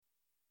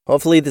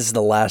Hopefully this is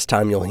the last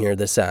time you'll hear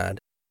this ad.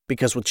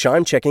 Because with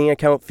Chime checking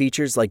account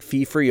features like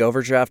fee-free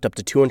overdraft up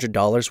to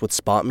 $200 with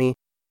SpotMe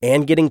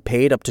and getting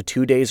paid up to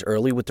 2 days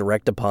early with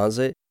direct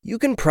deposit, you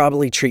can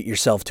probably treat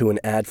yourself to an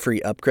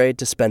ad-free upgrade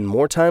to spend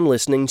more time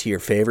listening to your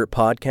favorite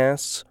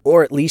podcasts,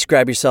 or at least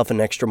grab yourself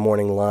an extra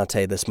morning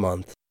latte this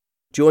month.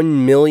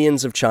 Join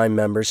millions of Chime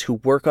members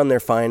who work on their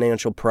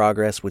financial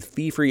progress with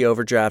fee-free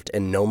overdraft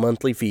and no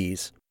monthly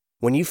fees.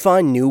 When you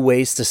find new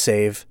ways to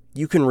save,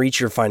 you can reach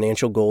your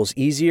financial goals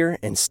easier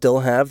and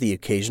still have the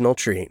occasional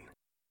treat.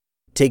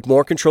 Take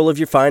more control of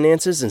your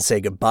finances and say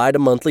goodbye to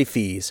monthly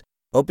fees.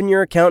 Open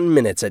your account in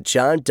minutes at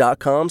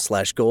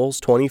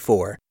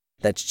chime.com/goals24.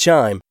 That's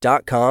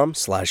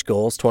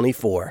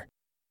chime.com/goals24.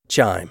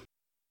 Chime.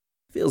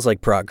 Feels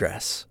like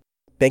progress.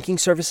 Banking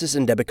services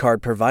and debit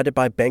card provided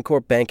by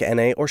Bancorp Bank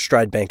N.A. or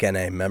Stride Bank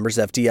N.A. Members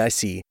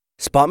FDIC.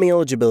 SpotMe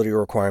eligibility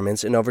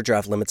requirements and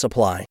overdraft limits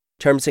apply.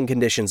 Terms and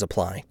conditions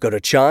apply. Go to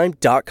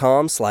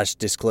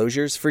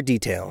chime.com/disclosures for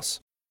details.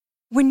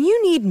 When you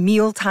need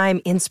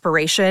mealtime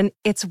inspiration,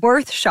 it's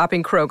worth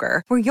shopping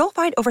Kroger, where you'll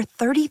find over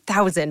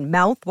 30,000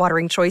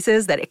 mouth-watering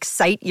choices that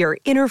excite your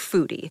inner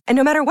foodie. And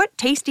no matter what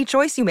tasty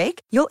choice you make,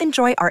 you'll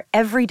enjoy our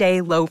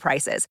everyday low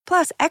prices,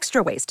 plus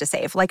extra ways to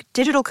save, like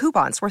digital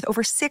coupons worth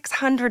over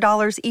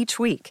 $600 each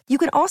week. You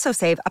can also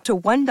save up to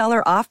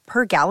 $1 off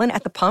per gallon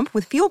at the pump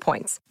with fuel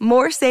points.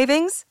 More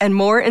savings and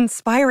more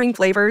inspiring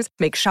flavors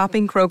make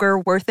shopping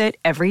Kroger worth it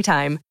every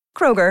time.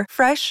 Kroger,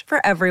 fresh for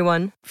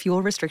everyone.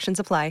 Fuel restrictions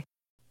apply.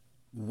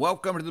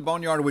 Welcome to the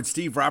Boneyard with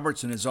Steve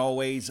Robertson. As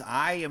always,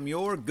 I am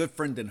your good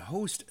friend and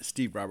host,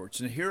 Steve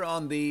Robertson, here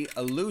on the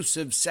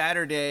elusive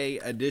Saturday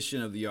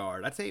edition of the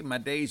Yard. I tell you, my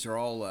days are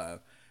all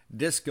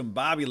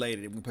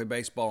discombobulated when we play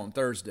baseball on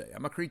Thursday.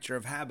 I'm a creature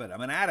of habit.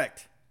 I'm an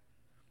addict.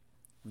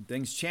 When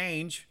things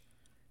change,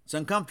 it's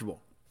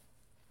uncomfortable.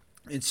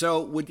 And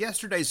so with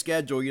yesterday's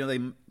schedule,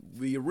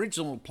 the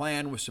original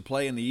plan was to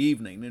play in the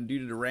evening, and due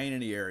to the rain in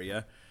the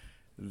area,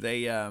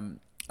 they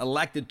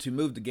elected to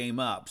move the game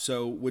up.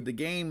 So with the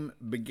game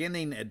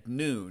beginning at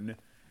noon,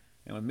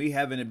 and with me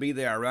having to be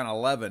there around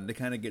 11 to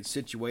kind of get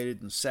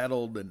situated and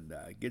settled and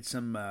get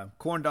some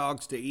corn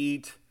dogs to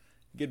eat,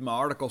 get my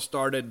article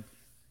started,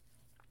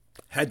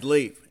 had to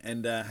leave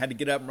and had to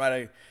get up and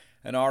write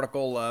an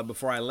article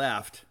before I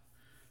left.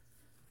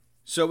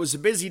 So it was a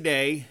busy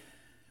day.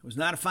 It was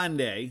not a fun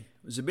day.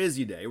 It was a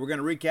busy day. We're going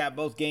to recap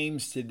both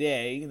games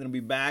today, and then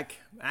we'll be back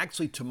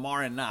actually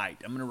tomorrow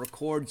night. I'm going to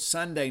record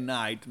Sunday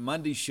night.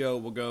 Monday's show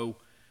will go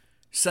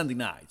Sunday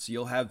night, so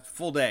you'll have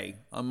full day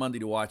on Monday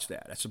to watch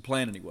that. That's the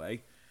plan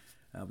anyway.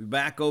 I'll be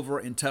back over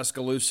in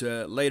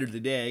Tuscaloosa later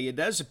today. It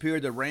does appear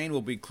the rain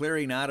will be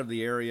clearing out of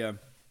the area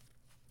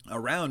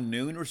around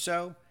noon or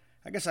so.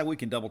 I guess we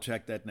can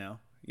double-check that now.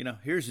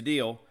 Here's the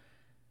deal.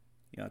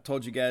 I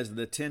told you guys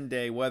the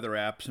 10-day weather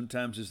app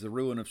sometimes is the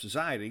ruin of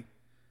society.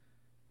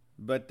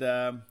 But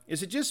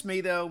is it just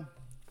me, though?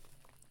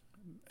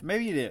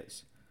 Maybe it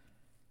is.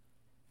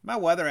 My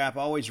weather app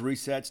always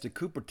resets to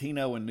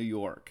Cupertino in New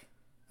York.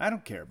 I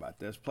don't care about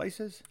those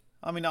places.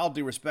 All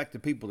due respect to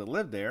people that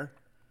live there.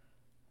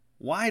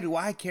 Why do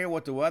I care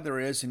what the weather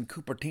is in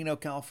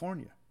Cupertino,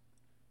 California?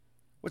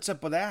 What's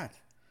up with that?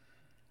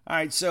 All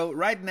right, so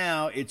right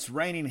now it's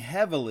raining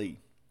heavily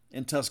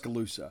in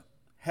Tuscaloosa.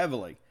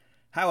 Heavily.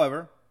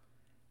 However,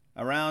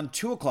 around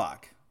 2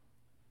 o'clock,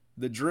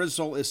 the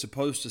drizzle is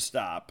supposed to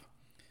stop.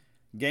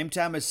 Game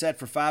time is set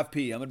for 5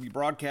 p.m. It'll be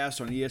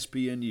broadcast on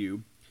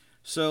ESPNU.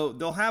 So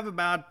they'll have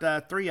about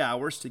 3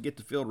 hours to get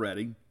the field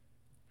ready.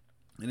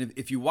 And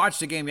if you watched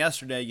the game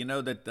yesterday, you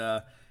know that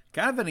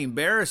kind of an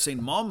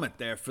embarrassing moment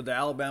there for the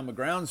Alabama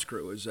grounds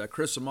crew as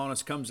Chris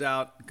Lemonis comes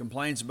out and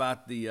complains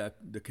about the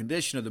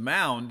condition of the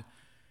mound.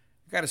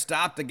 You got to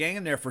stop the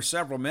game there for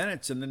several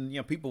minutes, and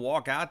then people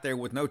walk out there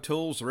with no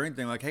tools or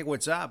anything like, hey,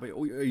 what's up?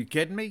 Are you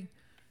kidding me?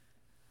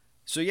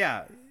 So,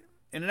 yeah.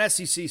 In an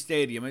SEC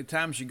stadium, at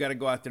times you got to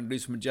go out there and do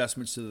some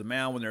adjustments to the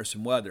mound when there's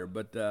some weather.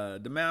 But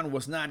the mound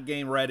was not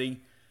game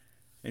ready.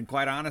 And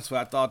quite honestly,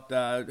 I thought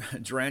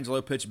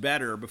Jurrangelo pitched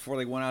better before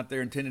they went out there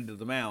and tended to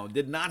the mound.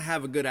 Did not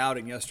have a good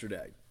outing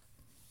yesterday.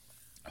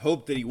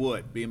 Hoped that he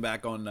would, being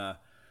back on,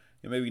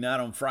 maybe not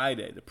on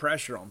Friday, the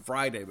pressure on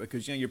Friday.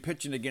 Because, you're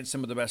pitching against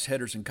some of the best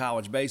hitters in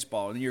college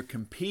baseball. And you're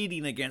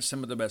competing against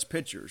some of the best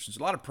pitchers. There's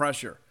a lot of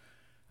pressure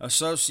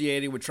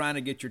associated with trying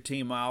to get your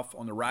team off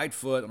on the right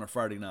foot on a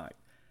Friday night.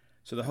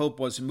 So the hope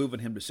was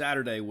moving him to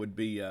Saturday would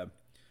be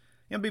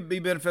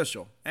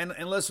beneficial. And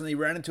listen, he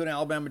ran into an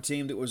Alabama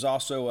team that was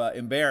also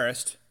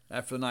embarrassed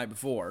after the night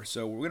before.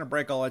 So we're going to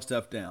break all that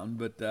stuff down.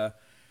 But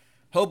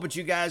hope that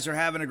you guys are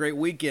having a great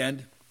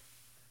weekend.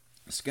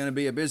 It's going to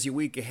be a busy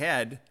week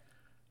ahead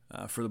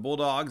for the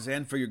Bulldogs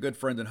and for your good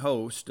friend and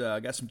host.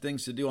 Got some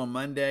things to do on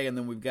Monday, and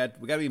then we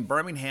got to be in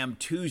Birmingham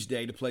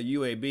Tuesday to play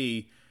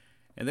UAB.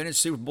 And then it's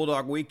Super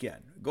Bulldog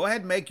weekend. Go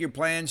ahead and make your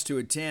plans to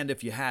attend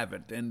if you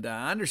haven't. And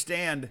I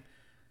understand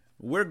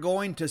we're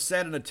going to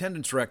set an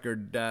attendance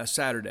record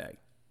Saturday.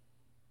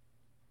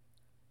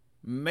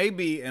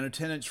 Maybe an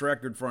attendance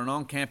record for an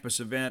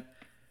on-campus event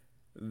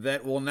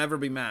that will never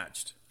be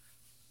matched.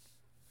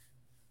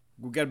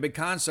 we've got a big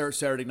concert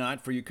Saturday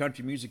night for you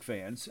country music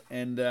fans.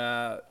 And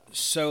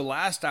so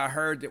last I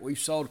heard that we've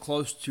sold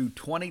close to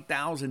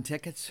 20,000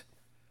 tickets.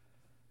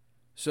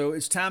 So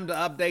it's time to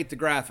update the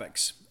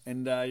graphics.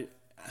 And I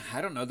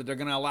don't know that they're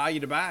going to allow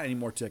you to buy any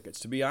more tickets,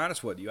 to be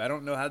honest with you. I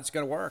don't know how it's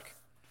going to work.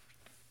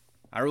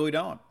 I really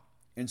don't.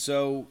 And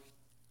so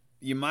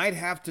you might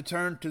have to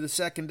turn to the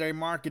secondary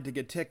market to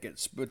get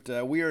tickets.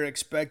 But we are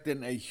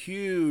expecting a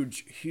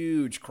huge,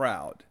 huge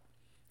crowd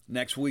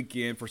next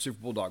weekend for Super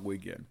Bulldog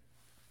weekend.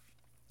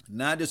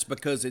 Not just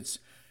because it's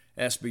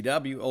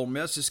SBW. Ole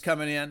Miss is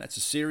coming in. That's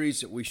a series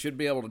that we should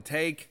be able to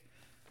take.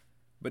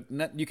 But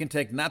you can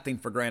take nothing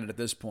for granted at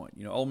this point.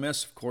 Ole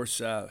Miss, of course,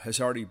 has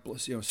already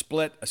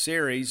split a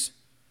series,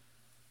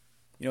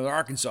 with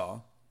Arkansas.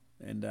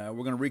 And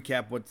we're going to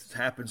recap what's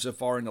happened so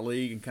far in the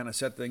league and kind of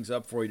set things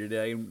up for you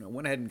today. And I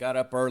went ahead and got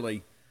up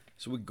early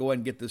so we can go ahead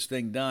and get this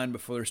thing done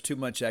before there's too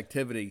much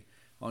activity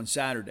on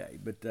Saturday.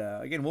 But,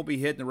 again, we'll be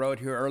hitting the road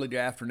here early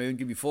afternoon,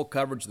 give you full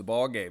coverage of the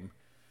ball game.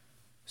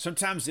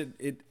 Sometimes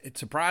it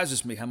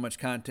surprises me how much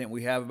content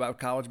we have about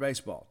college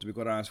baseball, to be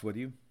quite honest with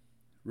you. It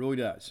really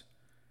does.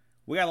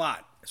 We got a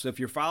lot. So if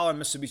you're following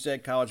Mississippi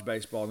State college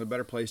baseball, no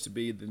better place to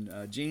be than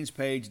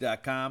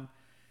genespage.com.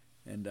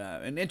 And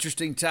an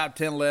interesting top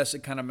 10 list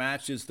that kind of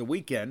matches the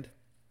weekend.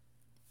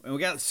 And we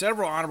got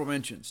several honorable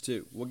mentions,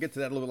 too. We'll get to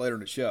that a little bit later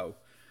in the show.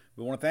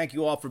 We want to thank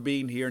you all for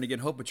being here. And, again,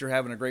 hope that you're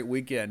having a great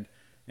weekend.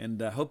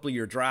 And hopefully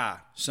you're dry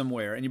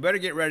somewhere. And you better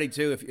get ready,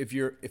 too. If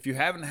you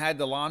haven't had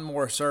the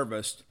lawnmower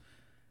serviced,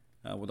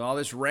 with all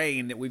this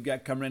rain that we've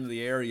got coming into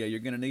the area, you're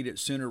going to need it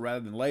sooner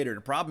rather than later.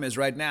 The problem is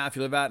right now, if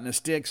you live out in the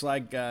sticks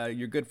like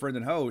your good friend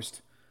and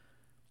host,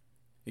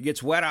 it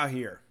gets wet out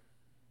here.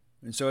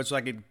 And so it's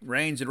like it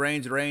rains,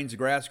 the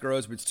grass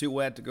grows, but it's too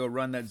wet to go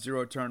run that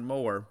zero-turn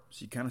mower.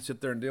 So you kind of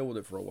sit there and deal with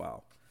it for a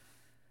while.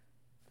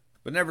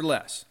 But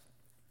nevertheless,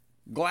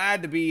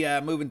 glad to be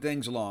moving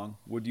things along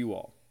with you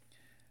all.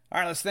 All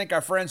right, let's thank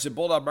our friends at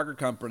Bulldog Burger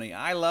Company.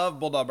 I love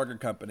Bulldog Burger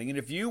Company. And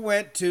if you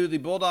went to the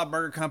Bulldog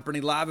Burger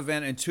Company live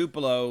event in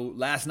Tupelo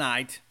last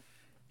night,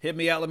 hit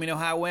me up, let me know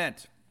how it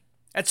went.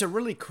 That's a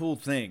really cool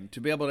thing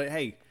to be able to,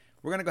 hey,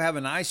 we're going to go have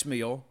a nice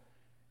meal.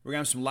 We're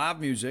going to have some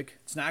live music.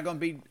 It's not going to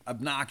be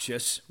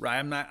obnoxious, right?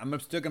 I'm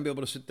still going to be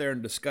able to sit there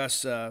and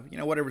discuss,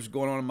 whatever's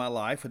going on in my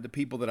life with the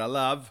people that I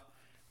love,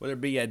 whether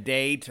it be a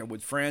date or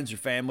with friends or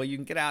family. You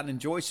can get out and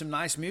enjoy some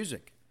nice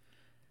music.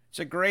 It's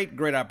a great,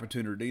 great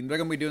opportunity, and they're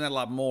going to be doing that a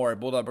lot more at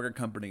Bulldog Burger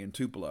Company in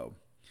Tupelo.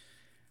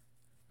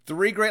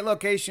 3 great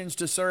locations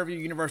to serve you.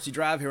 University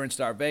Drive here in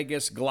Star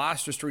Vegas,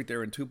 Gloucester Street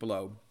there in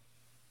Tupelo,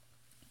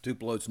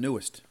 Tupelo's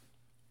newest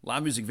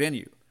live music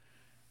venue,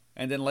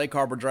 and then Lake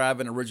Harbor Drive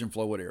in the Ridge and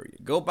Flowwood area.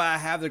 Go by,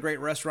 have the great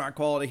restaurant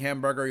quality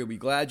hamburger. You'll be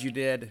glad you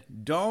did.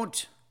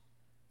 Don't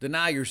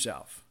deny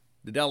yourself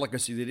the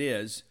delicacy that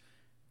is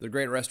the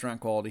great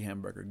restaurant quality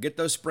hamburger. Get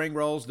those spring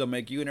rolls. They'll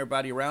make you and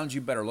everybody around you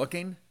better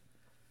looking.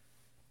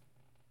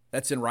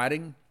 That's in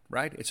writing,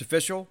 right? It's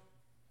official.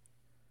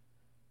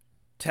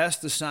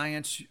 Test the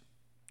science.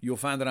 You'll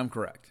find that I'm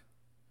correct.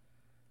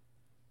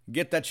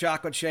 Get that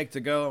chocolate shake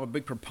to go. I'm a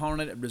big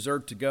proponent of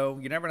dessert to go.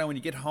 You never know when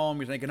you get home,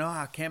 you're thinking,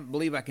 I can't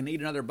believe I can eat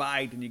another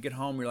bite. And you get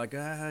home, you're like,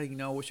 I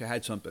wish I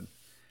had something. A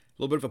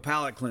little bit of a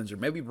palate cleanser.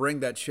 Maybe bring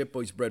that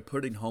Shipboy's bread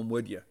pudding home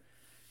with you.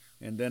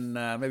 And then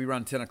maybe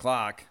around 10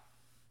 o'clock,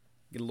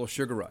 get a little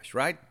sugar rush,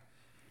 right?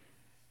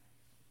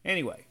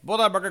 Anyway,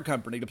 Bulldog Burger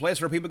Company, the place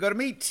where people go to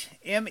meet.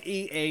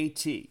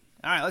 M-E-A-T.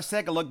 All right, let's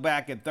take a look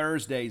back at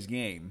Thursday's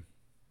game.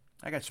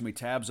 I got so many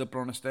tabs up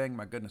on this thing.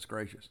 My goodness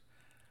gracious.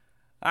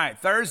 All right,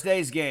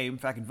 Thursday's game,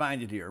 if I can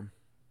find it here.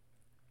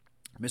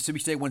 Mississippi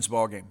State wins the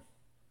ball game.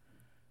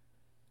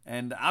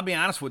 And I'll be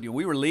honest with you,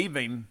 we were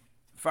leaving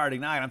Friday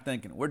night. I'm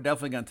thinking, we're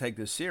definitely going to take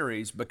this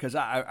series because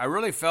I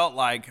really felt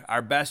like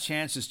our best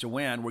chances to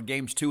win were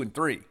games 2 and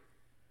 3.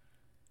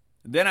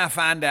 Then I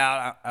find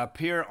out, I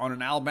appear on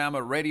an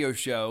Alabama radio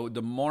show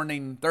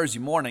Thursday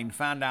morning,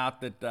 find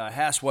out that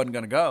Hess wasn't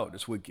going to go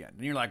this weekend.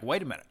 And you're like,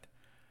 wait a minute.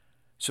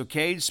 So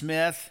Cade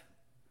Smith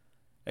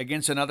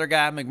against another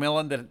guy,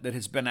 McMillan, that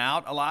has been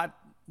out a lot,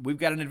 we've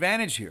got an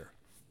advantage here.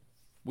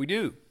 We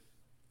do.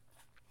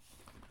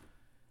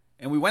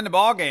 And we win the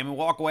ball game and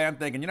walk away. I'm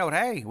thinking,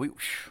 hey,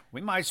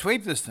 we might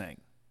sweep this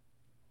thing.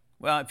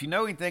 Well, if you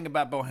know anything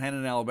about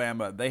Bohannon,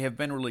 Alabama, they have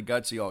been really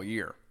gutsy all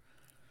year.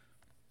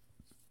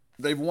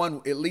 They've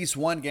won at least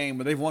one game,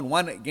 but they've won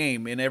one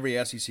game in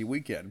every SEC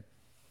weekend.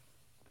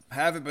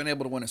 Haven't been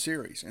able to win a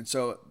series. And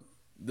so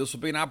this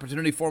will be an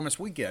opportunity for them this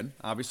weekend,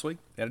 obviously.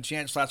 They had a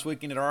chance last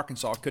weekend at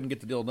Arkansas, couldn't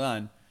get the deal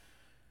done.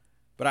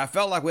 But I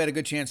felt like we had a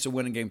good chance to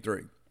win in Game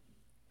 3.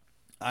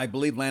 I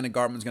believe Landon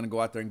Gartman's going to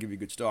go out there and give you a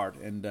good start,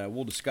 and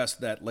we'll discuss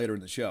that later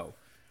in the show.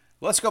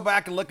 Let's go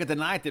back and look at the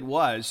night that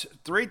was.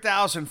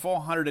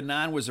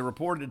 3,409 was the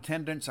reported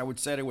attendance. I would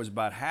say there was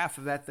about half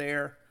of that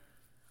there.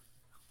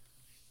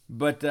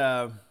 But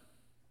a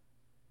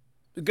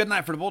good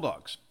night for the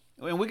Bulldogs.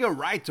 And we go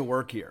right to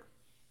work here.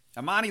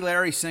 Amani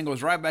Larry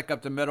singles right back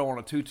up the middle on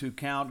a 2-2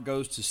 count,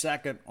 goes to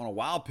second on a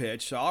wild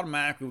pitch. So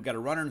automatically we've got a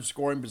runner in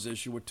scoring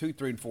position with 2,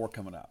 3, and 4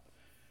 coming up.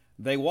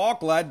 They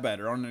walk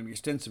Ledbetter on an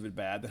extensive at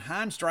bat. Then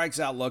Hines strikes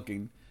out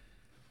looking.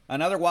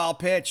 Another wild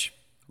pitch.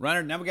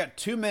 Runner. Now we got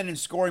 2 men in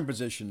scoring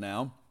position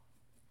now.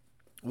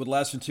 With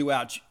less than 2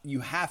 outs, you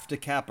have to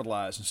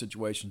capitalize in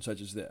situations such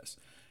as this.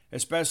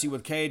 Especially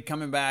with Cade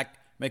coming back,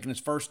 making his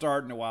first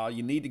start in a while.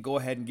 You need to go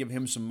ahead and give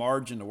him some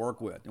margin to work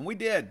with. And we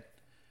did.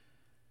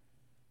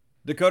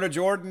 Dakota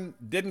Jordan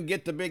didn't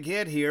get the big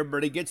hit here,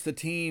 but he gets the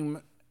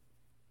team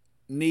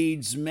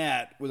needs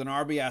met with an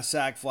RBI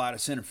sac fly to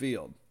center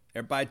field.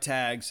 Everybody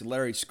tags,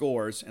 Larry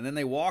scores, and then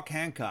they walk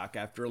Hancock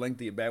after a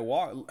lengthy at-bat.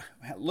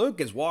 Luke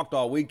has walked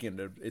all weekend,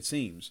 it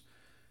seems.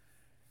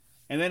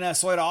 And then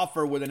Slade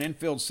Offer with an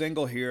infield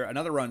single here.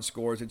 Another run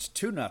scores. It's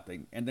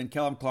 2-0, and then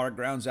Kellum Clark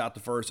grounds out the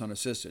first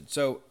unassisted.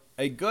 So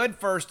a good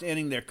first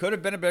inning there. Could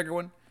have been a bigger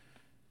one.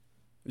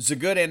 It was a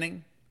good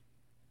inning.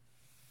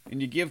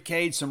 And you give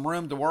Cade some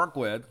room to work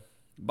with.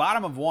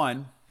 Bottom of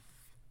 1.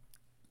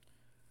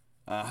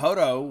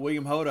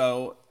 William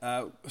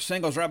Hodo,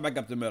 singles right back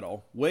up the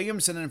middle.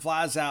 Williamson then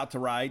flies out to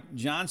right.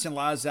 Johnson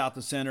lies out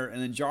to center.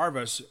 And then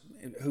Jarvis,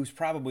 who's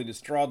probably the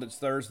straw that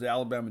stirs the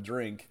Alabama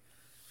drink,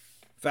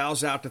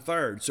 fouls out to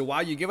third. So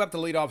while you give up the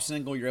leadoff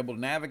single, you're able to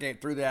navigate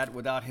through that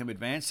without him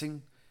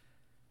advancing.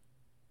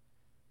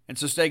 And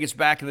so State gets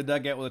back in the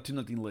dugout with a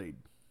 2-0 lead.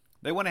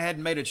 They went ahead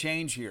and made a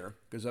change here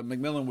because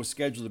McMillan was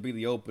scheduled to be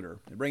the opener.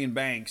 They bring in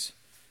Banks.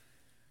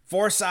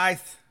 Forsythe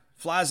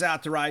flies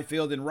out to right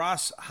field, and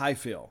Ross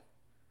Highfield,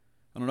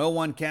 on an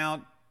 0-1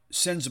 count,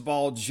 sends the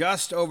ball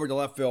just over the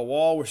left field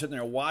wall. We're sitting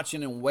there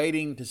watching and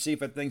waiting to see if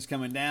that thing's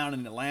coming down,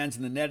 and it lands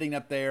in the netting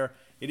up there.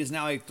 It is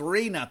now a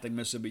 3-0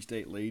 Mississippi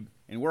State lead,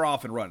 and we're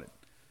off and running.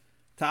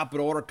 Top of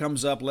the order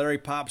comes up. Larry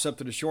pops up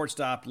to the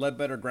shortstop.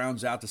 Ledbetter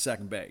grounds out to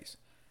second base.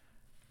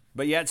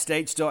 But yet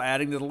State's still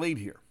adding to the lead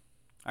here.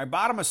 All right,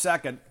 bottom of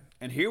second,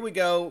 and here we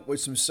go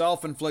with some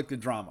self-inflicted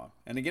drama.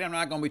 And again, I'm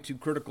not going to be too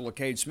critical of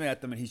Cade Smith.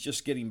 I mean, he's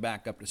just getting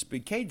back up to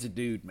speed. Cade's a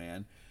dude,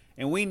 man,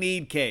 and we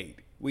need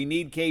Cade. We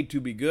need Cade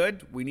to be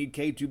good. We need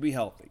Cade to be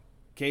healthy.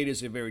 Cade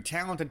is a very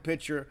talented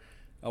pitcher,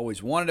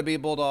 always wanted to be a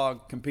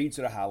Bulldog, competes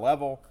at a high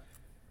level.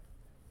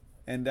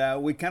 And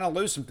we kind of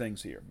lose some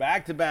things here.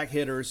 Back-to-back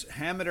hitters,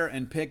 Hameter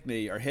and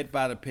Pinckney, are hit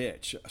by the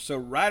pitch. So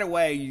right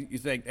away you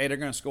think, hey, they're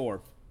going to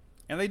score.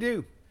 And they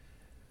do.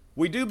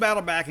 We do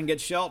battle back and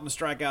get Shelton to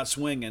strike out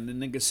swinging.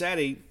 And then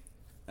Gassetti,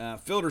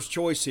 fielder's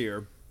choice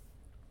here.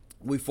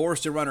 We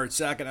forced a runner at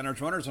second, and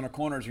there's runners on the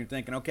corners. You're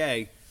thinking,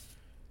 okay,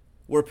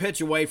 we're a pitch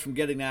away from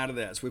getting out of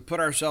this. We put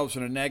ourselves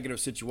in a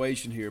negative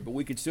situation here, but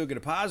we could still get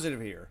a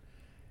positive here.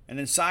 And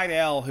then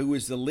Seidel, who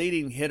is the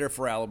leading hitter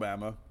for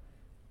Alabama,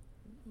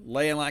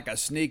 laying like a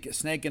snake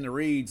in the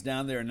reeds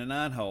down there in the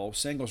 9-hole,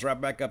 singles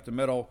right back up the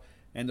middle,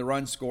 and the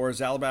run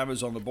scores.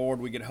 Alabama's on the board.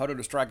 We get Hodo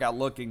to strike out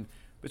looking.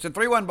 It's a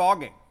 3-1 ball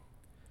game.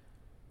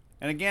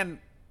 And again,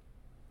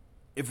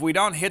 if we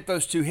don't hit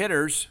those two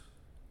hitters,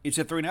 it's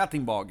a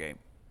 3-0 ball game.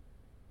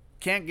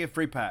 Can't give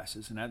free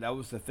passes, and that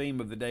was the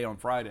theme of the day on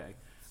Friday.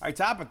 All right,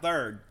 top of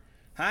third.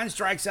 Hines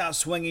strikes out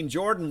swinging.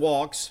 Jordan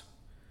walks.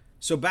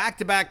 So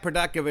back-to-back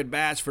productive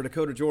at-bats for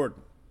Dakota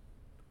Jordan.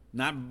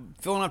 Not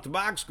filling up the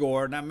box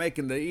score, not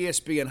making the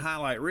ESPN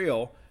highlight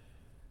reel,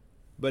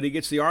 but he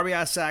gets the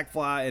RBI sac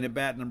fly in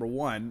at-bat number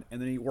 1,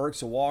 and then he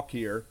works a walk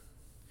here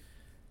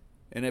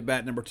in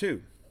at-bat number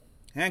 2.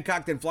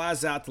 Hancock then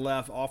flies out to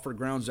left, Offer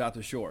grounds out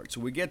to short. So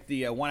we get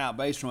the one-out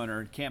base runner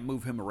and can't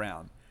move him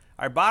around.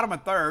 All right, bottom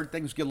of third,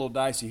 things get a little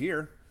dicey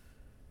here.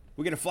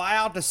 We get a fly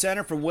out to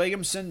center from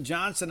Williamson.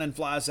 Johnson then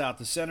flies out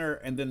to center,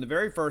 and then the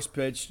very first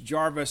pitch,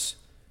 Jarvis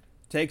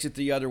takes it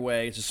the other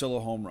way. It's a solo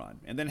home run.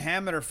 And then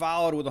Hameter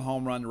followed with a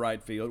home run to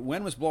right field.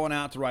 Wind was blowing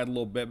out to right a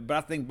little bit, but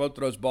I think both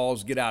of those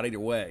balls get out either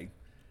way.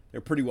 They're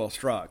pretty well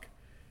struck.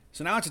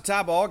 So now it's a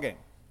tie ball game.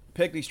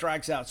 Pinckney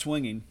strikes out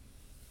swinging,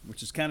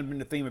 which has kind of been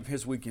the theme of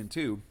his weekend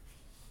too.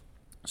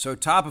 So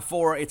top of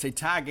 4, it's a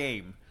tie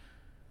game.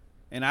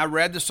 And I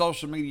read the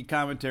social media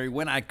commentary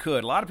when I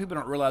could. A lot of people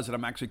don't realize that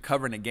I'm actually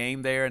covering a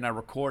game there, and I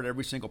record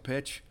every single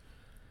pitch.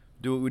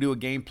 We do a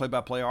game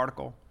play-by-play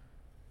article.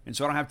 And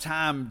so I don't have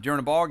time during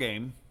a ball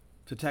game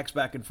to text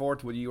back and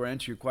forth with you or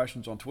answer your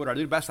questions on Twitter. I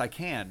do the best I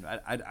can.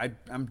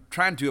 I'm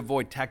trying to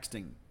avoid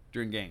texting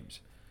during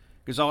games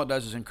because all it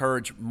does is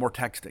encourage more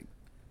texting.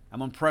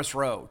 I'm on press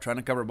row trying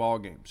to cover a ball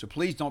game. So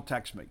please don't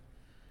text me.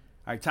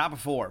 All right, top of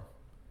 4.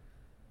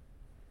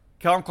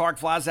 Kellum Clark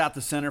flies out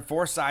the center.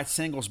 Forsythe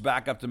singles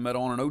back up the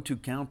middle on an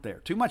 0-2 count there.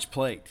 Too much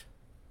plate,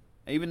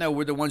 even though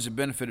we're the ones that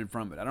benefited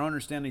from it. I don't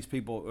understand these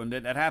people, and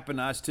that happened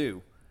to us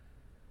too.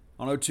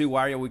 On 0-2,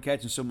 why are we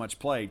catching so much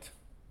plate?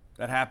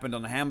 That happened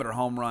on the Hameter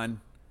home run.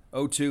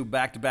 0-2,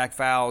 back-to-back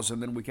fouls,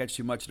 and then we catch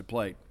too much of the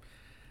plate.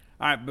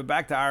 All right, but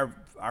back to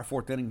our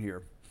fourth inning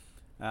here.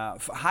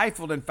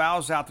 Highfield then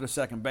fouls out to the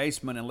second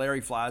baseman, and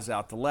Larry flies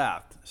out to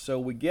left. So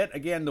we get,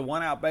 again, the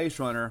one-out base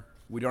runner.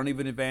 We don't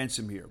even advance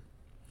him here.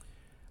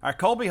 All right,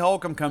 Colby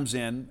Holcomb comes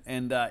in,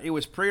 and it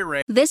was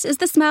prearranged. This is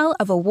the smell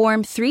of a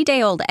warm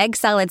 3-day-old egg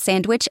salad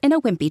sandwich in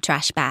a wimpy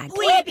trash bag.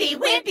 Wimpy,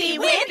 wimpy,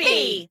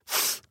 wimpy!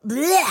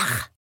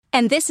 Blech!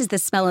 And this is the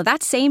smell of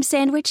that same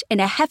sandwich in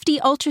a hefty,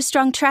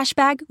 ultra-strong trash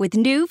bag with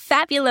new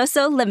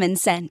Fabuloso lemon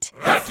scent.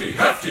 Hefty,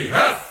 hefty,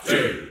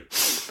 hefty!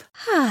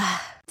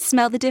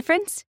 Smell the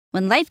difference?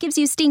 When life gives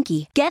you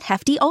stinky, get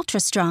Hefty Ultra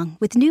Strong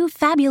with new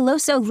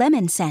Fabuloso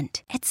lemon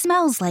scent. It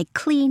smells like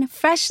clean,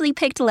 freshly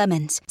picked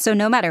lemons. So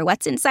no matter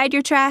what's inside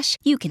your trash,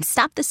 you can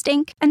stop the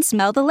stink and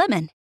smell the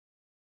lemon.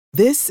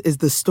 This is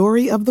the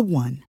story of the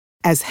one.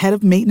 As head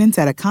of maintenance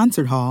at a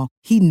concert hall,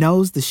 he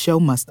knows the show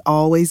must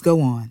always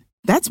go on.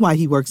 That's why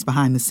he works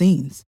behind the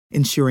scenes,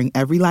 ensuring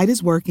every light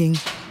is working,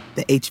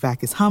 the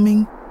HVAC is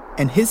humming,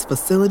 and his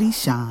facility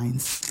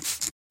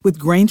shines. With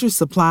Grainger's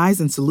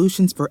supplies and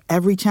solutions for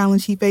every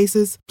challenge he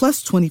faces,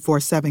 plus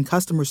 24/7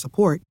 customer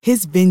support,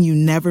 his venue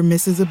never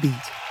misses a beat.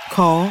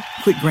 Call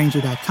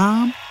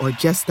quickgrainger.com or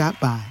just stop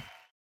by.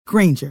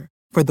 Grainger,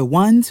 for the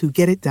ones who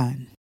get it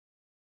done.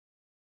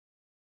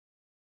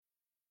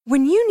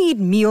 When you need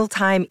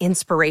mealtime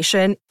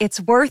inspiration,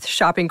 it's worth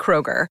shopping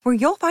Kroger, where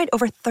you'll find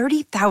over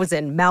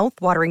 30,000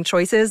 mouth-watering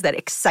choices that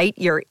excite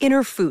your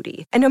inner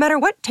foodie. And no matter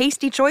what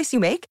tasty choice you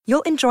make,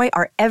 you'll enjoy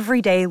our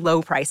everyday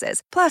low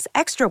prices, plus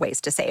extra ways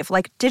to save,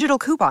 like digital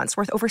coupons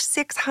worth over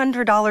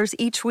 $600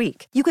 each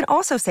week. You can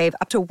also save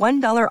up to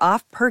 $1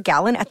 off per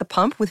gallon at the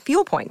pump with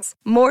fuel points.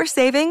 More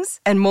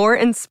savings and more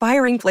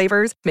inspiring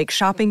flavors make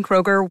shopping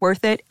Kroger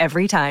worth it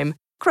every time.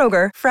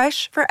 Kroger,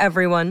 fresh for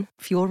everyone.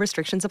 Fuel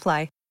restrictions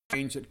apply.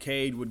 That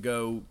Cade would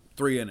go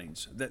 3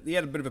 innings. He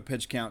had a bit of a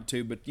pitch count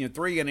too, but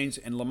 3 innings.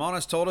 And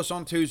Lemonis told us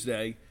on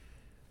Tuesday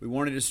we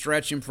wanted to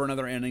stretch him for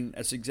another inning.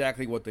 That's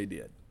exactly what they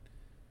did.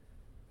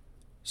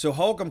 So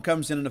Holcomb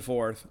comes in the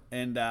 4th,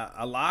 and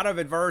a lot of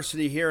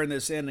adversity here in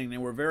this inning,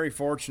 and we're very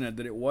fortunate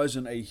that it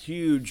wasn't a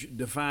huge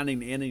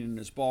defining inning in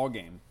this ball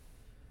game.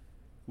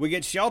 We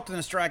get Shelton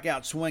to strike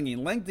out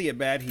swinging, lengthy at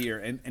bat here,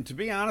 and to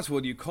be honest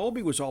with you,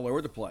 Colby was all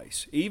over the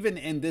place, even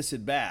in this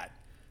at bat.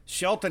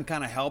 Shelton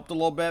kind of helped a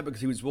little bit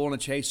because he was willing to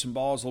chase some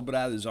balls a little bit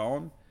out of the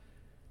zone.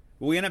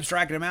 But we end up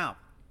striking him out.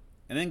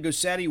 And then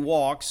Gussetti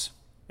walks,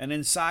 and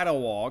then Seidel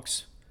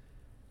walks.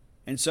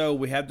 And so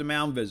we have the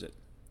mound visit.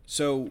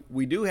 So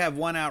we do have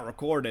 1 out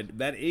recorded.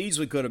 That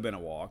easily could have been a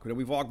walk, but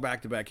we've walked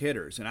back-to-back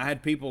hitters. And I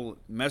had people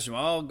messing,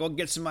 go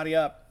get somebody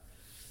up.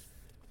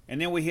 And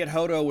then we hit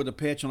Hodo with a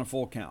pitch on a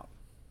full count.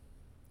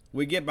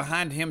 We get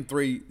behind him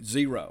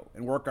 3-0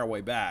 and work our way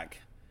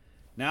back.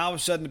 Now all of a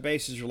sudden the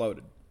bases are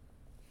loaded.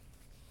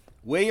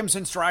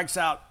 Williamson strikes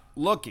out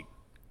looking.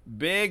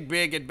 Big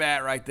at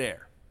bat right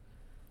there.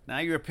 Now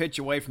you're a pitch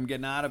away from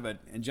getting out of it.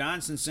 And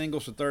Johnson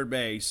singles to third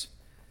base.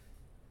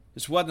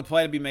 This wasn't the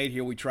play to be made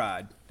here. We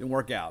tried. Didn't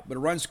work out. But a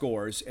run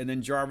scores, and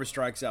then Jarvis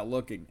strikes out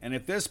looking. And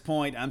at this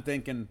point, I'm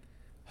thinking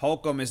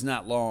Holcomb is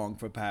not long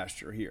for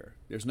pasture here.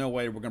 There's no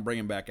way we're going to bring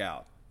him back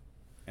out.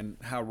 And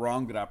how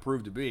wrong did I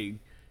prove to be?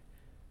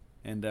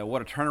 And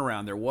what a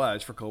turnaround there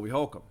was for Colby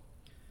Holcomb.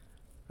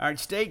 All right,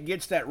 State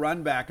gets that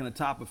run back in the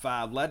top of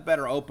 5.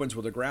 Ledbetter opens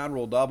with a ground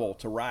rule double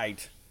to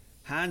right.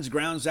 Hines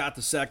grounds out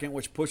to second,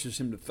 which pushes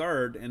him to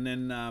third. And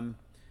then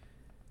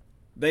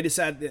they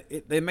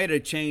decide they made a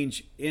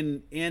change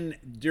in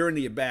during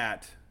the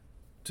at-bat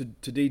to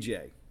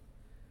DJ.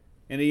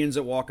 And he ends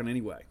up walking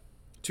anyway.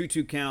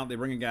 2-2 count. They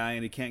bring a guy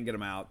in. He can't get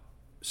him out.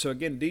 So,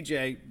 again,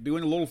 DJ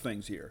doing the little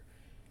things here.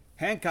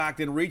 Hancock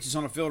then reaches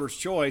on a fielder's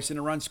choice, and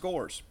the run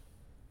scores.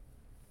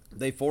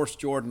 They force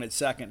Jordan at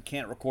second.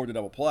 Can't record the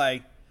double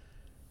play.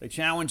 They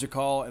challenge a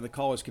call, and the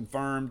call is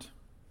confirmed.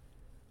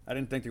 I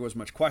didn't think there was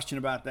much question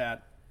about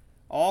that.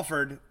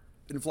 Alford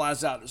then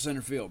flies out to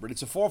center field, but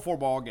it's a 4-4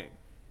 ball game.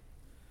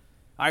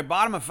 All right,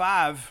 bottom of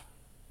 5,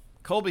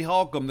 Colby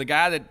Holcomb, the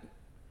guy that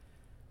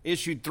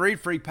issued 3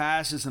 free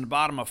passes in the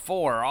bottom of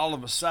 4, all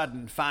of a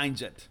sudden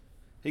finds it.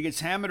 He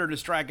gets Hammeder to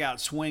strike out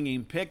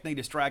swinging, Pickney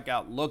to strike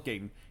out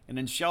looking, and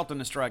then Shelton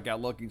to strike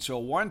out looking. So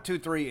a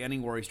 1-2-3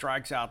 inning where he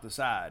strikes out the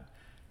side.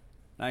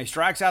 Now, he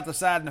strikes out the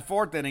side in the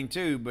 4th inning,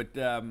 too, but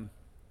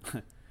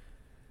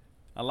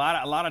a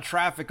lot of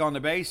traffic on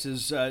the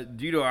bases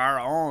due to our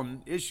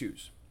own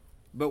issues.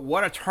 But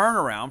what a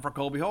turnaround for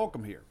Colby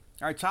Holcomb here.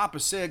 All right, top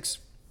of 6.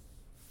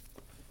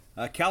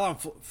 Kellum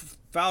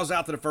fouls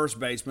out to the first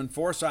baseman.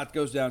 Forsythe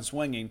goes down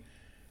swinging.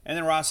 And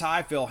then Ross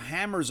Highfield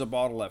hammers a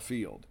ball to left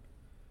field.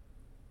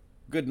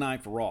 Good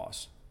night for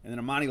Ross. And then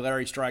Amani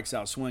Larry strikes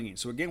out swinging.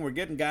 So, again, we're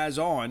getting guys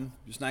on,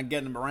 just not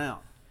getting them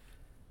around.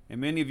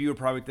 And many of you are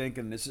probably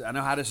thinking, I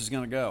know how this is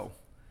going to go.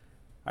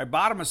 All right,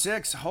 bottom of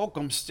 6,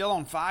 Holcomb still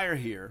on fire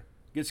here.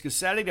 Gets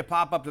Cassetti to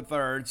pop up to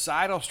third.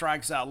 Seidel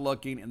strikes out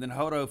looking, and then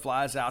Hodo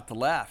flies out to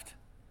left.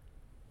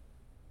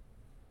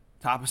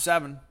 Top of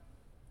 7,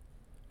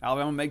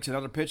 Alabama makes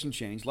another pitching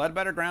change.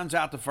 Ledbetter grounds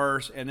out to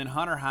first, and then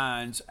Hunter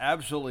Hines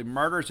absolutely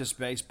murders his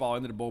baseball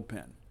into the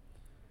bullpen.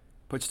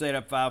 Puts State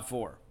up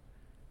 5-4.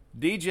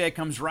 DJ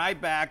comes right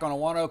back on a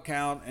 1-0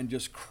 count and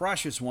just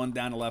crushes one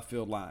down the left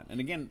field line. And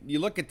again, you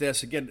look at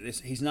this,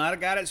 he's not a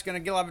guy that's going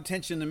to get a lot of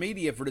attention in the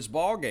media for this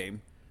ball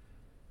game.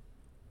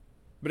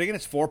 But again,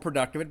 it's 4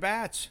 productive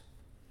at-bats.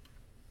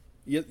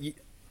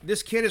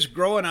 This kid is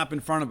growing up in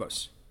front of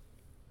us.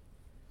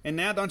 And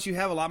now don't you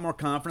have a lot more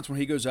confidence when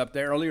he goes up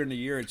there? Earlier in the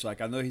year, it's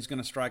like, I know he's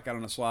going to strike out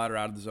on a slider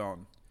out of the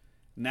zone.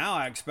 Now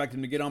I expect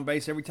him to get on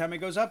base every time he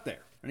goes up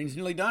there. And he's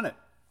nearly done it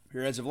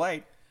here as of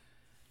late.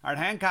 All right,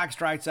 Hancock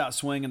strikes out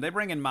swinging. They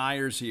bring in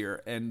Myers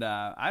here. And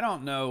I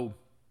don't know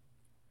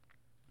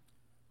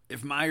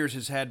if Myers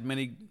has had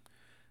many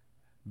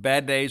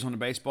bad days on the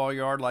baseball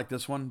yard like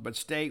this one, but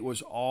State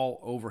was all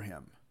over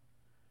him.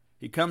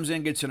 He comes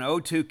in, gets an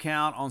 0-2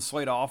 count on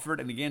Slade Alford,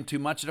 and again, too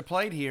much at the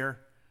plate here.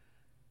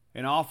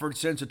 And Alford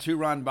sends a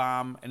 2-run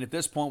bomb, and at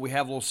this point, we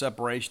have a little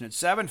separation. At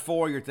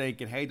 7-4, you're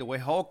thinking, hey, the way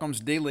Holcomb's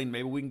dealing,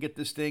 maybe we can get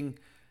this thing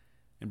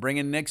and bring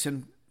in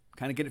Nixon,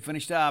 kind of get it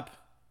finished up.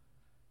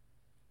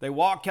 They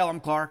walk Kellum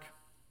Clark,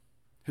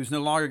 who's no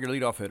longer your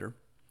leadoff hitter.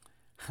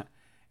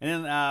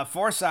 And then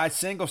Forsythe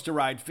singles to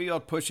right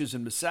field, pushes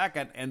him to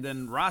second, and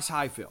then Ross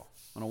Highfield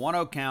on a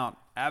 1-0 count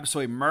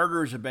absolutely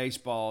murders a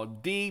baseball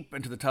deep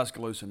into the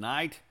Tuscaloosa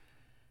night.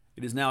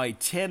 It is now a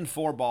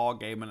 10-4 ball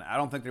game, and I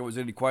don't think there was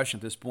any question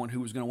at this point who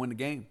was going to win the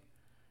game.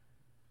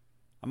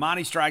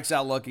 Amani strikes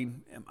out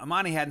looking.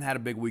 Amani hadn't had a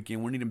big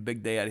weekend. We need a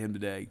big day out of him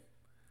today.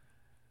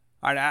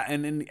 All right,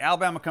 and then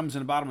Alabama comes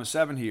in the bottom of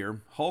 7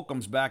 here.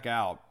 Holcomb's back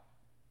out.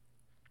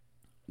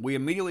 We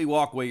immediately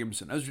walk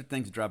Williamson. Those are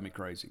things that drive me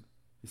crazy.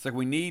 It's like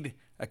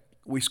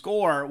we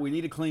score, we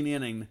need a clean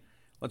inning.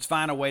 Let's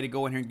find a way to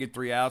go in here and get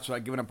 3 outs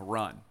without giving up a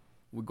run.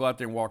 We go out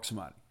there and walk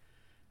somebody.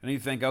 And you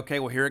think, okay,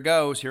 well, here it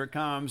goes, here it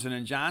comes. And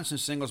then Johnson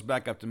singles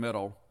back up the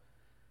middle.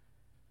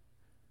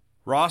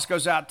 Ross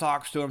goes out,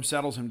 talks to him,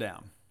 settles him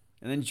down.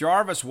 And then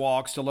Jarvis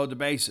walks to load the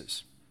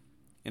bases.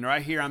 And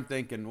right here I'm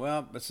thinking,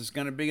 well, this is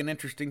going to be an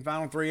interesting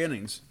final 3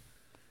 innings.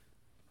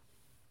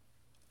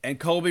 And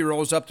Colby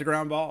rolls up the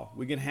ground ball.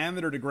 We get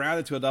Hamiter to ground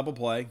it to a double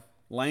play.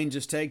 Lane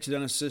just takes it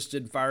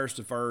unassisted, fires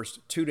to first,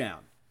 2 down.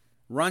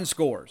 Run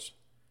scores.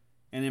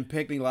 And then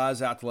Pickney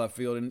lies out to left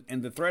field,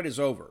 and the threat is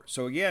over.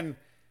 So again,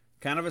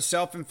 kind of a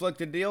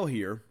self-inflicted deal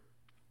here.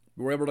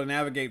 We're able to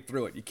navigate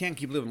through it. You can't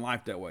keep living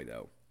life that way,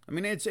 though. I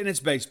mean, it's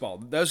baseball.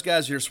 Those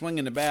guys who are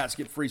swinging the bats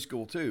get free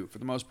school, too, for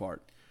the most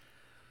part.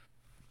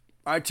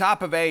 All right,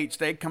 top of 8,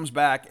 State comes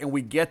back, and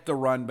we get the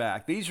run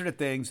back. These are the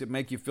things that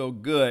make you feel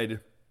good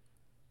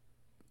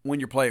when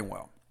you're playing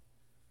well.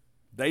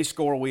 They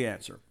score, we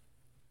answer.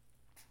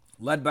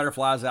 Ledbetter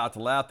flies out to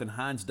left, and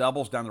Hines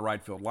doubles down the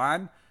right field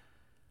line.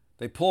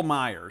 They pull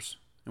Myers,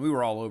 and we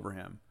were all over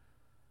him.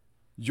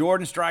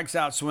 Jordan strikes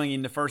out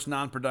swinging, the first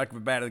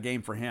non-productive bat of the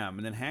game for him.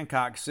 And then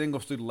Hancock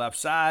singles through the left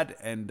side,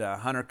 and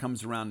Hunter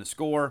comes around to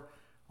score.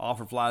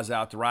 Alford flies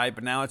out to right,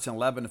 but now it's an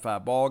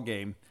 11-5 ball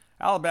game.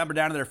 Alabama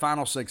down to their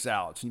final 6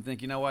 outs. And you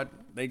think, you know what?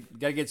 They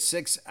got to get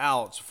 6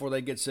 outs before they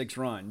get 6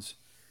 runs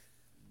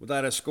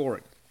without us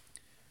scoring.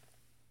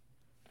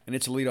 And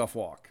it's a leadoff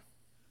walk.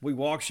 We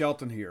walk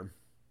Shelton here.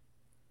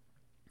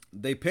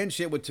 They pinch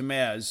hit with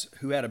Temez,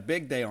 who had a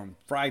big day on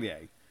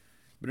Friday.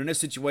 But in this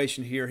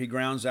situation here, he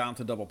grounds out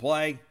into double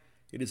play.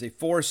 It is a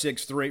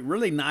 4-6-3.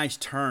 Really nice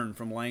turn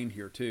from Lane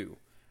here, too.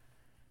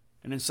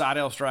 And then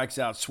Seidel strikes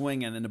out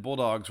swinging, and the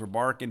Bulldogs were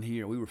barking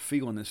here. We were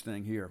feeling this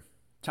thing here.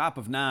 Top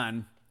of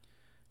 9.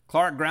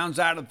 Clark grounds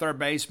out to the third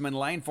baseman.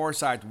 Lane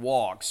Forsythe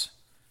walks.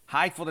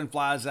 Heifeld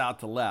flies out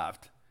to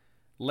left.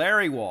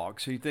 Larry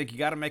walks. So you think you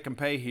got to make him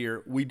pay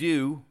here. We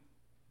do.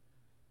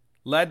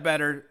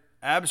 Ledbetter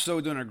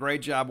absolutely doing a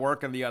great job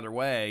working the other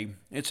way.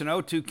 It's an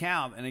 0-2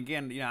 count. And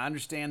again, I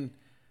understand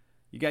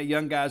you got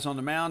young guys on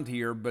the mound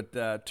here,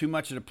 but too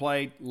much at the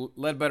plate.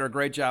 Ledbetter, a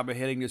great job of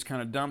hitting, just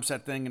kind of dumps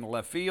that thing into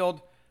left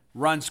field.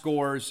 Run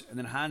scores, and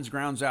then Hines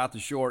grounds out to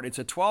short. It's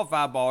a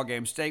 12-5 ball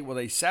game. State with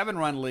a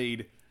 7-run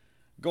lead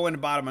going to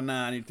bottom of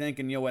 9. You're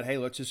thinking, you know what, hey,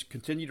 let's just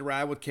continue to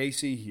ride with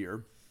KC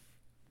here.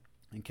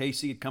 And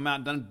KC had come out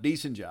and done a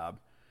decent job.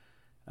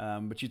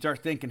 But you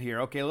start thinking here,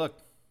 okay, look,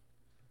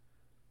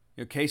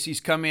 Casey's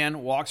come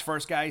in, walks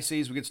first guy he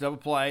sees, gets double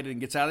played, and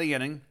gets out of the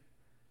inning.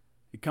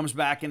 He comes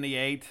back in the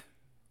 8th,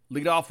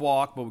 leadoff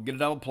walk, but we get a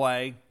double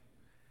play.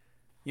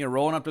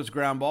 Rolling up those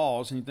ground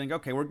balls, and you think,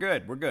 okay, we're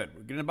good. We're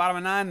getting to the bottom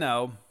of 9,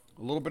 though.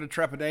 A little bit of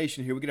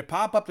trepidation here. We get a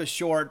pop up to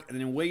short, and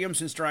then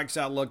Williamson strikes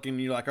out looking,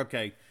 and you're like,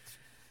 okay,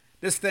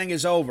 this thing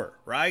is over,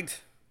 right?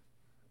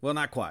 Well,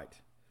 not quite.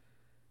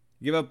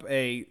 Give up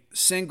a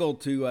single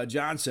to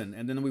Johnson,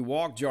 and then we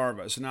walk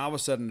Jarvis, and all of a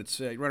sudden it's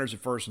runners at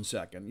first and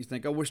second. You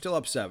think, oh, we're still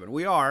up 7.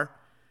 We are.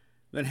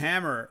 Then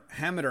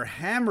Hamiter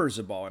hammers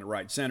the ball in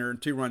right center, and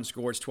 2-run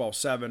score. It's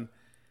 12-7.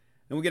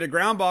 Then we get a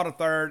ground ball to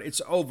third.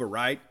 It's over,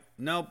 right?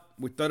 Nope.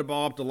 We throw the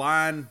ball up the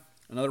line.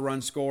 Another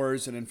run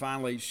scores, and then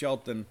finally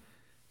Shelton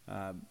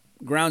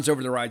grounds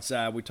over the right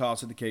side. We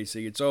toss it to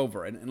KC. It's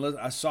over. And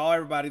I saw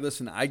everybody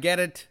listen. I get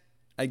it.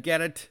 But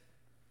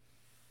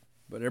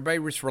everybody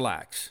just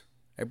relax.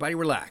 Everybody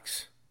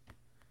relax.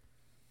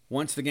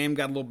 Once the game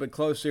got a little bit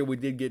closer, we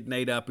did get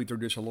Nate up. We threw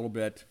just a little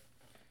bit.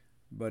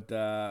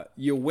 But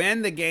you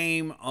win the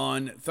game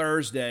on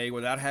Thursday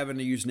without having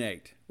to use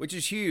Nate, which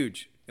is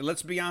huge. And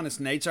let's be honest,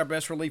 Nate's our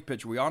best relief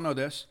pitcher. We all know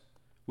this.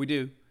 We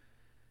do.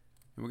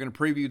 And we're going to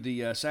preview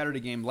the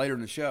Saturday game later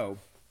in the show.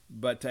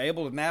 But to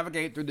able to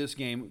navigate through this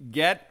game,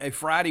 get a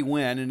Friday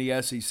win in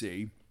the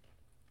SEC,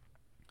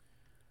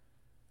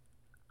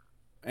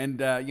 And,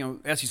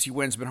 SEC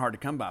wins have been hard to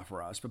come by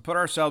for us, but put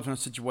ourselves in a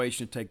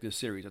situation to take this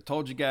series. I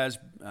told you guys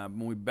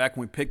when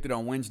we picked it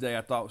on Wednesday,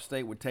 I thought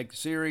State would take the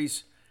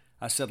series.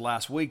 I said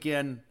last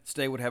weekend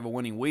State would have a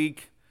winning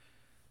week.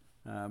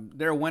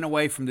 They're a win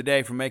away from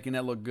today from making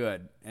that look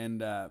good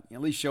and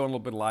at least showing a little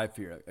bit of life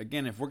here.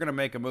 Again, if we're going to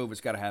make a move,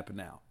 it's got to happen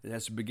now. It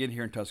has to begin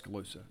here in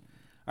Tuscaloosa.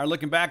 All right,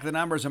 looking back at the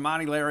numbers,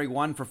 Amani Larry,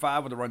 1 for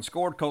 5 with a run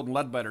scored. Colton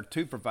Ledbetter,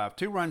 2 for 5,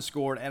 2 runs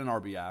scored and an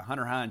RBI.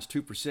 Hunter Hines,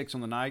 2 for 6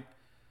 on the night.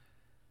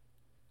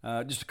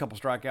 Just a couple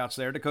strikeouts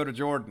there. Dakota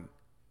Jordan,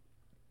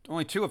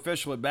 only 2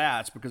 official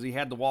at-bats because he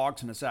had the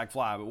walks and the sac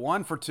fly, but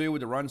 1 for 2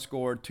 with a run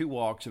scored, 2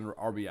 walks and an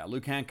RBI.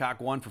 Luke Hancock,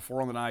 1 for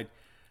 4 on the night.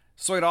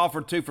 Slade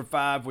Alford, 2 for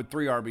 5 with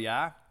 3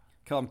 RBI.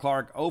 Kellum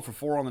Clark, 0 for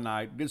 4 on the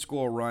night. Did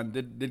score a run,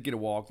 did get a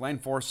walk. Lane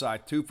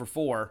Forsythe, 2 for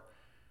 4.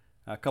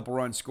 A couple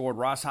runs scored.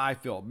 Ross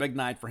Highfield, big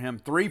night for him.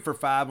 3 for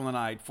 5 on the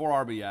night,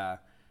 4 RBI,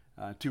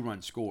 2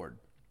 runs scored.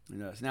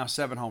 It's now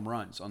 7 home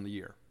runs on the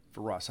year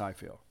for Ross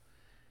Highfield.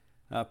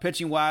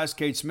 Pitching-wise,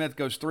 Cade Smith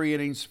goes 3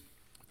 innings,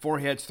 4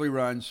 hits, 3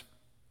 runs,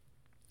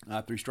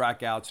 3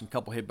 strikeouts, and a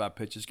couple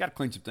hit-by-pitches. Got to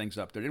clean some things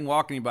up there. Didn't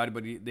walk anybody,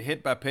 but the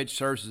hit-by-pitch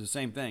serves as the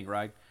same thing,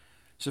 right?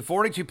 So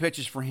 42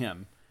 pitches for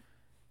him.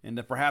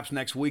 And perhaps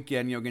next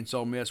weekend, against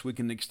Ole Miss, we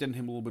can extend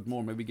him a little bit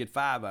more, maybe get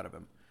 5 out of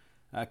him.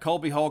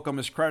 Colby Holcomb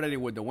is credited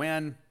with the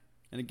win.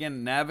 And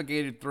again,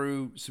 navigated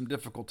through some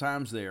difficult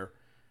times there.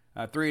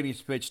 3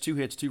 innings pitched, 2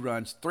 hits, 2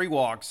 runs, 3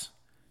 walks,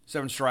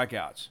 7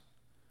 strikeouts,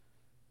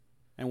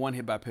 and 1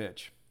 hit by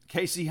pitch.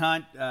 Casey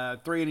Hunt,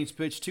 3 innings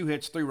pitched, 2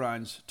 hits, 3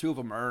 runs, 2 of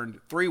them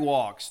earned, 3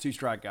 walks, 2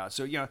 strikeouts.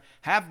 So,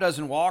 half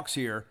dozen walks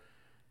here,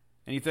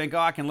 and you think,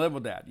 I can live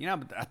with that.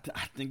 But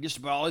I think just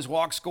about all his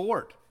walks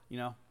scored,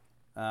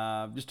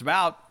 just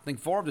about, I think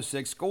 4 of the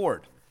 6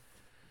 scored.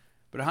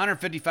 But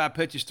 155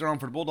 pitches thrown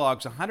for the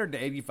Bulldogs,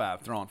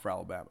 185 thrown for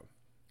Alabama.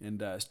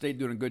 And State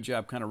doing a good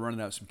job kind of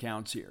running out some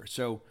counts here.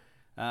 So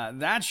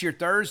that's your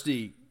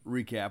Thursday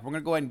recap. We're going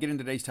to go ahead and get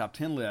into today's top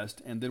 10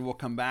 list, and then we'll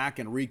come back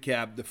and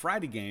recap the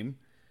Friday game.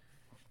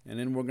 And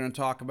then we're going to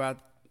talk about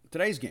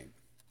today's game.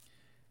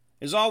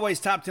 As always,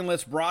 top 10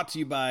 list brought to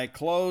you by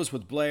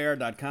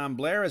closewithblair.com.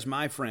 Blair is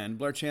my friend.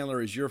 Blair Chandler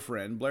is your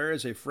friend. Blair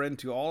is a friend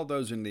to all of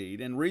those in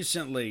need, and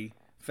recently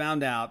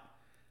found out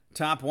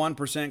top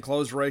 1%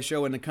 close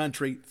ratio in the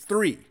country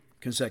 3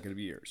 consecutive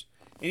years.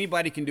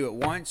 Anybody can do it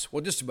once.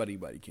 Well, just about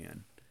anybody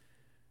can.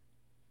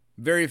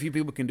 Very few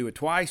people can do it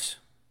twice.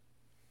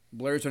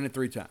 Blair's done it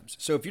 3 times.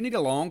 So if you need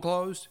a loan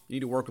closed, you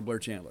need to work with Blair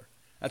Chandler.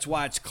 That's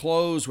why it's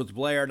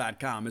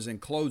closewithblair.com, as in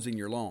closing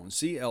your loan.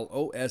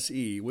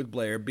 CLOSE with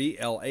Blair,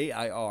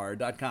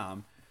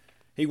 BLAIR.com.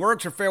 He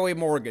works for Fairway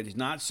Mortgage. He's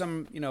not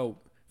some,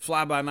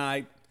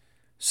 fly-by-night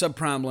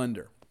subprime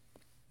lender.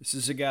 This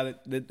is a guy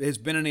that has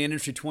been in the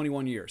industry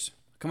 21 years,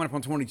 coming up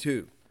on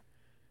 22.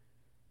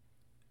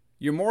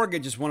 Your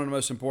mortgage is one of the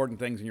most important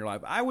things in your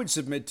life. I would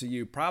submit to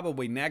you,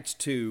 probably next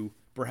to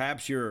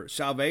perhaps your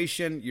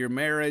salvation, your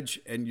marriage,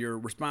 and your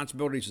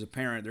responsibilities as a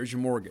parent, there's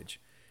your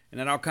mortgage. And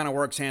that all kind of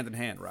works hand in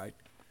hand, right?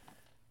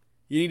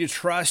 You need to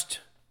trust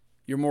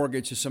your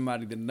mortgage to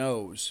somebody that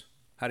knows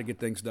how to get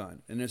things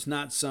done. And it's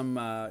not some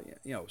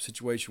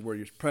situation where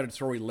you're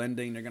predatory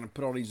lending. They're going to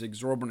put all these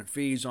exorbitant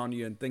fees on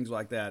you and things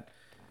like that.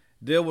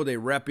 Deal with a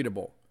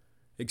reputable,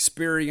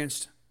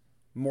 experienced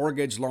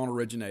mortgage loan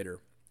originator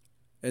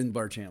in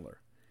Blair Chandler.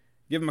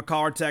 Give him a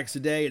call or text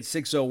today at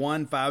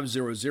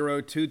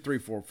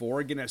 601-500-2344.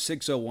 Again, that's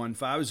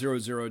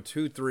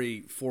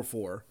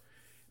 601-500-2344.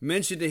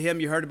 Mention to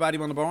him you heard about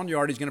him on the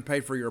Boneyard, he's going to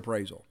pay for your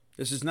appraisal.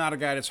 This is not a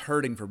guy that's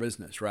hurting for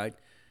business, right?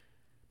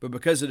 But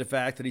because of the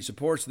fact that he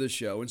supports this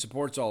show and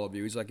supports all of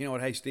you, he's like, you know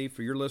what, hey, Steve,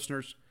 for your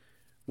listeners,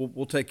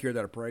 we'll take care of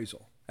that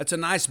appraisal. That's a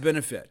nice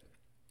benefit.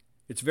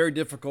 It's very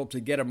difficult to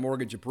get a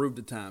mortgage approved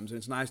at times, and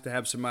it's nice to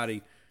have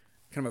somebody,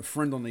 kind of a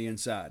friend on the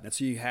inside. That's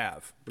who you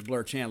have with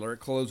Blair Chandler at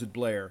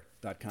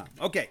closewithblair.com.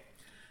 Okay,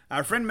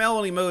 our friend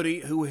Melanie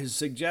Moody, who has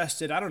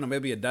suggested,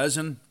 maybe a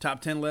dozen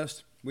top 10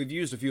 lists. We've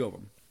used a few of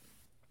them.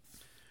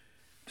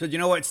 Said, you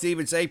know what, Steve,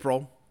 it's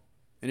April,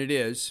 and it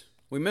is.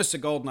 We missed a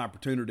golden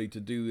opportunity to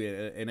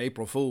do an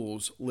April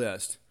Fool's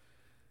list.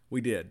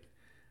 We did.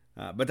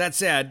 But that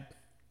said,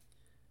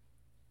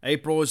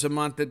 April is a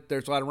month that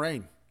there's a lot of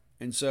rain.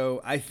 And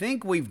so I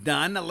think we've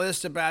done a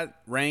list about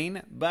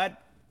rain, but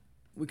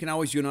we can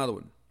always do another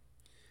one.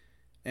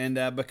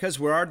 And because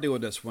we are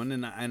doing this one,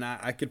 and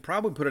I could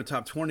probably put a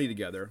top 20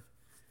 together.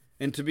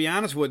 And to be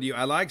honest with you,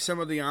 I like some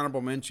of the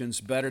honorable mentions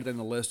better than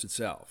the list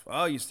itself.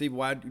 Oh, Steve,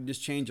 why did you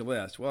just change a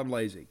list? Well, I'm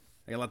lazy.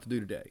 I got a lot to do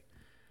today.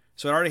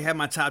 So I already had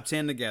my top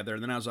 10 together,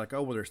 and then I was like,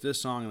 there's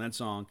this song and that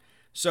song.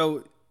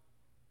 So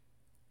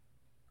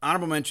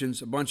honorable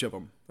mentions, a bunch of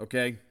them,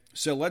 okay?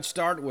 So let's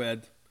start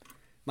with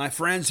my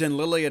friends in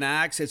Lily and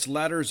Axe, it's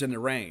Letters in the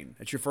Rain.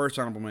 That's your first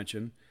honorable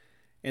mention.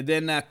 And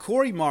then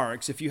Corey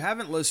Marks, if you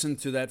haven't listened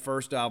to that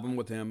first album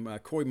with him,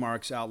 Corey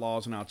Marks,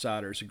 Outlaws and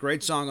Outsiders, a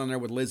great song on there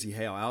with Lizzie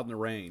Hale, Out in the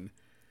Rain.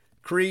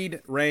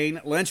 Creed, Rain,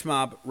 Lynch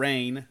Mob,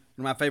 Rain, one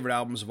of my favorite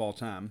albums of all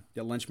time,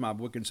 the Lynch Mob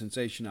Wicked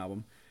Sensation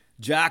album.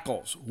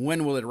 Jackals,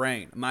 When Will It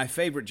Rain, my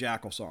favorite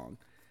Jackal song.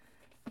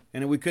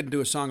 And we couldn't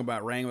do a song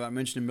about rain without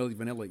mentioning Milli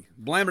Vanilli.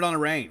 Blame it on the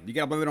rain. You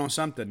got to blame it on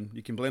something.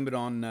 You can blame it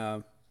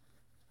on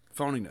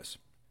phoniness.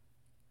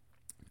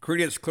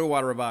 Creedence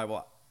Clearwater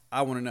Revival.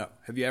 I want to know.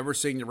 Have you ever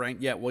seen the rain?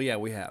 Yeah, well, yeah,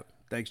 we have.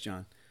 Thanks,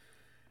 John.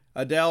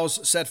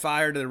 Adele's Set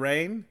Fire to the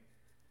Rain.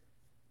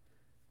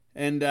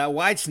 And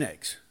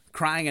Whitesnake's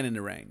Crying in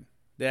the Rain.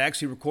 They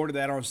actually recorded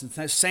that on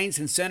Saints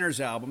and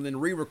Sinners album, then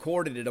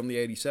re-recorded it on the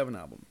 87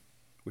 album,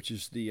 which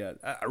is the,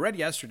 I read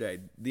yesterday,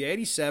 the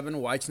 87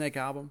 Whitesnake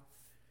album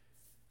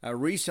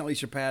recently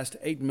surpassed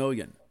 8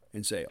 million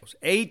in sales.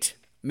 8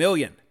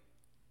 million.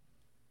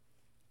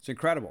 It's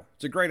incredible.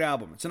 It's a great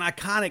album. It's an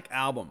iconic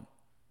album.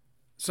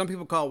 Some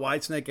people call it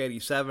Whitesnake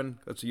 87.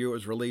 That's the year it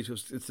was released.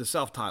 It's the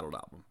self-titled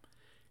album.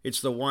 It's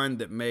the one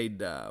that made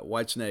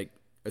Whitesnake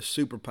a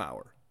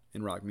superpower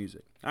in rock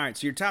music. All right,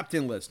 so your top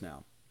 10 list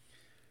now.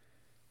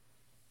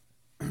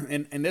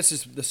 And this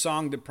is the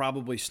song that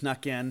probably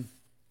snuck in.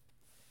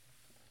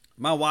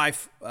 My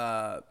wife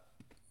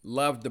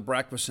loved the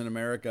Breakfast in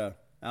America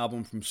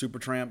album from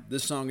Supertramp.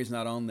 This song is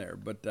not on there,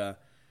 but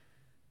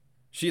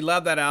she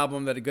loved that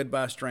album, that A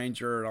Goodbye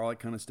Stranger and all that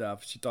kind of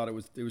stuff. She thought it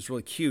was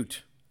really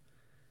cute.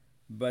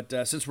 But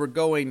since we're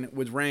going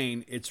with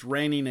Rain, it's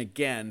Raining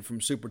Again from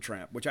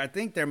Supertramp, which I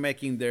think they're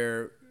making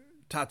their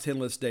top 10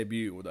 list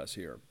debut with us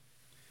here.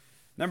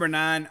 Number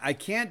 9, I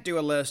can't do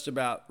a list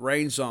about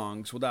rain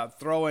songs without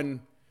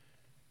throwing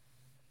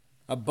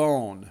a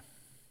bone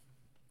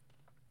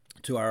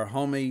to our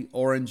homie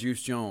Orange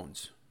Juice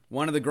Jones.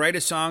 One of the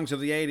greatest songs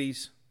of the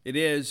 80s. It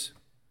is.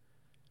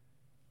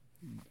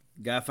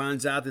 Guy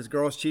finds out this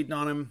girl's cheating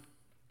on him.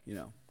 You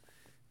know,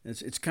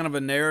 it's kind of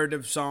a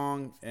narrative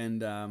song. And,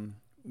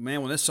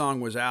 man, when this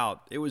song was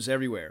out, it was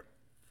everywhere.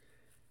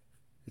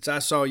 It's I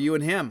Saw You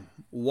and Him,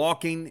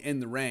 Walking in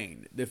the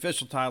Rain. The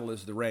official title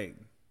is The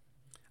Rain.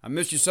 I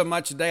missed you so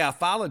much today, I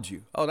followed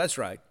you. Oh, that's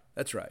right.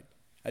 That's right.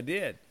 I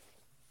did.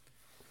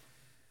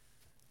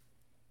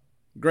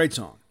 Great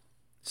song.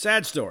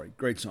 Sad story.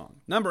 Great song.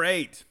 Number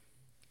 8.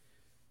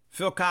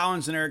 Phil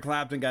Collins and Eric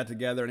Clapton got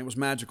together, and it was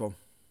magical.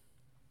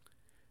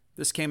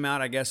 This came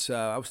out, I guess,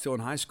 I was still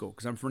in high school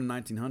because I'm from the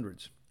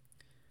 1900s.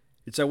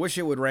 It's I Wish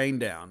It Would Rain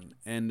Down,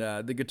 and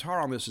the guitar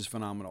on this is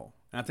phenomenal.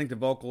 And I think the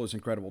vocal is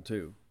incredible,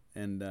 too.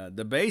 And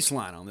the bass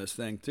line on this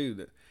thing,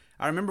 too.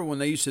 I remember when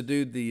they used to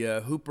do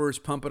the Hoopers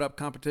Pump It Up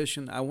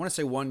competition. I want to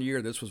say one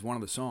year this was one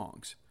of the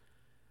songs.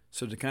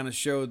 So to kind of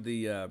show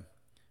the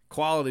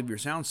quality of your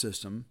sound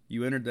system,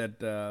 you entered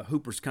that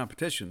Hoopers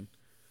competition.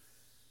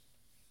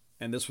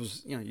 And this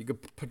was, you know, you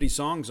could put these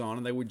songs on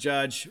and they would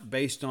judge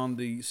based on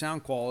the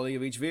sound quality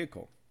of each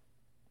vehicle.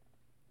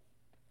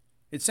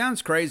 It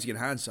sounds crazy in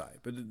hindsight,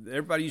 but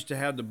everybody used to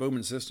have the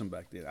booming system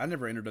back then. I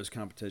never entered those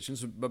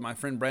competitions, but my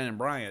friend Brandon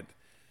Bryant,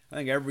 I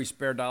think every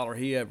spare dollar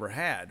he ever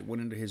had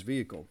went into his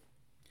vehicle.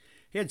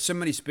 He had so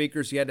many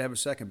speakers, he had to have a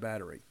second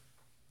battery.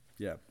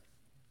 Yeah.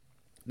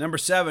 Number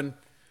 7,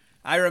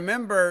 I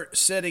remember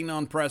sitting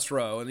on press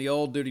row in the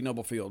old Dudy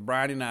Noble Field.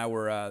 Brian and I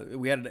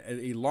we had an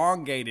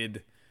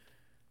elongated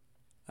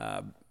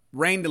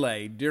rain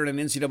delay during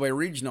an NCAA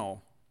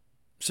regional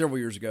several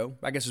years ago.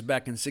 I guess it was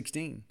back in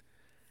 2016.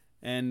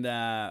 And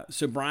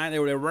so Brian, they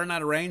were running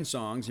out of rain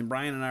songs, and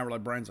Brian and I were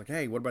like, Brian's like,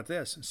 hey, what about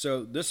this?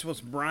 So this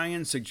was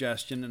Brian's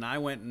suggestion, and I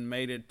went and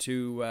made it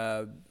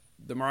to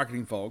the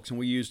marketing folks, and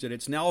we used it.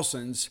 It's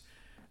Nelson's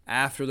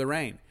After the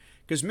Rain.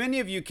 Because many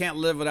of you can't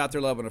live without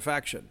their love and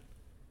affection.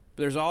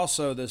 But there's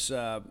also this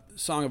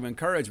song of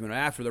encouragement.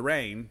 After the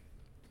rain,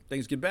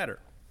 things get better.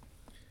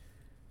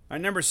 All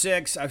right, number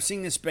 6, I've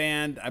seen this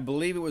band. I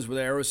believe it was with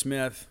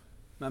Aerosmith.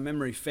 My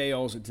memory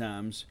fails at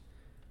times.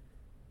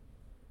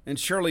 And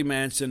Shirley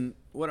Manson,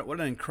 what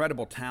an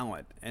incredible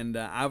talent. And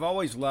I've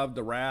always loved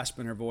the rasp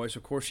in her voice.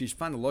 Of course, she's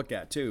fun to look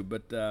at, too.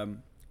 But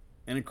an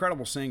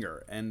incredible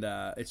singer. And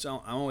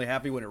I'm only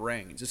happy when it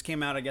rains. This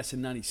came out, I guess,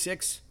 in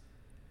 96.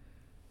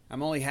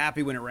 I'm only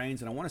happy when it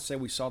rains. And I want to say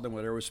we saw them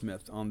with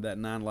Aerosmith on that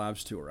 9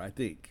 Lives tour, I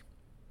think.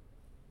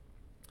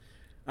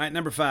 All right,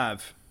 number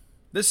 5.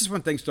 This is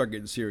when things start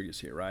getting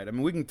serious here, right? I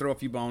mean, we can throw a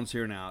few bones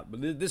here and out,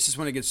 but this is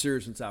when it gets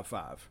serious in top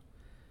 5.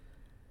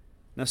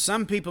 Now,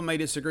 some people may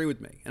disagree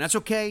with me, and that's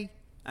okay.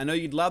 I know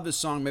you'd love this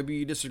song. Maybe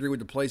you disagree with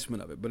the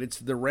placement of it, but it's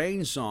the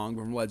Rain song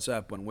from Led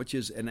Zeppelin, which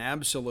is an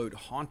absolute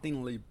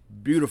hauntingly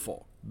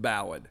beautiful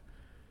ballad.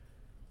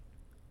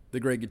 The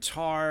great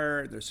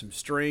guitar, there's some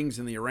strings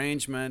in the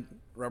arrangement.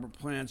 Robert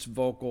Plant's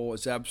vocal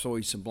is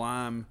absolutely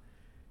sublime.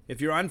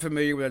 If you're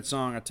unfamiliar with that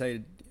song, I tell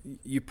you,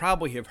 you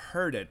probably have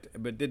heard it,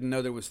 but didn't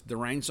know there was the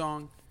Rain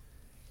song.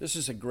 This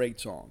is a great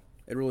song.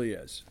 It really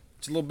is.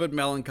 It's a little bit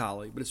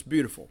melancholy, but it's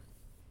beautiful.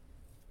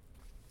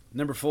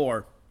 Number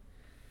 4.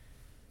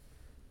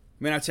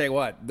 I mean, I tell you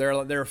what, there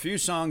are a few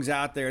songs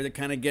out there that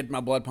kind of get my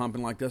blood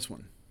pumping like this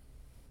one.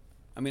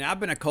 I mean, I've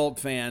been a Cult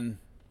fan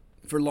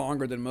for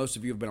longer than most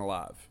of you have been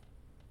alive.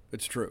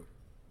 It's true.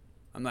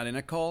 I'm not in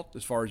a cult,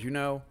 as far as you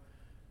know,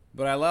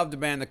 but I love the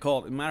band The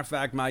Cult. As a matter of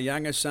fact, my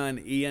youngest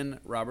son, Ian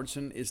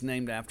Robertson, is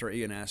named after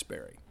Ian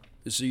Astbury.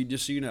 Just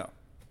so you know.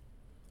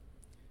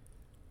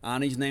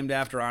 Ani's named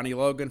after Ani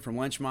Logan from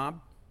Lynch Mob.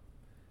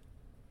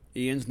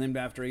 Ian's named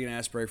after Ian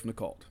Astbury from the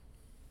Cult.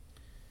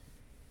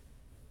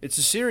 It's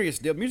a serious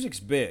deal. Music's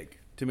big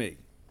to me.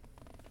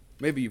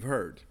 Maybe you've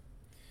heard.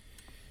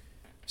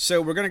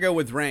 So we're going to go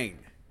with Rain.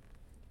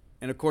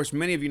 And of course,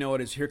 many of you know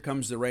it as Here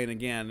Comes the Rain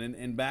Again.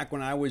 And back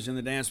when I was in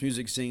the dance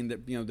music scene,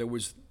 that there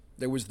was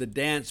the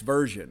dance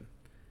version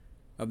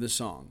of the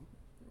song,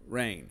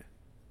 Rain.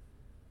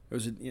 It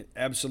was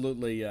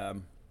absolutely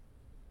kind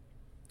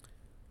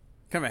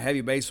of a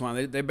heavy bass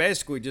line. They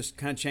basically just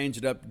kind of changed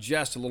it up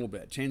just a little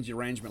bit, changed the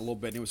arrangement a little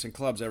bit, and it was in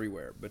clubs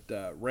everywhere. But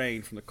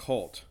Rain from the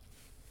Cult.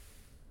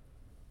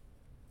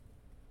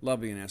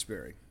 Love Ian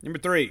Astbury. Number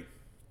 3.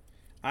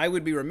 I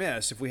would be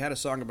remiss if we had a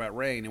song about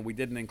rain and we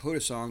didn't include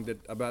a song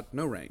about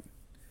no rain.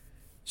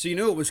 So you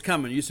knew it was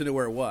coming. You used to know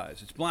where it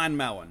was. It's Blind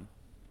Melon.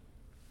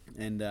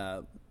 And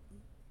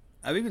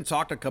I've even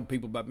talked to a couple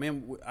people about,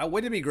 man,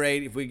 wouldn't it be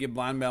great if we get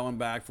Blind Melon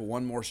back for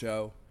one more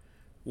show?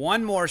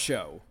 One more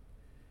show.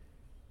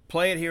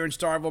 Play it here in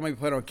Starkville. Maybe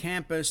play it on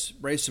campus.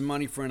 Raise some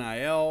money for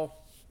NIL.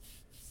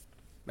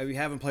 Maybe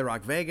have them play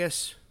Rock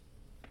Vegas.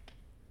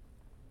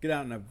 Get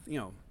out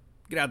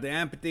the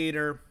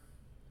amphitheater.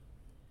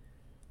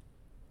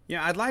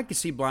 Yeah, I'd like to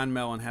see Blind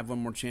Melon have one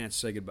more chance to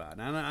say goodbye.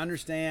 Now, I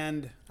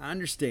understand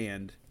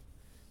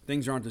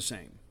things aren't the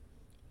same.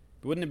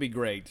 But wouldn't it be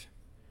great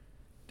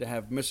to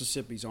have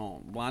Mississippi's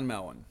own Blind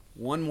Melon,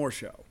 one more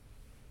show?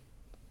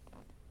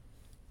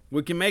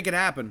 We can make it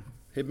happen.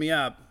 Hit me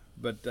up.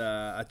 But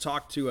I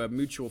talked to a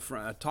mutual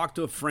friend. I talked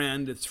to a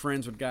friend that's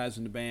friends with guys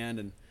in the band,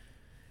 and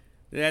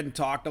they hadn't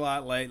talked a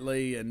lot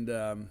lately. And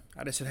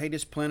I just said, hey,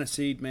 just plant a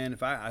seed, man.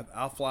 If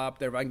I'll fly up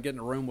there. If I can get in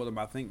a room with them,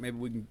 I think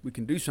maybe we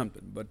can do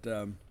something.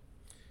 But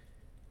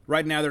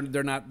right now,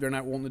 they're not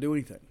wanting to do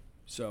anything.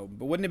 So,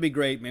 but wouldn't it be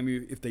great maybe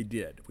if they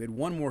did? If we had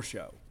one more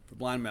show for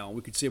Blind Melon,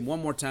 we could see them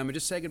one more time and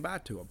just say goodbye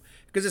to them.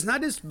 Because it's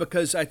not just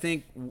because I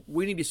think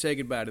we need to say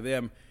goodbye to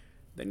them.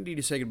 They need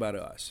to say goodbye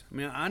to us. I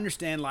mean, I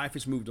understand life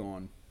has moved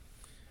on.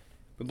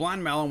 But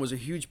Blind Melon was a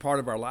huge part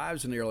of our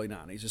lives in the early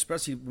 90s,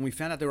 especially when we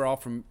found out they were all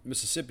from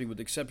Mississippi, with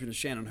the exception of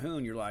Shannon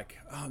Hoon. You're like,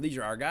 oh, these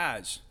are our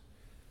guys.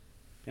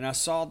 And I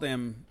saw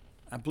them,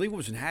 I believe it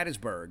was in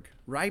Hattiesburg,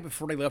 right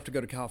before they left to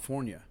go to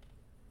California.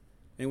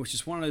 And it was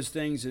just one of those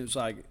things. It was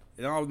like,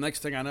 the next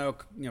thing I know,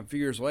 a few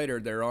years later,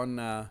 they're on,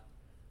 a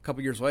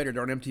couple years later,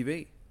 they're on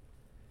MTV,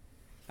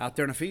 out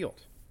there in the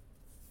field.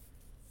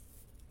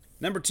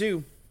 Number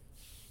 2,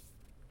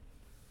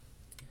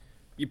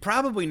 you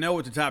probably know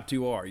what the top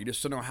 2 are. You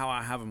just don't know how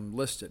I have them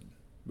listed.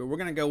 But we're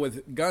going to go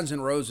with Guns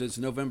N' Roses'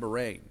 November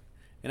Rain.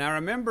 And I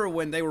remember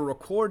when they were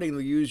recording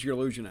the Use Your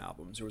Illusion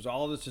albums, there was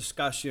all this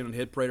discussion in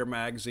Hit Parader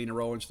magazine and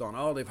Rolling Stone.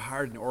 Oh, they've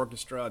hired an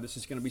orchestra. This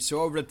is going to be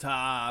so over the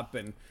top.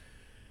 And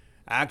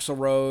Axl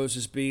Rose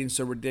is being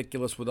so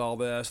ridiculous with all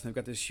this. And they've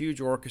got this huge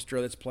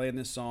orchestra that's playing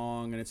this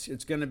song. And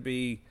it's going to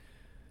be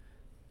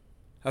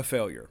a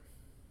failure.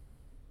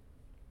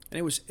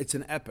 And it's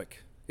an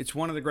epic. It's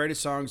one of the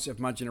greatest songs of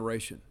my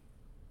generation.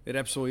 It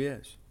absolutely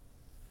is.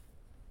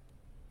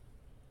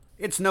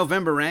 It's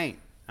November Rain.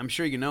 I'm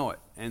sure you know it.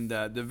 And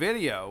the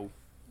video,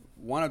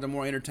 one of the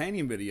more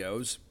entertaining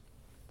videos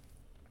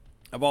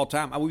of all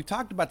time. We've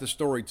talked about the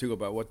story, too,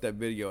 about what that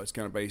video is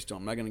kind of based on.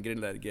 I'm not going to get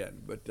into that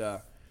again. But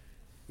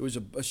it was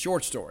a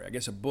short story, I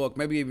guess a book,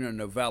 maybe even a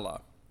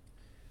novella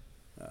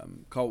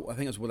called, I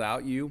think it was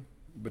Without You.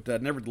 But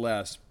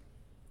nevertheless,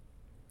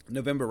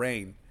 November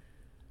Rain,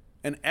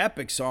 an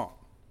epic song.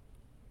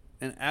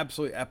 An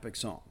absolutely epic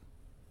song.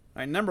 All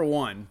right, number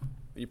 1, and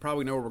you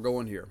probably know where we're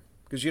going here,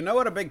 because you know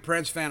what a big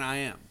Prince fan I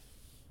am.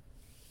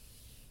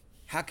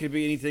 How could it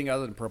be anything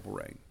other than Purple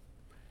Rain?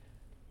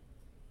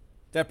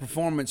 That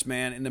performance,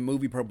 man, in the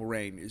movie Purple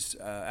Rain is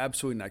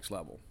absolutely next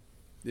level.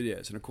 It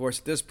is. And, of course,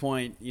 at this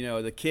point,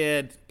 the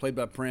kid, played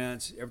by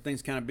Prince,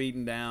 everything's kind of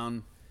beaten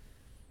down.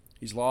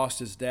 He's lost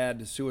his dad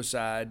to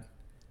suicide.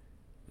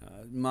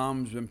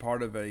 Mom's been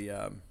part of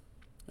a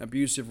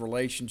abusive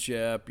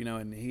relationship,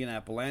 and he and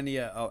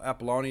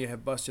Apollonia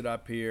have busted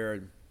up here,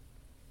 and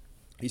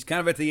he's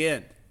kind of at the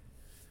end.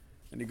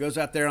 And he goes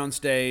out there on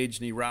stage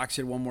and he rocks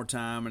it one more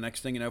time. And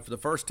next thing you know, for the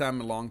first time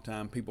in a long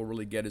time, people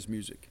really get his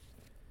music.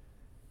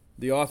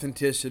 The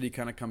authenticity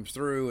kind of comes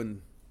through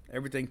and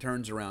everything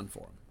turns around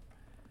for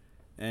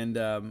him.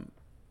 And,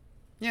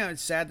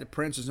 it's sad that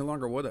Prince is no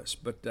longer with us.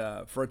 But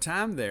for a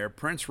time there,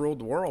 Prince ruled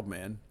the world,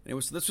 man.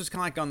 This was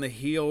kind of like on the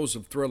heels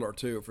of Thriller,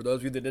 too, for those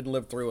of you that didn't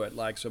live through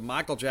it. So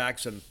Michael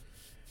Jackson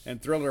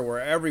and Thriller were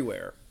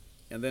everywhere.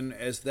 And then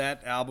as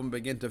that album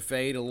began to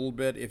fade a little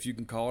bit, if you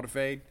can call it a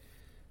fade,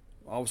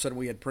 all of a sudden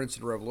we had Prince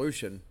and the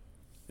Revolution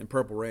and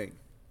Purple Rain.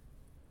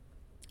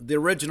 The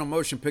original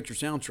motion picture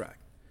soundtrack.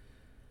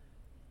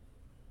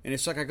 And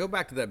it's like I go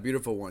back to that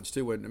Beautiful Ones,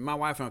 too. And my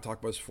wife and I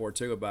talked about this before,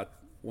 too, about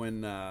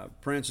when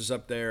Prince is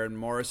up there and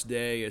Morris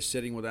Day is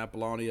sitting with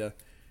Apollonia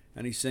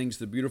and he sings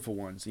The Beautiful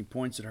Ones. He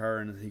points at her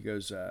and he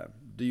goes,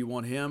 do you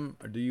want him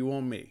or do you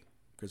want me?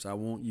 Because I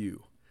want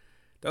you.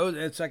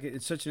 It's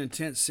such an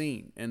intense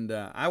scene. And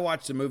I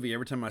watch the movie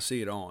every time I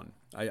see it on.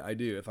 I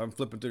do. If I'm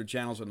flipping through the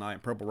channels at night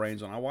and Purple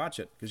Rain's on, I watch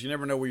it. Because you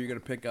never know where you're going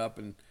to pick up.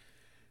 And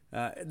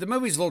The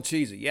movie's a little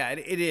cheesy. Yeah,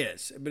 it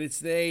is. But it's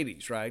the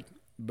 80s, right?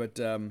 But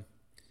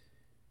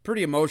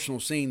pretty emotional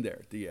scene there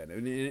at the end.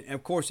 And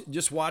of course,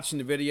 just watching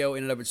the video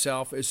in and of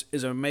itself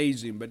is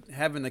amazing. But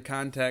having the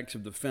context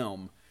of the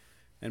film,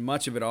 and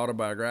much of it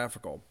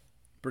autobiographical,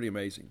 pretty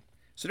amazing.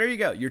 So there you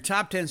go. Your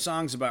top 10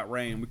 songs about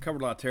rain. We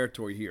covered a lot of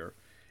territory here.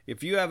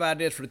 If you have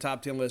ideas for the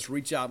top 10 list,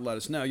 reach out and let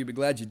us know. You'll be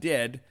glad you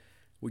did.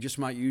 We just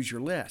might use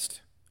your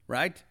list,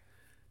 right?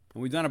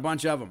 And we've done a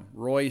bunch of them.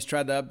 Roy's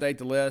tried to update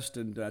the list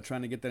and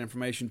trying to get that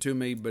information to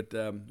me, but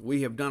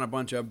we have done a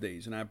bunch of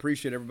these, and I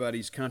appreciate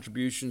everybody's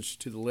contributions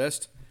to the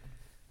list.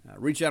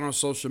 Reach out on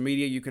social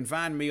media. You can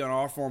find me on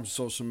all forms of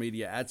social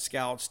media at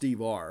Scout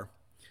Steve R.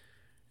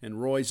 And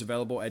Roy's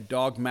available at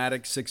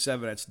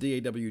Dogmatic67. That's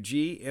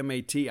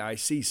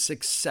DAWGMATIC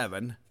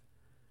 67.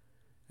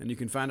 And you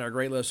can find our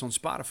great list on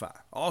Spotify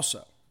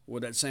also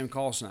with that same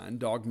call sign,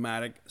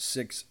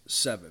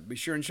 Dogmatic67. Be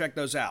sure and check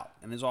those out.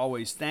 And as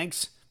always,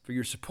 thanks for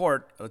your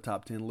support of the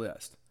Top 10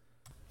 list.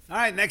 All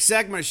right, next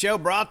segment of the show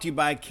brought to you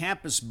by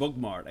Campus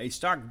Bookmart, a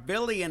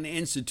Starkvillian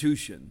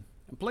institution,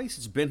 a place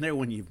that's been there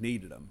when you've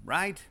needed them,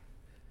 right?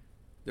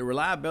 The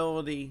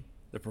reliability,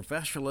 the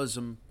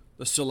professionalism,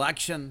 the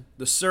selection,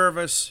 the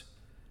service.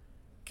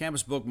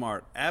 Campus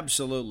Bookmart,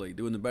 absolutely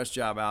doing the best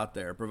job out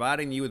there,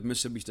 providing you with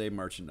Mississippi State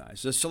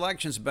merchandise. The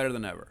selection's better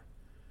than ever.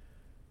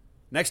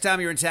 Next time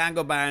you're in town,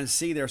 go by and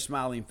see their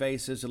smiling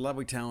faces. The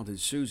lovely,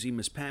 talented Susie,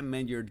 Miss Pam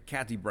Minyard,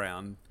 Kathy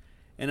Brown,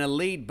 and a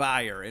lead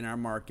buyer in our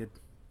market.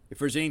 If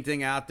there's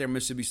anything out there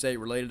Mississippi State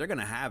related, they're going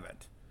to have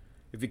it.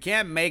 If you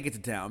can't make it to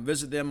town,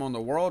 visit them on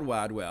the World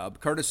Wide Web,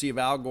 courtesy of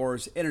Al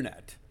Gore's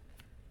Internet,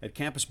 at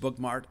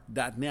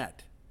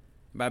campusbookmart.net.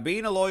 By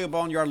being a loyal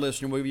Boneyard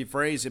listener, we have a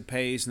phrase that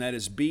pays, and that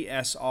is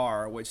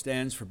BSR, which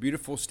stands for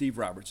Beautiful Steve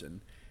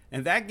Robertson.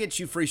 And that gets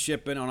you free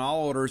shipping on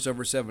all orders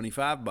over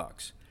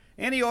 $75.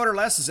 Any order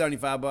less than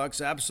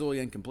 $75, absolutely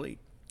incomplete.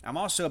 I'm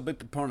also a big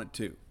proponent,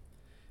 too,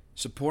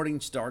 supporting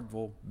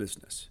Starkville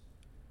business.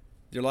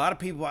 There are a lot of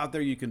people out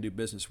there you can do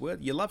business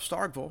with. You love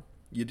Starkville.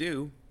 You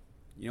do.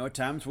 You know, at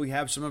times we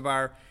have some of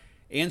our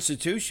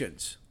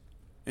institutions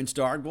in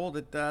Starkville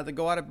that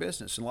go out of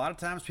business. And a lot of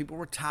times people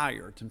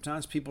retire.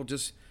 Sometimes people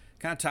just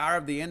kind of tired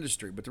of the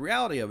industry. But the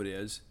reality of it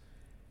is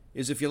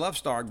if you love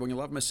Starkville and you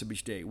love Mississippi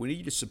State, we need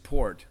you to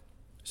support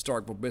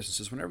Starkville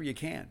businesses whenever you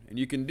can. And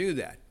you can do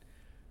that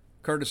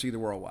courtesy of the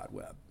World Wide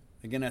Web.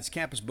 Again, that's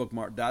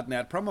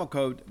campusbookmart.net, promo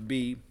code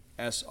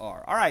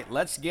BSR. All right,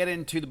 let's get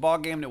into the ball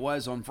game that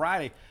was on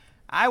Friday.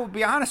 I will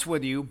be honest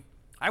with you,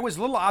 I was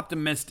a little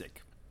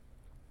optimistic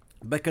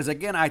because,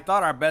 again, I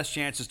thought our best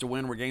chances to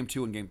win were Game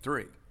 2 and Game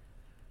 3.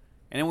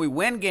 And then we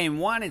win Game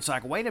 1, it's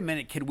like, wait a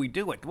minute, could we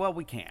do it? Well,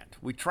 we can't.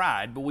 We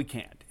tried, but we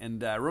can't.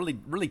 And really,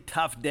 really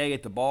tough day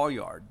at the ball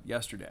yard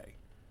yesterday.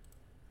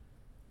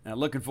 Now,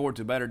 looking forward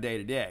to a better day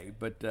today.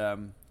 But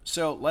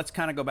so let's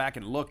kind of go back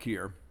and look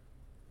here.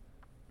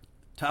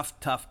 Tough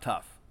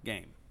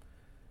game.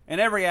 In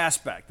every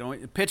aspect.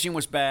 The pitching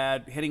was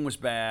bad. Hitting was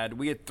bad.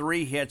 We had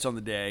 3 hits on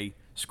the day,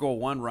 score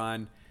 1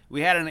 run.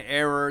 We had an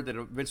error that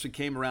eventually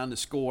came around to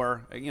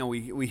score. You know,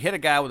 we hit a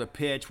guy with a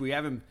pitch. We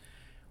have him.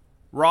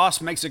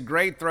 Ross makes a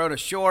great throw to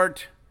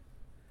short.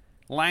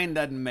 Lane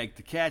doesn't make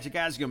the catch. The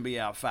guy's going to be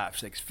out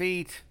 5-6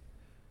 feet.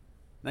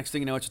 Next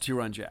thing you know, it's a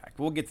 2-run jack.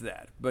 We'll get to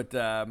that. But,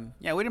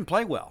 yeah, we didn't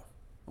play well.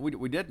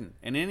 We didn't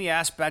in any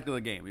aspect of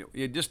the game.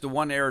 Just the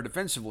one error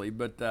defensively,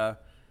 but,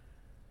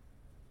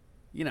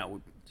 you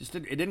know, it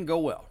didn't go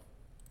well.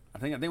 I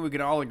think we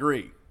can all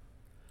agree.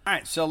 All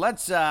right, so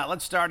let's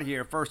start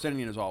here. First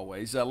inning, as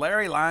always.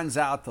 Larry lines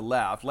out to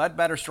left.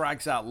 Ledbetter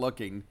strikes out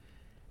looking.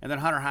 And then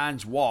Hunter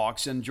Hines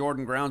walks, and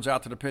Jordan grounds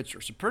out to the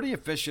pitcher. So pretty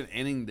efficient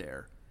inning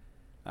there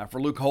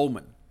for Luke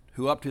Holman,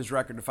 who upped his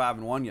record to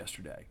 5-1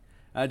 yesterday.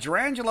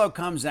 Durangelo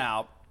comes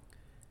out.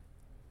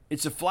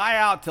 It's a fly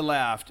out to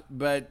left,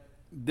 but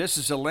this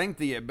is a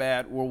lengthy at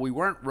bat where we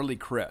weren't really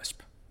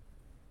crisp.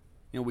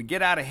 You know, we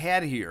get out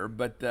ahead here,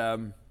 but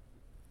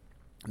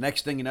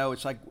next thing you know,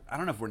 it's like, I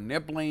don't know if we're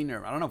nibbling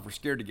or I don't know if we're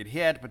scared to get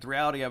hit, but the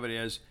reality of it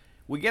is,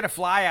 we get a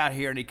fly out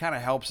here, and he kind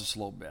of helps us a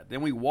little bit.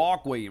 Then we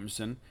walk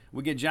Williamson.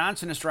 We get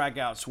Johnson to strike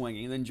out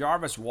swinging. Then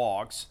Jarvis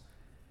walks.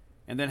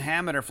 And then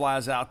Hammett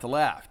flies out to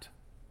left.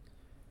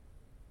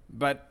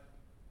 But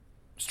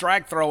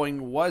strike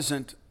throwing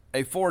wasn't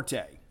a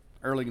forte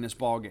early in this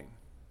ballgame.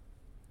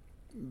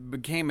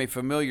 Became a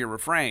familiar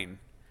refrain.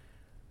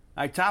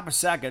 At top of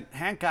second,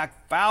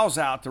 Hancock fouls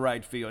out to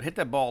right field. Hit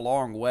that ball a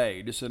long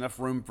way. Just enough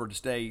room for it to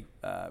stay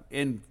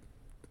in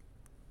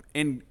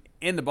the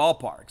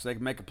ballpark so they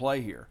can make a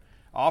play here.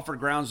 Alford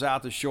grounds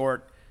out to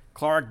short.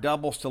 Clark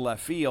doubles to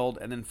left field.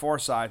 And then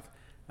Forsythe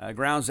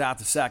grounds out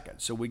to second.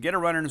 So we get a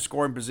runner in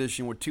scoring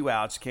position with 2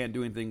 outs. Can't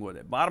do anything with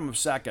it. Bottom of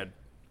second.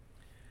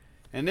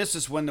 And this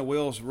is when the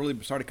wheels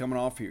really started coming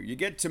off here. You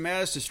get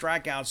Temez to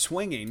strike out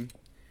swinging.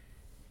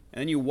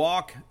 And then you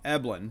walk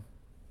Eblin.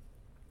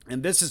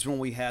 And this is when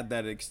we had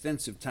that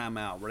extensive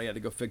timeout where they had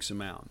to go fix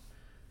him out.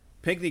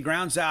 Pinckney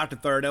grounds out to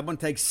third. Eblin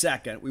takes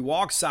second. We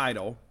walk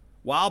Seidel.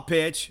 Wild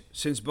pitch,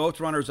 since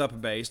both runners up a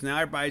base. Now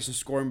everybody's in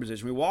scoring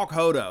position. We walk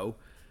Hodo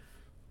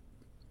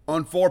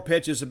On 4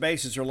 pitches, the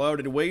bases are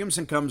loaded.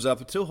 Williamson comes up,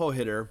 a 2-hole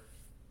hitter,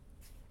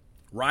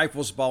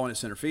 rifles the ball into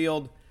center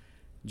field.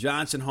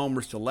 Johnson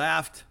homers to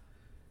left.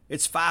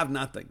 It's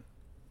 5-0.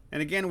 And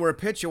again, we're a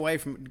pitch away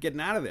from getting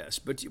out of this.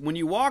 But when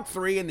you walk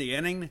 3 in the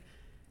inning,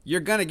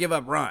 you're going to give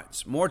up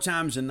runs more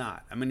times than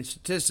not. I mean,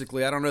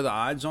 statistically, I don't know the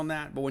odds on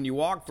that, but when you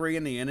walk 3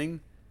 in the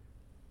inning,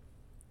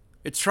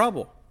 it's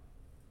trouble.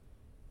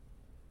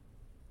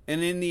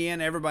 And in the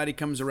end, everybody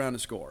comes around to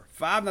score.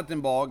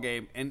 5-0 ball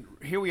game, and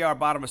here we are,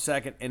 bottom of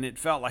second, and it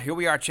felt like here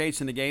we are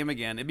chasing the game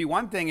again. It'd be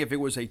one thing if it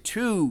was a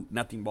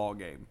 2-0 ball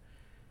game,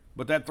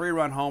 but that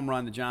 3-run home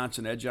run to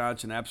Johnson, Ed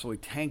Johnson,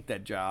 absolutely tanked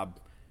that job.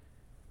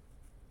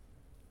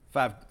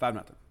 5-0.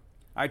 All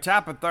right,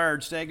 top of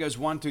third. Stay goes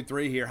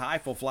 1-2-3 here.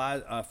 Heifel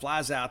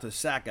flies out to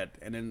second,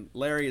 and then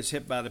Larry is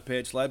hit by the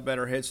pitch.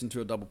 Ledbetter hits into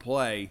a double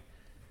play.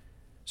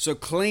 So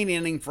clean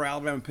inning for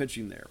Alabama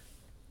pitching there.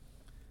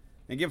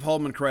 And give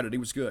Holman credit. He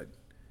was good.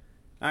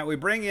 All right, we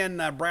bring in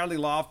Bradley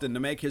Lofton to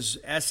make his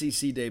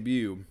SEC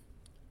debut.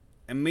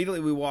 Immediately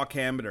we walk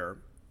Hammiter.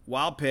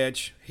 Wild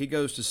pitch. He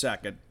goes to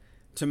second.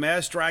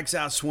 Temez strikes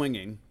out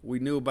swinging. We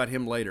knew about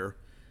him later.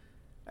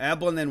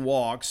 Eblin then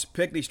walks.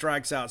 Pickney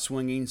strikes out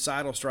swinging.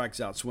 Seidel strikes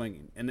out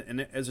swinging.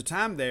 And as a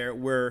time there,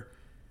 we're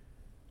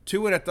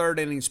 2 1/3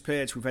 innings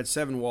pitched. We've had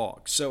 7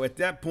 walks. So at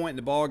that point in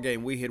the ball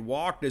game, we had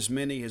walked as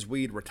many as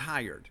we had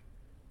retired.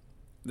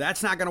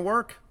 That's not going to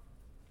work.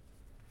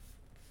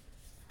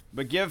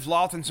 But give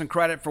Lofton some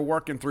credit for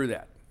working through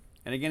that.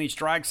 And again, he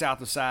strikes out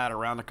the side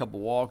around a couple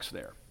walks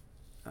there.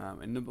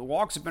 And the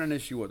walks have been an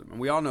issue with him. And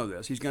we all know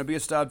this. He's going to be a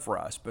stud for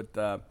us.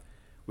 But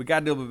we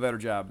got to do a better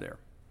job there.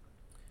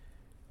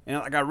 And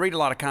like I read a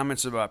lot of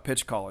comments about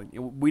pitch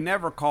calling. We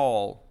never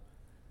call,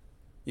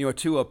 a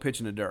 2-0 pitch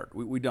in the dirt.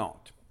 We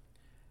don't.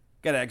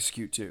 Got to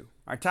execute too.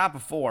 Our top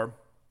of 4.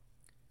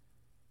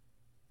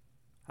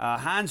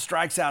 Hines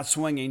strikes out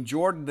swinging.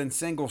 Jordan then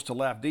singles to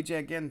left. DJ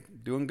again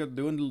doing good,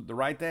 doing the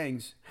right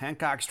things.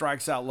 Hancock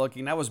strikes out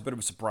looking. That was a bit of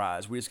a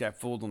surprise. We just got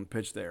fooled on the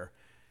pitch there.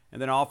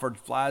 And then Alford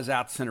flies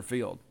out to center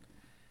field.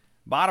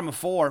 Bottom of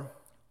 4.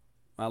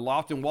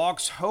 Lofton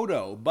walks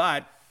Hodo,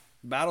 but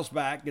battles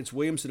back, gets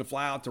Williamson to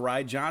fly out to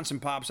right.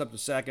 Johnson pops up to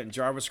second.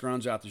 Jarvis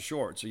grounds out to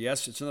short. So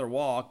yes, it's another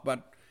walk,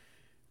 but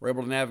we're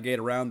able to navigate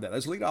around that.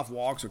 Those leadoff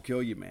walks will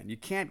kill you, man. You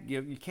can't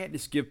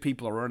just give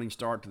people a running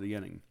start to the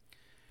inning.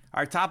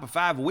 Our top of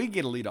 5, we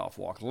get a leadoff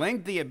walk.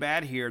 Lengthy at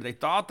bat here. They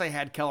thought they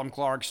had Kellum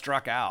Clark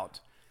struck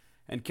out.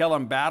 And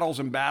Kellum battles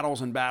and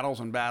battles and battles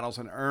and battles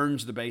and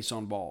earns the base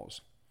on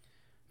balls.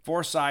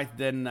 Forsythe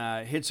then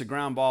hits a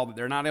ground ball, but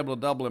they're not able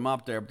to double him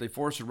up there, but they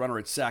force a runner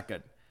at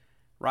second.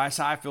 Rice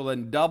Highfield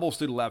then doubles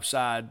to the left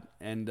side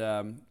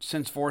and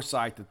sends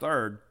Forsythe to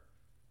third.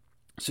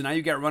 So now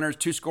you've got runners,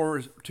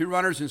 two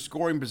runners in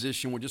scoring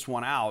position with just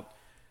 1 out.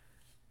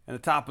 And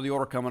the top of the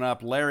order coming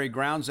up, Larry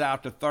grounds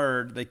out to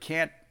third. They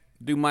can't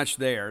do much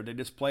there. They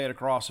just play it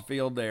across the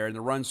field there, and the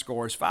run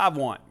score is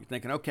 5-1. You're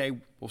thinking, okay,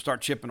 we'll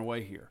start chipping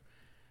away here.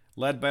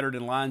 Ledbetter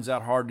then lines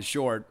out hard to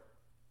short.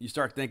 You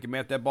start thinking,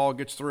 man, if that ball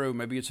gets through,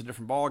 maybe it's a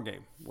different ball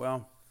game.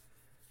 Well,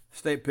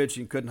 State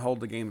pitching couldn't hold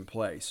the game in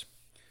place.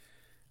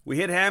 We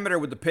hit Hammiter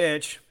with the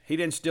pitch. He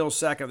didn't steal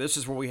second. This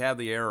is where we have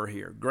the error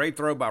here. Great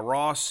throw by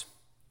Ross.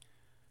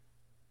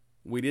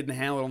 We didn't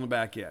handle it on the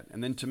back end.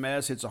 And then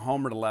Temez hits a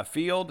homer to left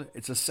field.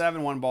 It's a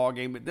 7-1 ball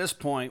game. At this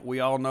point,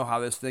 we all know how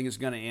this thing is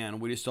going to end.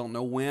 We just don't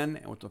know when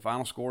and what the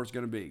final score is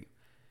going to be.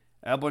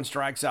 Eblin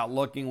strikes out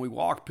looking. We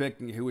walk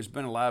Pickney, who has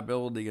been a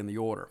liability in the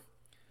order.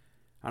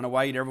 I don't know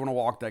why you'd ever want to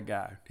walk that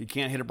guy. He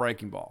can't hit a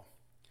breaking ball.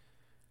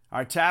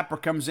 Our Tapper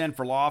comes in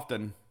for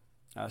Lofton.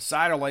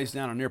 Seidel lays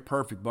down a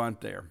near-perfect bunt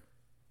there.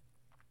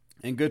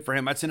 And good for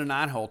him. That's in a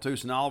 9-hole, too.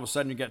 So now all of a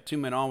sudden you got 2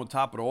 men on with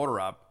top of the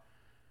order up.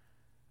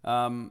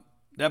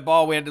 That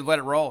ball, we had to let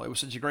it roll. It was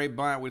such a great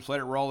bunt. We let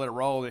it roll,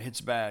 and it hits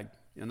the bag.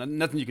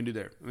 Nothing you can do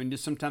there. I mean,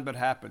 just sometimes that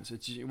happens.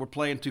 We're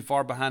playing too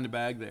far behind the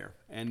bag there.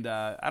 And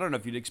I don't know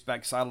if you'd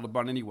expect Seidel to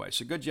bunt anyway.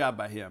 So good job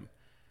by him.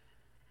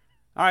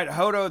 All right,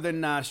 Hodo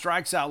then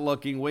strikes out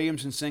looking.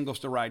 Williamson singles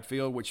to right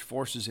field, which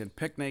forces in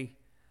Pickney.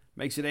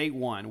 Makes it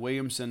 8-1.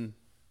 Williamson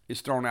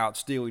is thrown out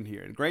stealing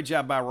here. And great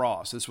job by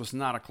Ross. This was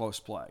not a close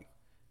play.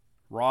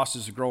 Ross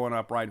is growing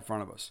up right in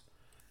front of us.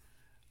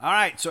 All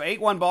right, so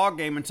 8-1 ball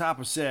game in top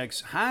of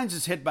 6. Hines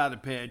is hit by the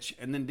pitch,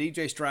 and then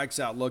DJ strikes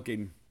out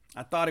looking.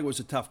 I thought it was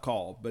a tough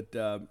call, but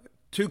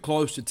too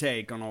close to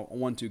take on a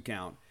 1-2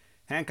 count.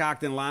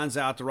 Hancock then lines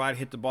out to right,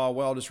 hit the ball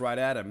well just right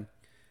at him.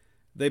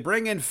 They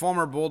bring in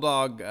former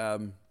Bulldog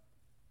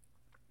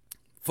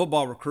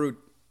football recruit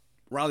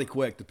Riley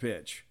Quick to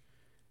pitch.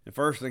 The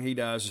first thing he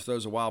does is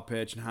throws a wild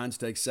pitch, and Hines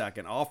takes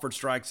second. Alford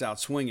strikes out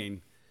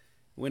swinging.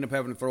 We end up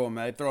having to throw him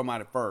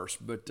out at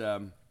first, but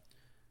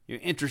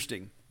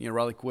interesting.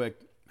 Riley Quick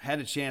had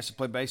a chance to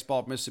play baseball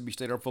at Mississippi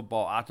State or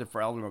football, opted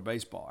for Alabama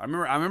baseball. I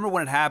remember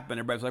when it happened,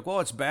 everybody was like, well,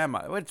 it's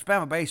Bama. Well, it's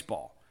Bama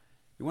baseball.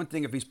 One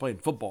thing if he's playing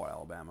football at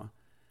Alabama. All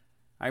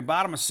right,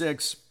 bottom of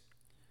 6,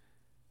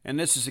 and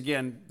this is,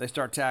 again, they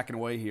start tacking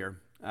away here.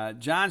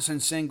 Johnson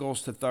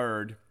singles to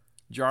third.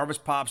 Jarvis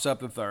pops up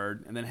to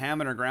third, and then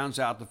Hammiter grounds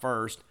out to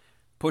first.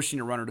 pushing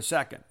a runner to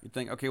second. You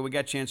think, okay, we got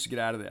a chance to get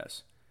out of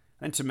this.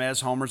 Then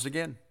Tamez homers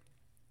again.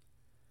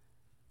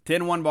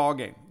 10-1 ball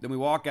game. Then we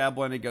walk out.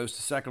 Blendy goes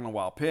to second on a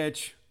wild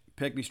pitch.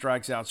 Pickney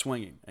strikes out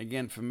swinging.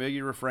 Again,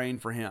 familiar refrain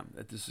for him,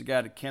 that this is a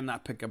guy that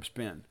cannot pick up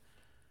spin.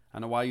 I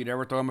don't know why you'd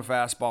ever throw him a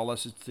fastball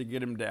unless it's to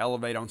get him to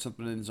elevate on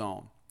something in the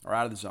zone or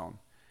out of the zone.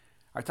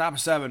 Our top of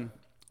 7,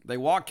 they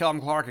walk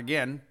Kellum Clark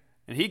again,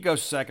 and he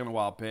goes to second on a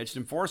wild pitch.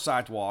 Then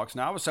Forsythe walks.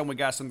 Now all of a sudden we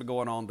got something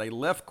going on. They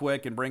lift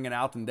quick and bring in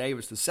Alton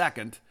Davis to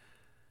second.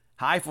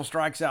 Heifel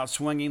strikes out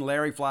swinging.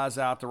 Larry flies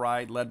out to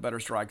right. Ledbetter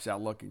strikes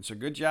out looking. So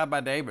good job by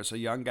Davis, a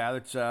young guy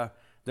that's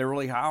they're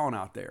really high on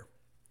out there.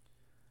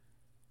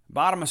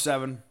 Bottom of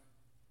 7,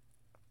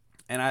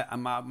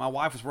 and my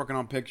wife was working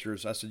on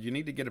pictures. I said, you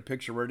need to get a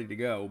picture ready to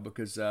go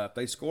because if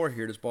they score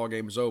here, this ball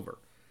game is over.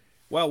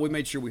 Well, we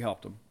made sure we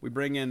helped them. We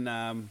bring in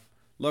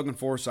Logan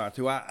Forsythe,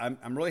 who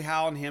I'm really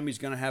high on him. He's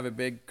going to have a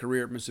big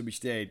career at Mississippi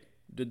State.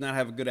 Did not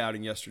have a good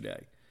outing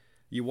yesterday.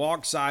 You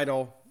walk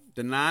Seidel,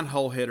 the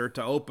 9-hole hitter,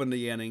 to open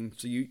the inning.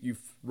 So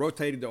you've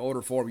rotated the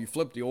order for him. You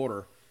flip the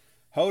order.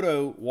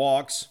 Hodo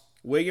walks.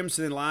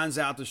 Williamson lines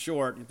out to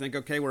short. You think,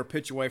 okay, we're a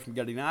pitch away from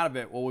getting out of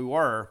it. Well, we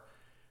were,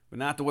 but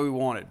not the way we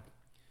wanted.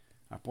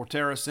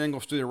 Portera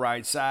singles to the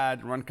right side.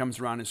 The run comes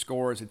around and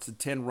scores. It's a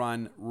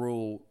 10-run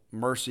rule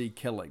mercy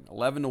killing.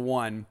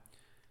 11-1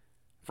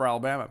 for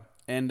Alabama.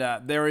 And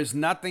there is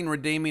nothing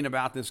redeeming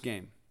about this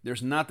game.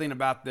 There's nothing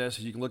about this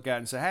you can look at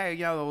and say, hey,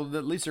 you know,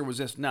 at least there was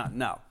this.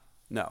 No.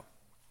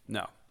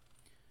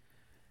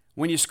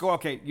 When you score,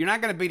 okay, you're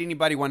not going to beat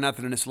anybody 1-0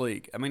 in this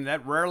league. I mean,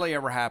 that rarely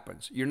ever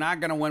happens. You're not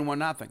going to win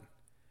 1-0.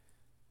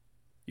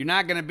 You're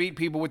not going to beat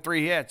people with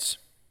 3 hits.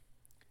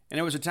 And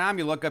there was a time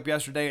you look up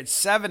yesterday, it's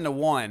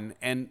 7-1,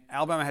 and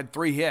Alabama had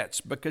 3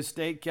 hits because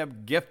State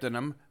kept gifting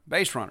them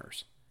base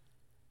runners.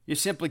 You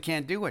simply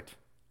can't do it.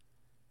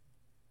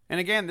 And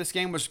again, this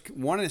game was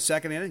won in the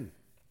second inning.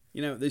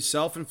 You know, these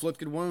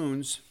self-inflicted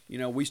wounds, you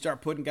know, we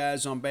start putting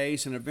guys on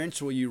base, and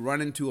eventually you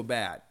run into a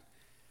bat.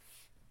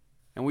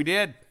 And we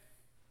did.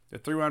 The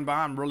 3-run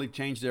bomb really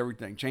changed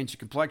everything, changed the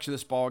complexion of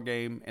this ball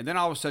game. And then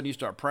all of a sudden you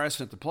start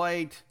pressing at the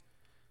plate,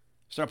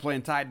 start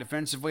playing tight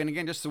defensively. And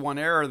again, just the one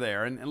error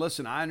there. And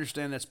listen, I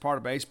understand that's part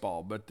of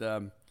baseball, but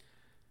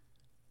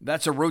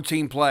that's a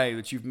routine play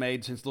that you've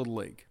made since Little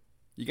League.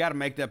 You got to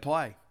make that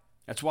play.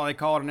 That's why they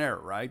call it an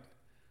error, right?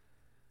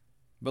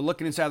 But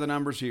looking inside the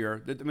numbers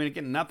here, I mean,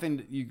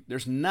 again,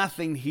 there's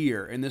nothing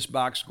here in this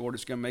box score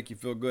that's going to make you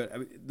feel good. I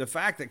mean, the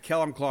fact that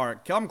Kellum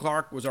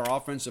Clark was our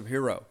offensive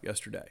hero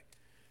yesterday,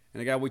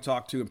 and a guy we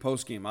talked to in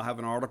postgame. I'll have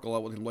an article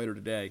out with him later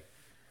today.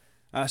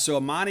 So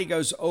Amani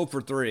goes 0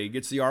 for 3,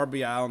 gets the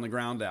RBI on the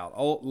ground out.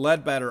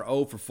 Ledbetter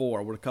 0 for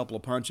 4 with a couple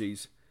of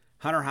punchies.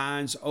 Hunter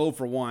Hines 0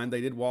 for 1.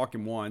 They did walk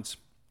him once.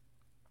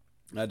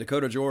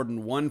 Dakota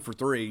Jordan 1 for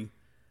 3,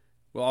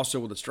 well, also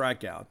with a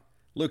strikeout.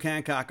 Luke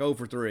Hancock 0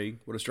 for 3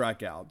 with a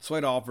strikeout.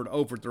 Slade Alford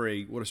 0 for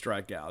 3 with a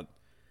strikeout.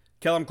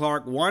 Kellum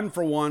Clark 1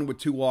 for 1 with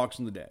 2 walks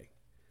in the day.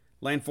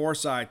 Lane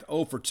Forsythe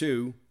 0 for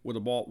 2 with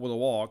a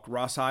walk.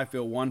 Ross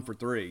Highfield 1 for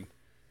 3.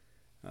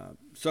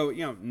 So,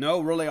 you know, no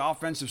really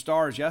offensive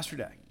stars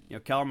yesterday. You know,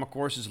 Kellum, of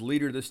course, is the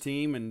leader of this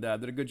team and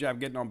did a good job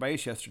getting on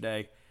base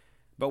yesterday.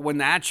 But when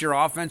that's your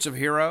offensive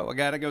hero, a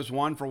guy that goes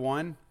 1 for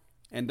 1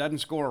 and doesn't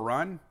score a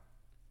run,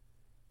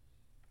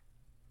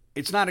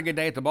 it's not a good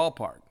day at the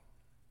ballpark.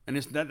 And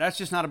that's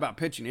just not about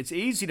pitching. It's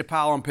easy to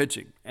pile on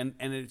pitching, and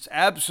it's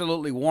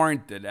absolutely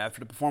warranted after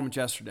the performance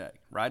yesterday,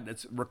 right?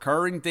 It's a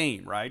recurring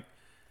theme, right?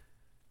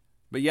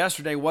 But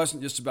yesterday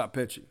wasn't just about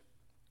pitching.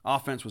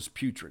 Offense was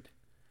putrid.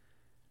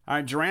 All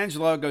right,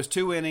 Jurangelo goes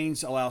 2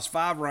 innings, allows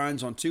 5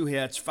 runs on 2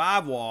 hits,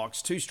 5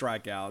 walks, 2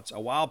 strikeouts, a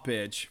wild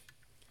pitch.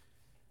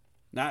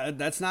 Now,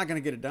 that's not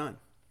going to get it done,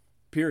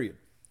 period.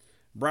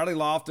 Bradley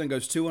Lofton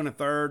goes 2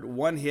 1/3,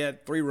 1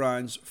 hit, 3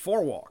 runs,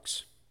 4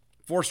 walks,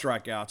 4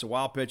 strikeouts, a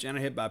wild pitch, and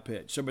a hit by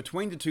pitch. So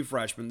between the 2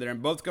 freshmen, they're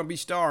both going to be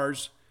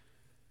stars.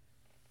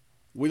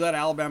 We let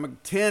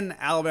 10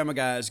 Alabama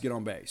guys get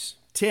on base.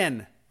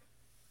 10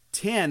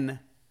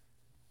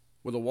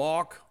 with a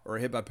walk or a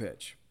hit by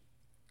pitch.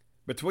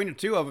 Between the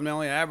 2 of them, they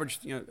only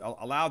averaged,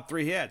 allowed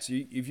 3 hits.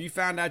 If you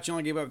found out you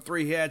only gave up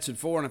 3 hits and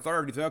 4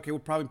 1/3, you thought, okay, we're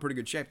probably in pretty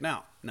good shape.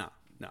 No.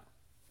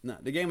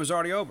 The game was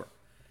already over.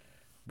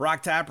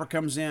 Brock Tapper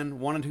comes in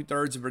 1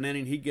 2/3 of an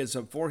inning. He gives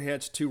up 4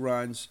 hits, 2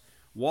 runs,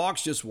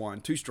 walks just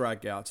 1, 2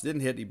 strikeouts,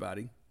 didn't hit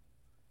anybody.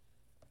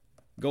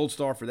 Gold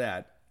star for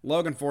that.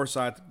 Logan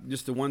Forsythe,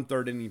 just the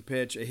 1/3 inning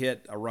pitch, a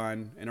hit, a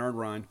run, an earned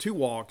run, 2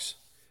 walks.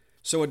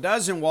 So a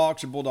dozen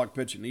walks of Bulldog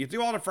pitching. You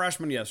threw all the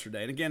freshmen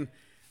yesterday. And again,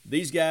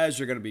 these guys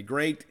are going to be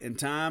great in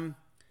time.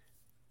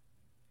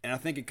 And I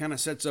think it kind of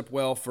sets up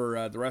well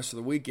for the rest of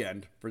the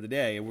weekend for the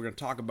day. And we're going to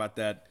talk about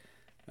that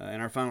in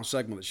our final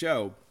segment of the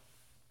show.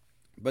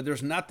 But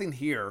there's nothing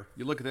here.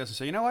 You look at this and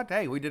say, you know what?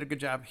 Hey, we did a good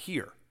job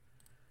here.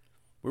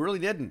 We really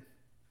didn't.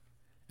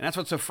 And that's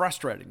what's so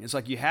frustrating. It's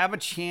like you have a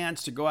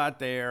chance to go out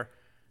there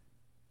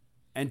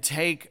and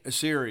take a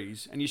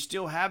series, and you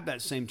still have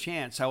that same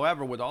chance.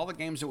 However, with all the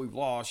games that we've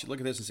lost, you look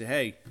at this and say,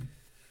 hey,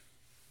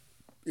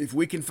 if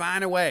we can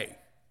find a way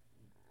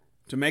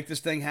to make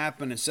this thing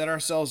happen and set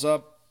ourselves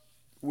up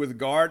with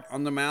Gart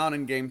on the mound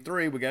in Game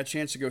 3, we got a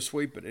chance to go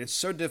sweep it. It's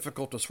so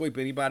difficult to sweep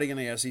anybody in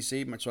the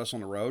SEC, much less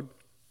on the road.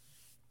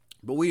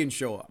 But we didn't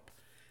show up.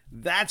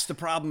 That's the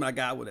problem I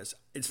got with this.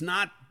 It's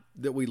not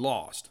that we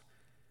lost.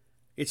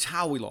 It's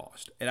how we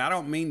lost. And I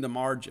don't mean the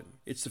margin.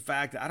 It's the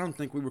fact that I don't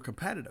think we were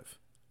competitive.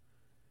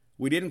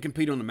 We didn't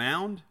compete on the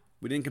mound.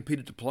 We didn't compete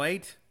at the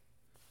plate.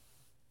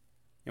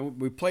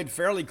 And we played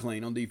fairly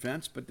clean on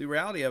defense, but the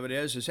reality of it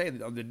is hey,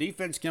 the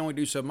defense can only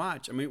do so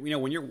much. I mean,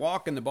 when you're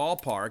walking the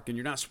ballpark and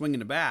you're not swinging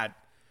the bat,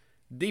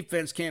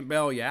 defense can't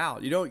bail you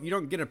out. You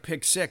don't get a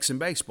pick six in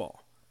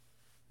baseball,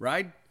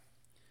 right?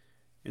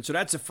 And so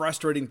that's a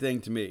frustrating thing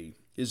to me,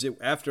 is that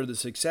after the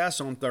success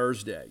on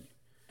Thursday,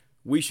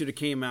 we should have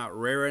came out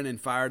raring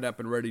and fired up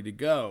and ready to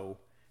go,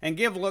 and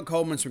give Luke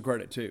Holman some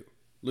credit too.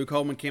 Luke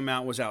Holman came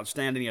out, was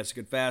outstanding. He has a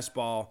good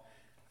fastball,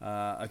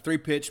 a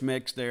 3-pitch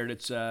mix there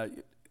that's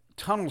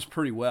tunnels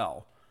pretty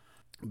well.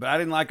 But I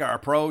didn't like our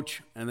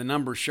approach, and the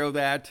numbers show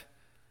that.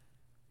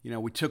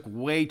 We took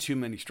way too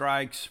many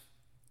strikes,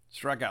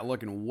 struck out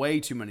looking way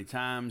too many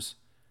times.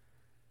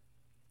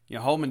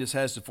 Holman just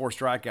has the 4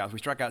 strikeouts. We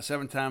struck out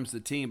 7 times to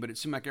the team, but it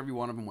seemed like every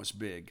one of them was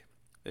big.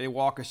 They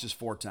walk us just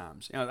 4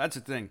 times. That's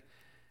the thing.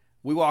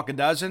 We walk a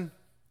dozen,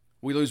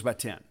 we lose by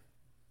 10.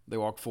 They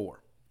walk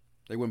 4.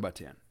 They win by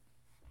 10.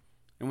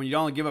 And when you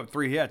only give up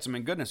 3 hits,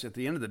 goodness, at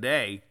the end of the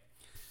day,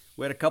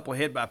 we had a couple of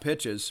hit by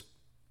pitches.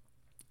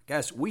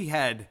 Guys, we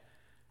had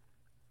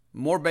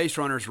more base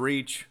runners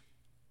reach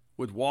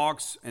with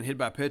walks and hit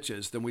by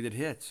pitches than we did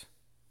hits.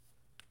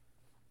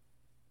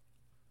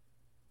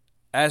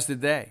 As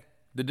did they.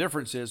 The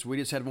difference is we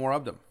just had more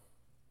of them.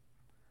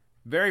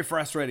 Very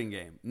frustrating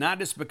game. Not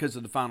just because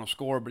of the final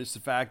score, but it's the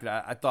fact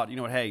that I thought,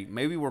 hey,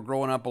 maybe we're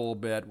growing up a little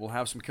bit. We'll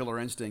have some killer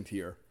instinct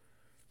here.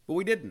 But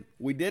we didn't.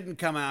 We didn't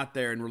come out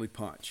there and really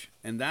punch.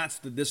 And that's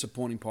the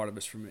disappointing part of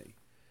this for me.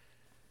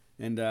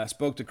 And I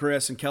spoke to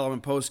Chris and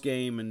Kellerman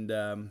post-game, and,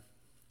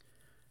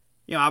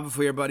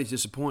 obviously everybody's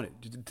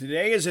disappointed.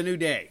 Today is a new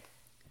day.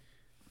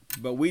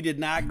 But we did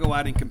not go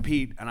out and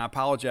compete, and I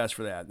apologize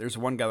for that. There's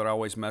one guy that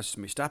always messages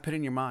me, stop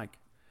hitting your mic.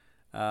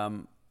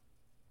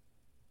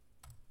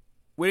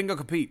 We didn't go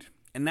compete,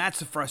 and that's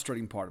the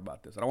frustrating part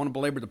about this. I don't want to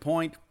belabor the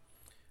point.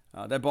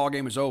 That ball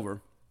game is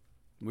over.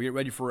 We get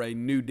ready for a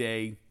new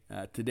day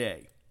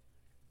today.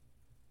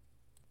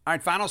 All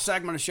right, final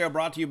segment of the show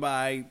brought to you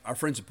by our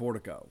friends at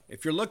Portico.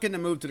 If you're looking to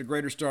move to the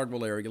greater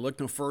Starkville area, look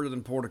no further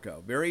than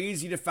Portico. Very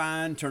easy to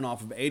find. Turn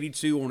off of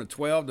 82 on a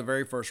 12. The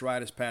very first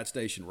right is Pat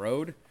Station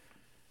Road.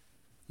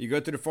 You go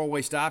through the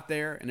 4-way stop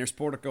there, and there's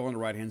Portico on the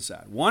right-hand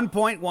side.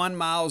 1.1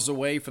 miles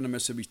away from the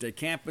Mississippi State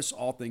campus,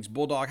 all things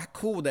Bulldog. How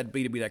cool would that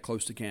be to be that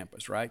close to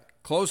campus, right?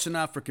 Close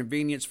enough for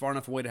convenience, far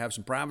enough away to have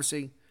some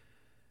privacy.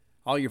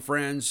 All your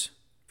friends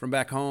from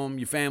back home,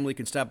 your family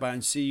can stop by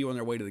and see you on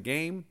their way to the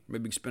game,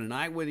 maybe spend a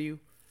night with you.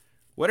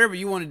 Whatever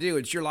you want to do,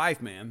 it's your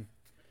life, man.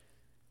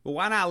 But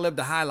why not live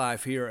the high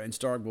life here in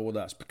Starkville with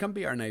us? But come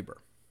be our neighbor.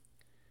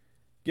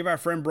 Give our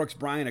friend Brooks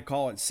Bryan a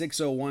call at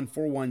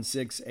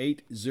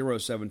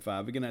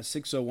 601-416-8075. Again, that's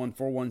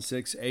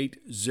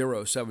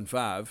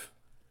 601-416-8075.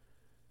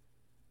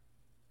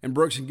 And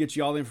Brooks can get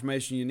you all the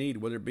information you need,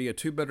 whether it be a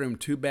 2-bedroom,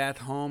 2-bath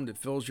home that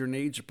fills your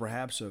needs or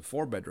perhaps a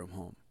 4-bedroom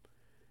home.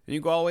 And you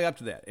go all the way up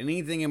to that, and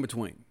anything in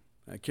between.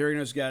 Kerry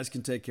and those guys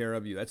can take care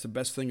of you. That's the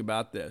best thing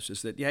about this,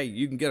 is that, hey,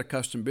 you can get a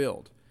custom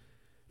build.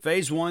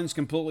 Phase 1's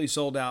completely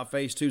sold out.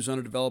 Phase 2's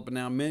under development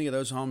now. Many of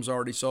those homes are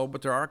already sold,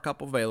 but there are a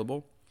couple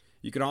available.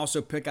 You can also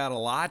pick out a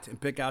lot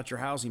and pick out your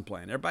housing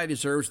plan. Everybody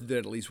deserves to do it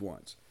at least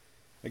once.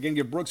 Again,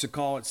 give Brooks a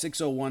call at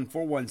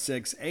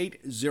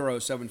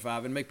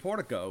 601-416-8075 and make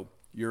Portico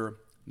your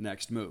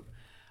next move.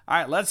 All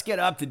right, let's get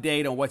up to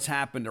date on what's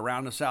happened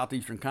around the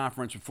Southeastern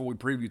Conference before we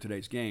preview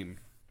today's game.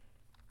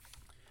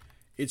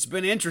 It's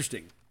been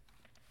interesting.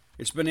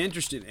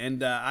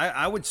 And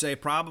I would say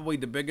probably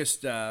the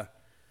biggest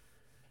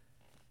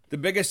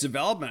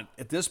development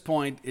at this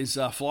point is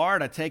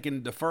Florida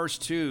taking the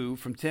first 2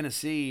 from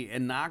Tennessee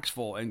and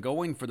Knoxville and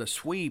going for the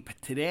sweep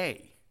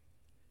today.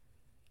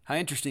 How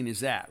interesting is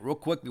that? Real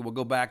quickly, we'll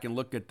go back and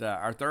look at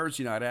our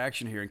Thursday night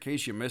action here in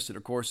case you missed it.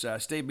 Of course,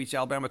 State beats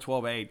Alabama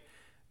 12-8.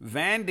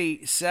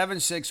 Vandy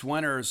 7-6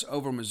 winners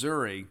over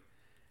Missouri.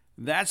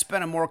 That's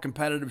been a more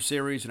competitive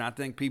series than I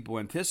think people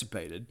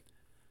anticipated.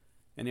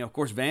 And, of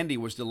course, Vandy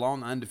was the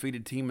lone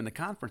undefeated team in the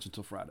conference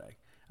until Friday.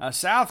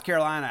 South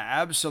Carolina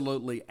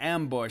absolutely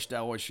ambushed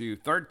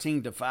LSU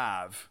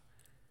 13-5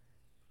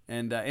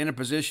 and in a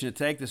position to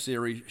take the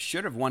series.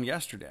 Should have won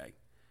yesterday.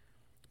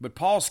 But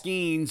Paul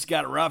Skeens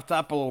got roughed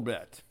up a little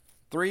bit.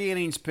 3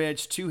 innings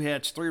pitched, 2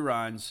 hits, 3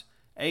 runs,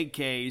 8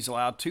 Ks,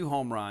 allowed 2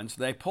 home runs.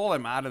 They pulled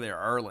him out of there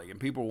early,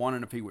 and people were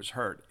wondering if he was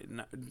hurt.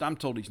 I'm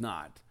told he's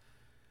not.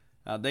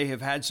 They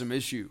have had some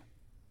issue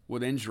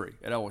with injury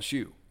at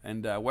LSU.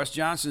 And Wes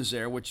Johnson's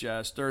there, which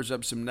stirs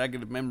up some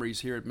negative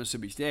memories here at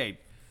Mississippi State.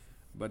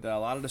 But a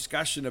lot of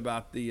discussion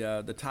about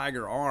the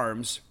Tiger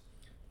arms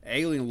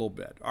ailing a little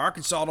bit.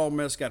 Arkansas and Ole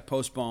Miss got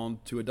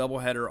postponed to a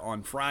doubleheader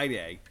on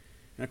Friday.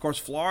 And, of course,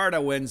 Florida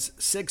wins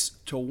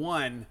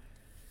 6-1.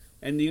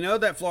 And you know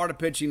that Florida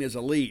pitching is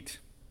elite.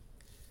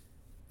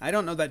 I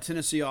don't know that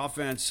Tennessee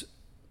offense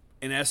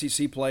in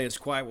SEC play is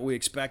quite what we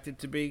expect it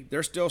to be.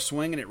 They're still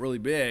swinging it really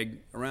big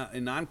around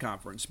in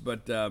non-conference,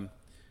 but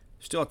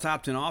still a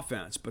top 10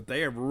 offense. But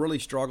they have really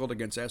struggled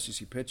against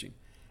SEC pitching.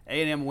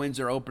 A&M wins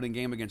their opening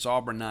game against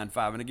Auburn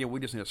 9-5, and again, we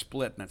just need a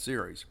split in that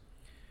series.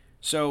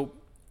 So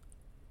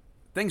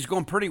things are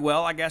going pretty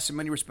well, I guess, in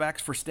many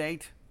respects for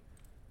State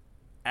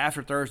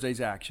after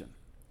Thursday's action.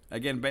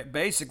 Again,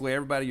 basically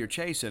everybody you're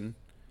chasing,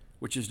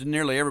 which is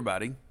nearly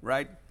everybody,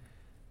 right,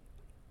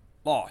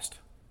 lost.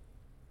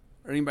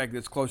 Or anybody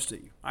that's close to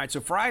you. All right, so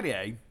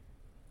Friday,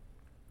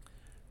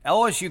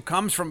 LSU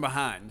comes from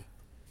behind.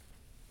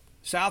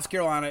 South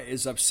Carolina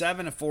is up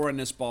 7-4 in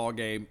this ball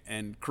game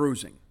and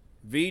cruising.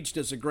 Veach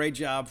does a great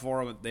job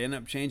for them. They end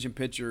up changing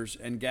pitchers,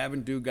 and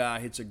Gavin Dugas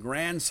hits a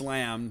grand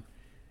slam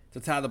to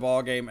tie the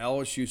ball game.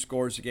 LSU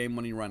scores the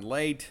game-winning run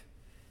late.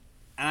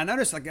 And I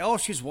noticed, like,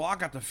 LSU's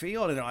walk out the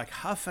field, and they're, like,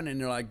 huffing, and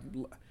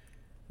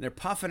they're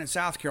puffing at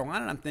South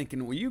Carolina, and I'm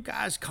thinking, will you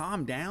guys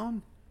calm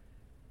down?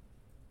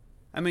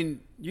 I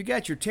mean, you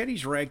got your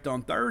titties raked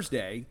on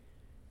Thursday,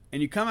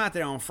 and you come out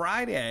there on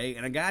Friday,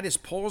 and a guy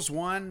just pulls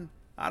one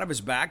out of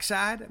his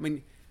backside. I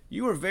mean,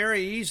 you were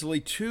very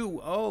easily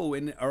 2-0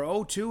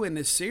 or 0-2 in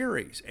this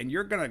series, and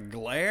you're going to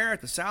glare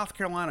at the South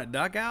Carolina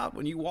dugout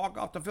when you walk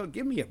off the field?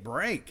 Give me a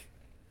break.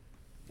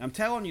 I'm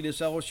telling you, this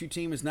LSU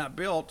team is not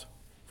built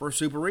for a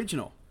super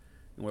regional.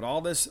 And with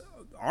all this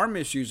arm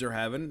issues they're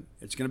having,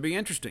 it's going to be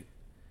interesting.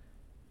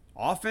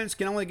 Offense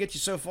can only get you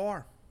so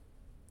far.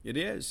 It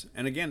is.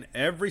 And again,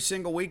 every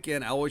single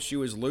weekend,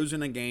 LSU is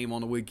losing a game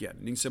on the weekend.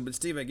 And you can say, but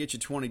Steve, I get you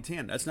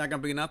 20-10. That's not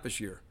going to be enough this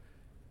year.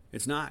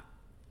 It's not.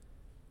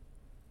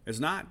 It's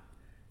not.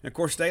 And of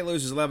course, State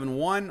loses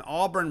 11-1.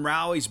 Auburn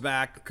rallies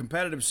back.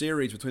 Competitive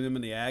series between them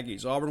and the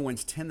Aggies. Auburn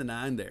wins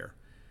 10-9 there.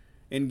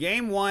 In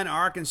Game 1,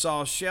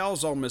 Arkansas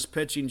shells Ole Miss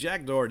pitching.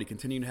 Jack Doherty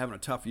continuing to have a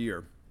tough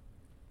year.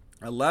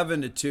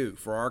 11-2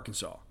 for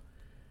Arkansas.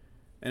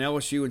 And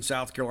LSU and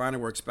South Carolina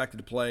were expected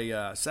to play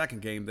a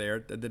second game there.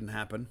 That didn't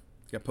happen.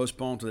 It got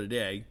postponed to the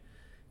day.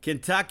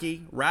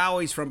 Kentucky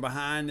rallies from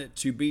behind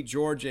to beat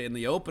Georgia in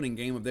the opening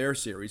game of their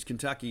series.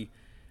 Kentucky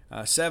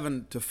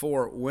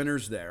 7-4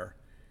 winners there.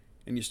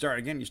 And you start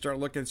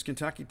looking at this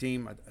Kentucky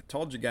team. I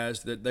told you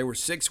guys that they were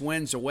 6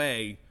 wins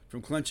away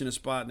from clinching a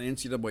spot in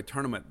the NCAA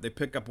tournament. They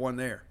pick up one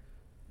there.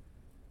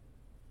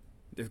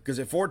 Because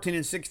at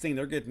 14-16,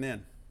 they're getting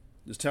in.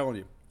 Just telling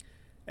you.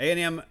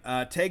 A&M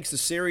takes the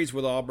series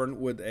with Auburn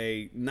with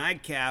a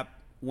nightcap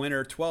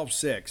winner,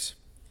 12-6.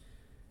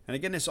 And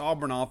again, this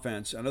Auburn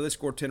offense, I know they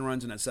scored 10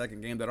 runs in that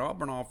second game. That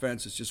Auburn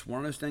offense is just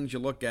one of those things you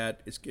look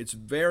at. It's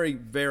very,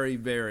 very,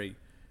 very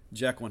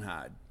Jekyll and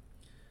Hyde.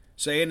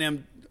 So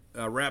A&M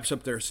wraps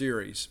up their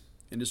series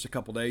in just a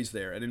couple days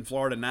there. And in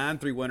Florida,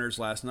 9-3 winners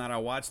last night. I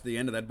watched the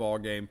end of that ball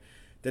game.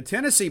 The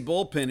Tennessee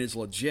bullpen is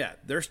legit.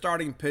 Their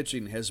starting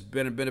pitching has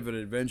been a bit of an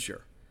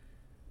adventure.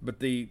 But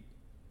the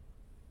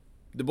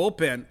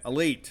bullpen,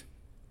 elite.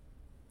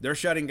 They're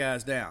shutting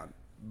guys down.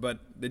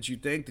 But did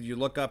you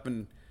look up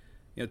and,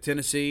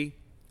 Tennessee,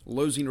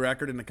 losing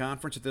record in the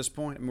conference at this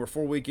point? I mean, we're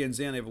 4 weekends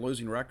in, they have a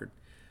losing record.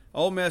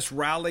 Ole Miss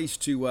rallies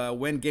to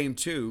win Game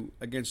 2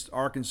 against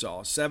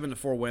Arkansas,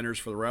 7-4 winners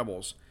for the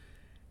Rebels.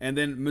 And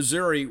then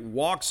Missouri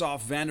walks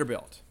off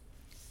Vanderbilt.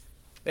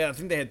 Yeah, I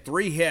think they had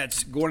 3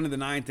 hits going into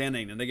the 9th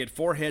inning, and they get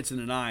 4 hits in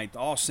the 9th,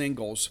 all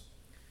singles,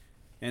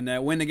 and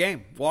win the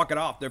game, walk it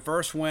off. Their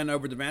first win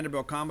over the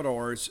Vanderbilt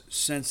Commodores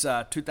since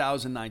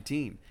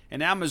 2019.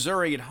 And now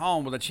Missouri at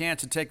home with a chance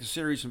to take the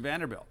series from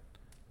Vanderbilt.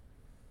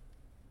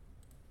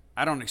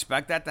 I don't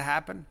expect that to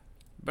happen,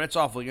 but it's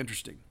awfully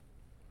interesting.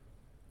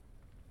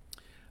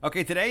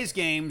 Okay, today's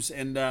games,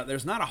 and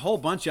there's not a whole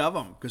bunch of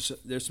them because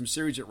there's some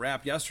series that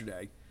wrapped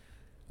yesterday.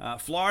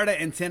 Florida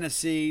and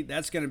Tennessee,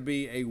 that's going to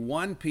be a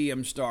 1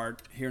 p.m.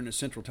 start here in the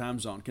Central Time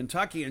Zone.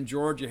 Kentucky and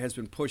Georgia has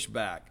been pushed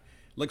back.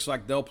 Looks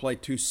like they'll play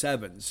 2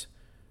 7s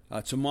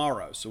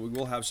tomorrow, so we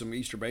will have some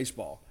Easter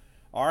baseball.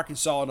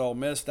 Arkansas and Ole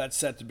Miss, that's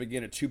set to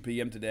begin at 2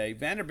 p.m. today.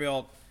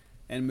 Vanderbilt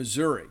and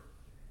Missouri,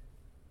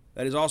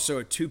 that is also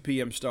a 2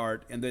 p.m.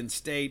 start. And then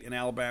State and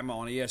Alabama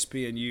on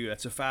ESPNU,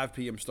 that's a 5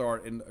 p.m.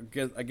 start. And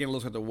again, it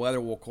looks like the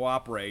weather will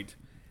cooperate,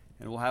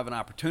 and we'll have an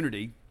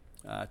opportunity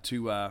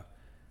to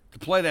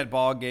play that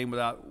ball game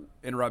without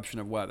interruption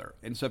of weather.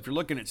 And so if you're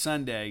looking at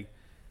Sunday,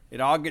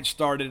 it all gets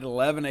started at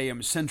 11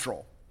 a.m.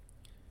 Central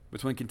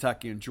between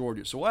Kentucky and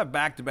Georgia. So we'll have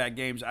back-to-back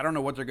games. I don't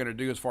know what they're going to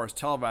do as far as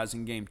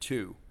televising Game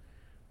 2.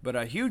 But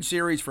a huge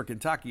series for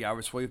Kentucky,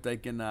 obviously, if they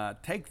can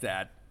take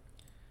that.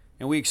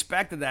 And we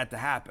expected that to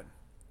happen.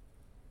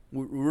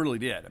 We really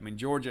did. I mean,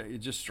 Georgia is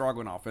just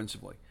struggling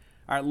offensively.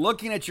 All right,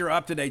 looking at your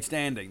up-to-date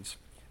standings.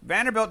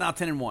 Vanderbilt now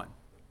 10-1.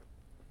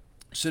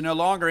 So no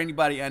longer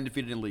anybody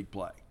undefeated in league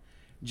play.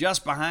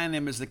 Just behind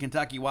them is the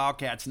Kentucky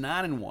Wildcats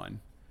 9-1,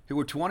 who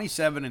were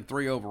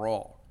 27-3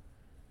 overall.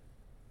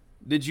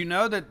 Did you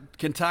know that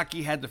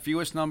Kentucky had the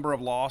fewest number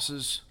of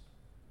losses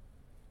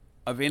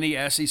of any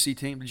SEC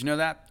team? Did you know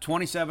that?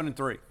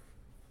 27-3.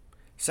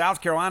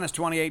 South Carolina's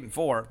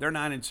 28-4. They're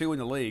 9-2 in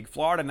the league.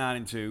 Florida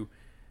 9-2.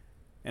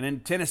 And then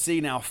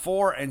Tennessee now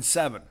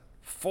 4-7.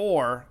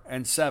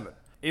 4-7.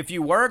 If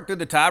you work through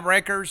the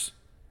tiebreakers,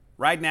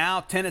 right now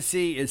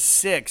Tennessee is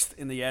 6th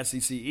in the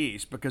SEC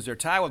East because they're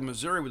tied with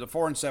Missouri with a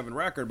 4-7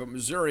 record, but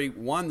Missouri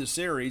won the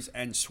series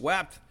and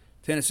swept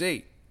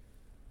Tennessee.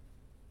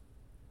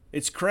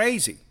 It's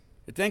crazy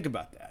to think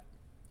about that.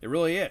 It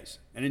really is.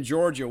 And in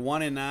Georgia,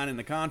 1-9 in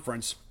the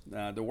conference,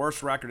 the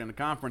worst record in the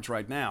conference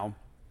right now.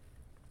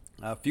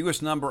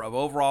 Fewest number of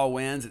overall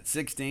wins at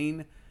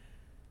 16.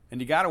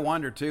 And you got to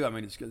wonder, too, I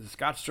mean,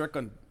 Scott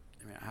Strickland,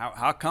 I mean,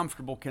 how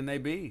comfortable can they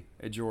be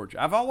at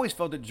Georgia? I've always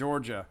felt that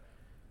Georgia,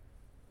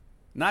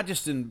 not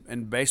just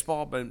in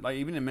baseball, but like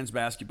even in men's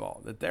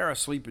basketball, that they're a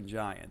sleeping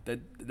giant. That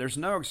there's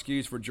no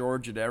excuse for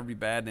Georgia to ever be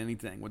bad in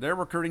anything. With their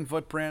recruiting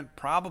footprint,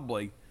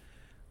 probably,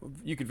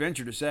 you could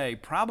venture to say,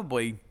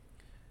 probably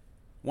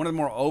one of the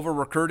more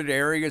over-recruited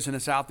areas in the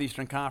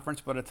Southeastern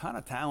Conference, but a ton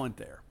of talent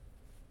there.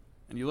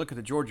 And you look at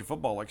the Georgia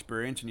football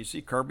experience, and you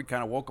see Kirby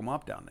kind of woke them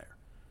up down there.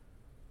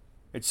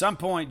 At some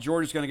point,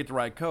 Georgia's going to get the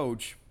right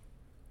coach,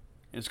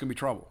 and it's going to be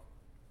trouble.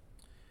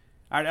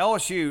 All right,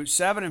 LSU,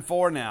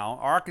 7-4 now.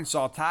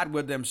 Arkansas tied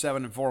with them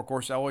 7-4. Of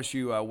course,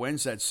 LSU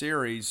wins that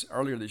series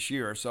earlier this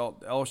year, so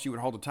LSU would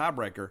hold a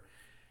tiebreaker.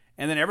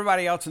 And then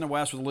everybody else in the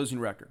West with a losing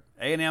record.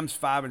 A&M's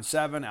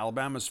 5-7,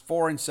 Alabama's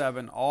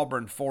 4-7,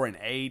 Auburn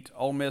 4-8,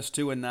 Ole Miss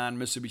 2-9,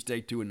 Mississippi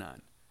State 2-9.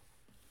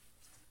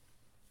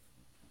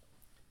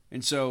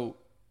 And so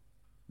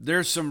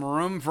there's some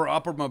room for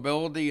upward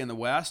mobility in the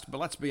West, but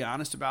let's be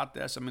honest about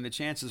this. I mean, the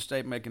chances of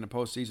State making the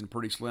postseason are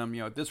pretty slim.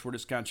 You know, at this, we're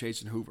just kind of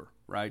chasing Hoover,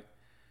 right?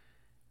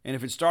 And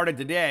if it started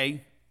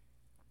today,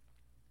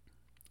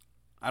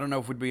 I don't know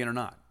if we'd be in or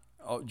not.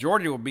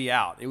 Georgia would be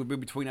out. It would be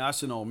between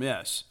us and Ole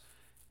Miss.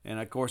 And,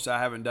 of course, I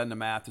haven't done the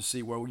math to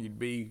see where you'd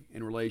be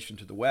in relation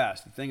to the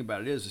West. The thing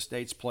about it is the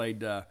State's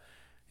played a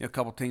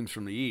couple teams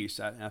from the East.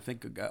 I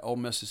think Ole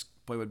Miss has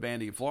played with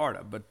Vandy in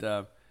Florida.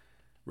 But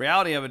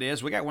reality of it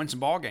is we got to win some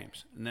ball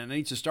games, and then it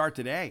needs to start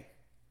today.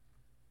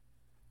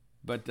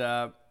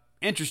 But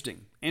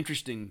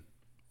interesting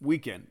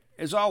weekend,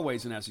 as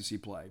always in SEC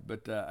play.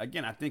 But,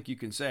 again, I think you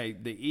can say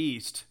the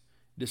East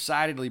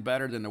decidedly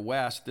better than the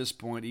West at this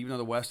point, even though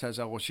the West has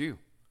LSU.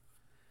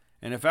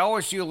 And if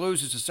LSU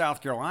loses to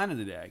South Carolina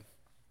today,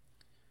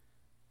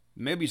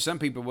 maybe some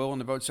people will willing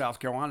to vote South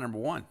Carolina number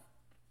 1.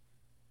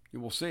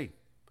 You will see.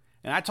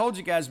 And I told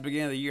you guys at the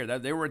beginning of the year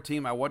that they were a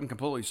team I wasn't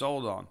completely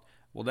sold on.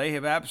 Well, they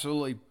have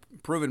absolutely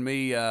proven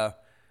me to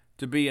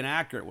be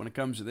inaccurate when it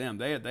comes to them.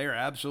 They are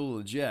absolutely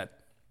legit.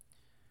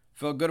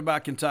 Felt good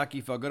about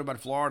Kentucky. Felt good about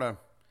Florida.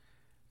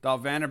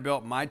 Thought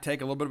Vanderbilt might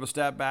take a little bit of a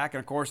step back. And,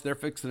 of course, they're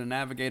fixing to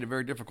navigate a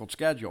very difficult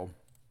schedule.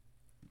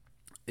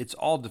 It's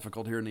all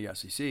difficult here in the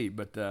SEC,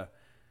 but the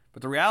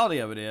reality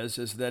of it is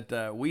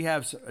that we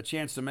have a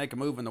chance to make a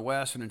move in the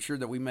West and ensure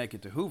that we make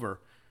it to Hoover,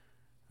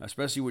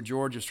 especially with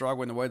Georgia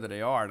struggling the way that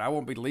they are. And I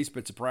won't be the least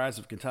bit surprised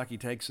if Kentucky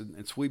takes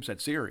and sweeps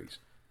that series.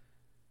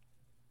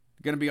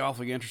 It's going to be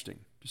awfully interesting,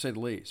 to say the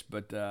least.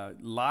 But a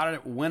lot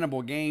of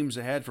winnable games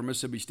ahead for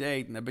Mississippi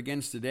State, and that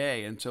begins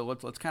today. And so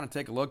let's kind of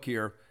take a look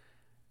here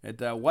at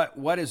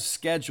what is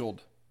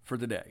scheduled for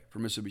today for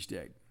Mississippi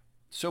State.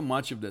 So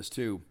much of this,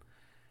 too.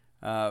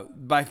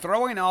 By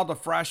throwing all the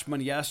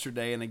freshmen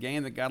yesterday in a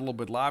game that got a little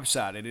bit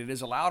lopsided, it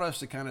has allowed us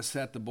to kind of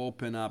set the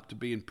bullpen up to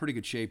be in pretty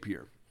good shape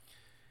here.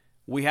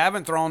 We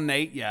haven't thrown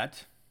Nate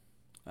yet.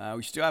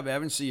 We still have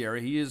Evan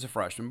Sierra. He is a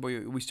freshman, but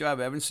we still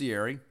have Evan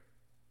Sierra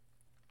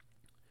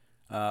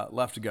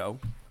left to go.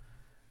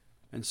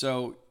 And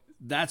so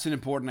that's an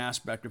important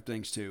aspect of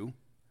things, too.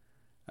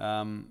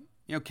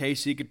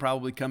 Casey could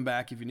probably come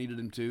back if you needed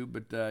him to,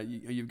 but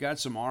you've got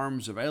some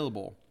arms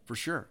available for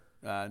sure.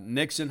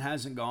 Nixon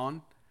hasn't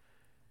gone.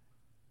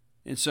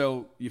 And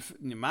so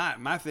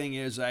my thing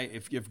is,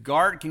 if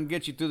Gart can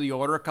get you through the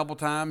order a couple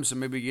times and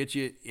maybe get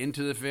you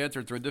into the 5th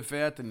or through the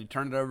 5th and you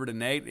turn it over to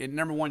Nate,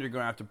 number one, you're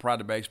going to have to pry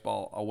the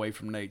baseball away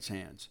from Nate's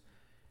hands.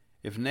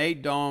 If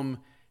Nate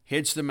Dome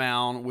hits the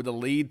mound with a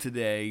lead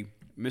today,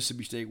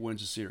 Mississippi State wins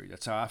the series.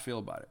 That's how I feel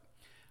about it.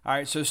 All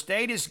right, so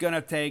State is going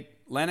to take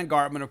Landon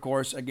Gartman, of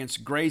course,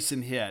 against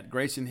Grayson Hitt.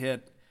 Grayson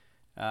Hitt,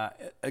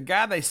 a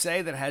guy they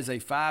say that has a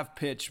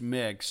 5-pitch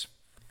mix.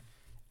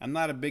 I'm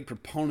not a big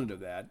proponent of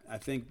that. I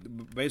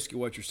think basically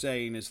what you're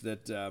saying is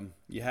that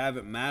you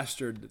haven't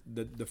mastered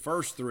the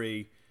first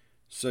 3,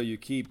 so you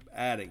keep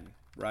adding,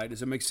 right? Does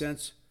that make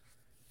sense?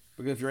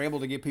 Because if you're able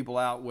to get people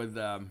out with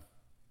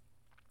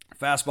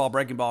fastball,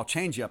 breaking ball,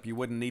 changeup, you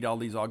wouldn't need all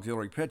these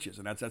auxiliary pitches,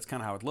 and that's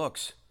kind of how it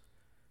looks.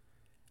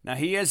 Now,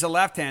 he is a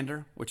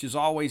left-hander, which is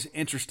always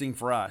interesting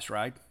for us,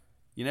 right?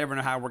 You never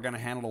know how we're going to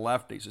handle the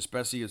lefties,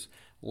 especially as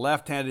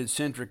left-handed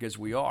centric as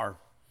we are.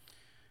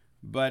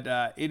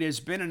 But it has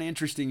been an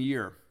interesting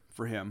year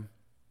for him.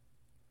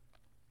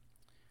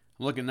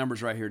 I'm looking at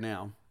numbers right here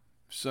now.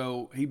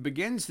 So he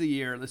begins the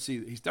year, let's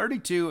see, he's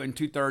 32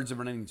 2/3 of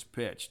an innings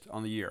pitched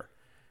on the year.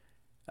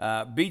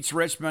 Beats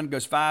Richmond,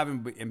 goes 5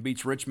 and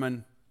beats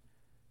Richmond.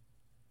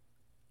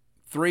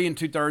 3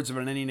 2/3 of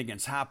an inning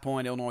against High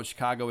Point, Illinois,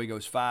 Chicago, he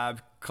goes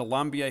 5.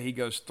 Columbia, he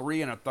goes 3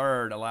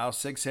 1/3, allows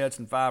 6 hits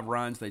and 5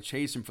 runs. They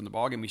chase him from the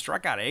ballgame. He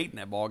struck out 8 in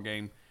that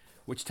ballgame,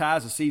 which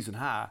ties the season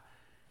high.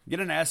 get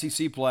into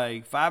SEC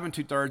play, 5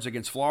 2/3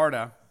 against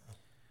Florida.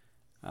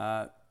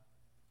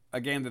 A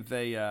game that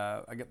they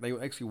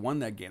actually won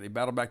that game. They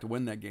battled back to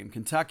win that game.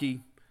 Kentucky,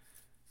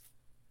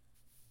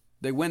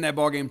 they win that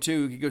ball game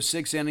too. He goes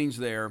 6 innings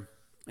there,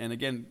 and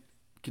again,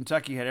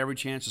 Kentucky had every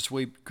chance to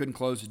sweep, couldn't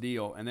close the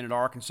deal. And then at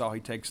Arkansas,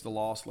 he takes the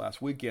loss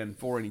last weekend,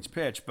 4 innings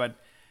pitched. But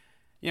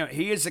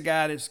he is a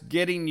guy that's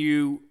getting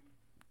you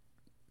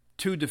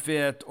to the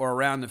fifth or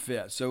around the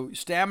fifth. So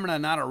stamina,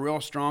 not a real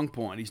strong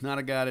point. He's not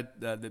a guy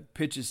that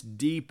pitches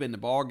deep in the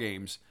ball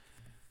games.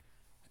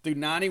 Threw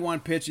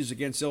 91 pitches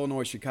against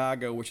Illinois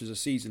Chicago, which is a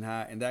season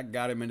high, and that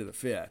got him into the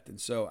fifth. And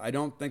so I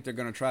don't think they're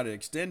going to try to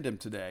extend him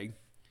today,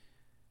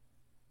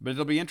 but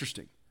it'll be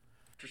interesting.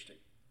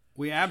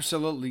 We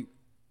absolutely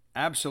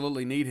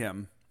need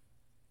him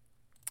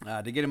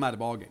to get him out of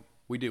the ballgame.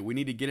 We do. We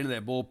need to get into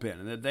that bullpen.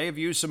 And they have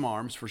used some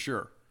arms for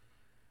sure.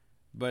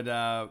 But,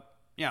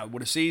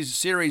 with a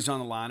series on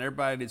the line,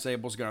 everybody that's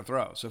able is going to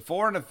throw. So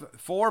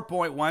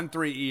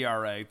 4.13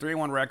 ERA,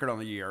 3-1 record on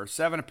the year,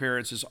 7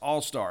 appearances,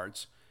 all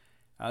starts.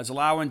 Is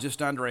allowing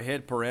just under a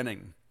hit per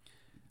inning.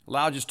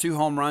 Allowed just 2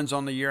 home runs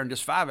on the year and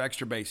just 5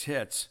 extra base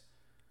hits.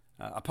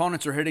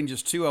 Opponents are hitting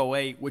just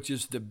 .208, which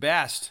is the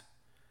best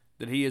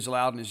that he has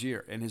allowed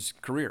in his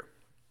career.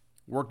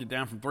 Worked it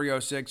down from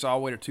 .306 all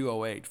the way to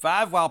 .208.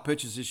 5 wild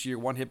pitches this year,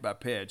 1 hit by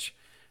pitch.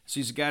 So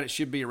he's a guy that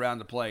should be around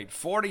the plate.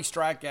 40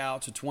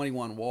 strikeouts to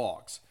 21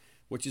 walks,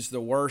 which is the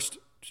worst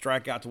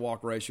strikeout to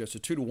walk ratio. So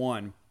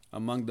 2-1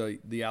 among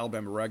the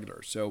Alabama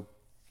regulars. So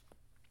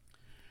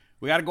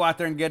we got to go out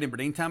there and get him. But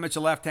anytime it's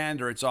a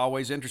left-hander, it's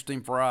always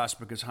interesting for us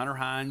because Hunter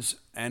Hines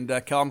and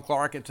Kellum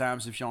Clark at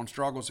times have shown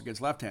struggles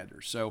against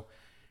left-handers. So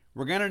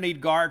we're going to need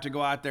Gart to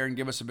go out there and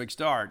give us a big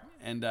start.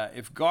 And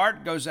if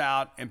Gart goes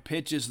out and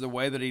pitches the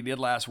way that he did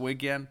last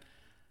weekend,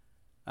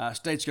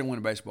 State's going to win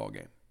a baseball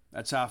game.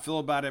 That's how I feel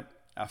about it.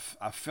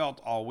 I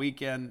felt all week,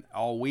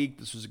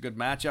 this was a good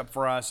matchup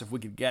for us if we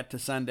could get to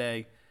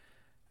Sunday.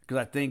 Because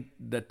I think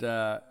that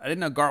I didn't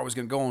know Gart was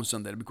going to go on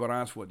Sunday, to be quite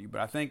honest with you.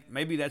 But I think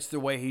maybe that's the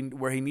way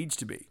where he needs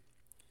to be.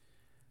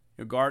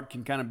 Gart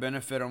can kind of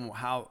benefit on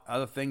how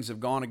other things have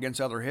gone against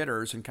other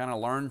hitters and kind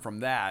of learn from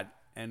that.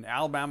 And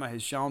Alabama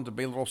has shown to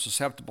be a little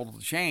susceptible to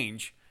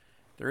change.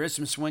 There is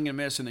some swing and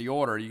miss in the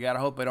order. You got to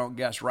hope they don't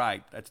guess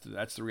right.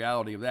 That's the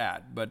reality of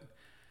that. But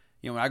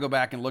when I go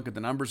back and look at the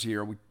numbers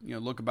here, we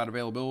look about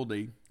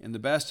availability, and the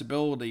best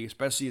ability,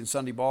 especially in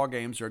Sunday ball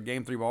games or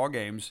Game 3 ball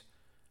games,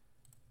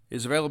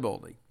 is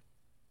availability.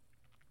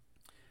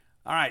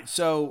 All right,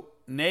 so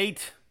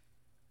Nate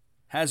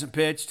hasn't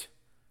pitched.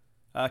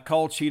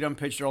 Cole Cheatham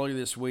pitched earlier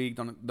this week.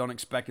 Don't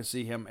expect to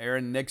see him.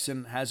 Aaron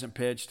Nixon hasn't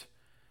pitched.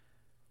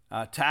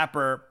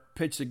 Tapper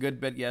pitched a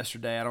good bit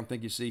yesterday. I don't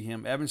think you see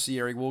him. Evan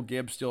Sierra, Will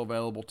Gibbs still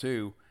available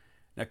too.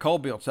 Now,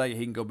 Colby will tell you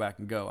he can go back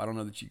and go. I don't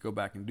know that you go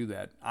back and do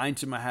that.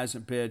 Einzema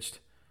hasn't pitched.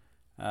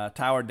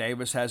 Tyler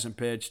Davis hasn't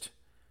pitched.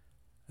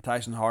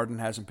 Tyson Harden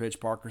hasn't pitched.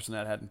 Parker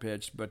Sinnett hadn't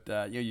pitched. But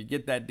you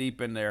get that deep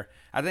in there.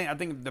 I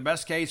think the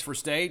best case for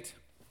State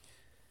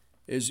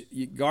is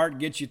Gart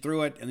gets you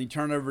through it, and you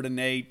turn over to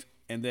Nate,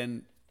 and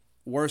then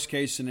worst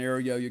case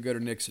scenario, you go to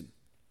Nixon.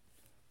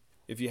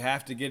 If you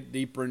have to get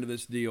deeper into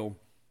this deal,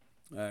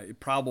 it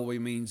probably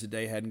means the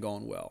day hadn't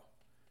gone well.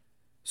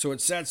 So it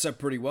sets up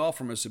pretty well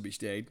for Mississippi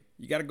State.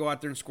 You got to go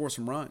out there and score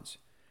some runs.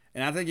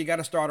 And I think you got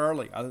to start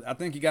early. I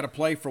think you got to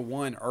play for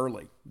one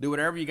early. Do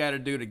whatever you got to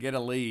do to get a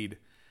lead.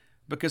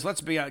 Because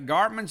let's be honest,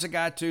 Gartman's a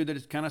guy, too, that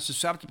is kind of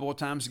susceptible at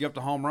times to give up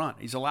the home run.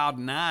 He's allowed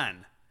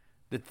 9.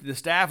 The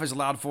staff has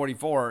allowed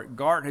 44.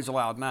 Gart has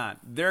allowed 9.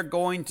 They're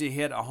going to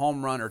hit a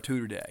home run or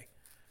 2 today.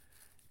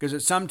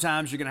 Because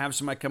sometimes you're going to have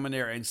somebody come in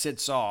there and sit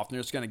soft, and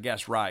they're just going to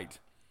guess right.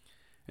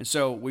 And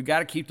so we've got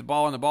to keep the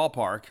ball in the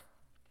ballpark.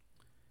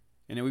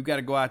 And then we've got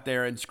to go out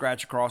there and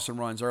scratch across some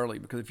runs early.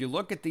 Because if you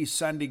look at these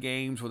Sunday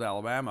games with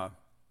Alabama,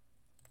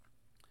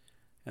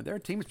 and their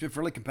team has been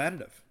fairly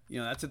competitive.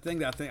 That's the thing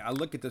that I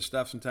look at this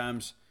stuff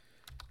sometimes,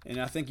 and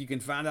I think you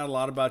can find out a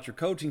lot about your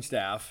coaching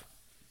staff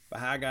by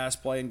how guys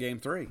play in Game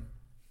 3.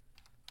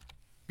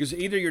 Because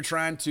either you're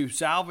trying to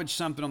salvage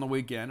something on the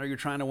weekend or you're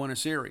trying to win a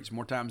series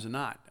more times than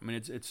not. I mean,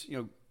 it's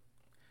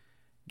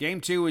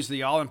Game 2 is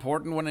the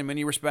all-important one in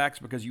many respects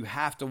because you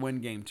have to win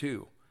Game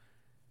 2.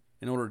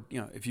 In order,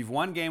 if you've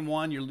won Game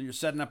 1, you're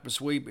setting up a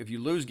sweep. If you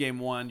lose Game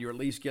 1, you're at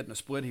least getting a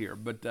split here.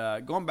 But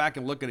going back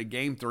and looking at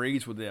Game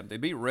 3s with them, they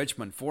beat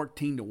Richmond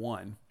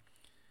 14-1.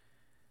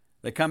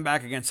 They come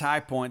back against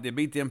High Point. They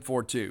beat them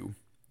 4-2.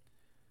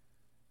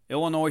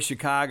 Illinois,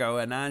 Chicago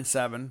at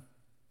 9-7.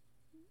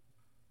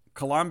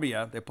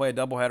 Columbia, they play a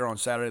doubleheader on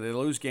Saturday. They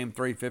lose Game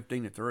 3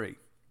 15-3.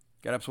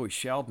 Got absolutely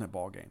shelled in that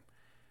ball game.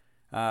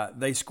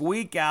 They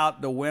squeak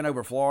out the win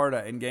over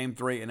Florida in Game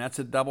 3, and that's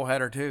a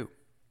doubleheader too.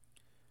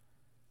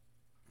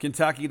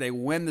 Kentucky, they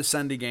win the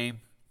Sunday game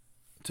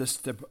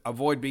to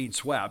avoid being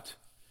swept,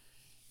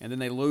 and then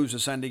they lose the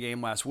Sunday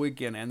game last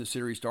weekend and the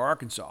series to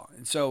Arkansas.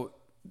 And so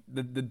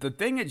the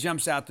thing that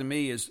jumps out to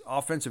me is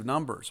offensive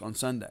numbers on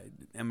Sunday.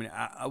 I mean,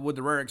 with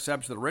the rare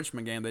exception of the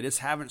Richmond game, they just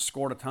haven't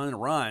scored a ton of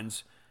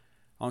runs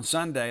on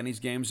Sunday, and these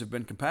games have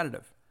been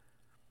competitive.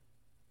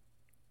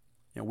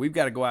 We've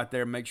got to go out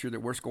there and make sure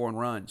that we're scoring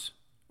runs.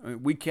 I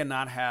mean, we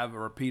cannot have a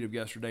repeat of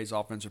yesterday's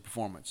offensive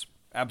performance.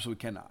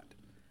 Absolutely cannot.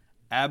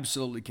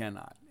 Absolutely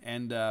cannot.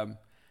 And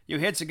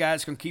Hitt's a guy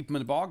that's going to keep him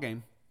in the ball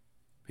game.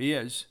 He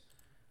is.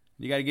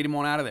 You got to get him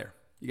on out of there.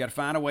 You got to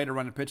find a way to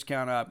run the pitch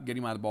count up, get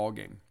him out of the ball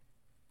game.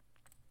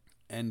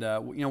 And,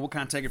 we'll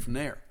kind of take it from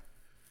there.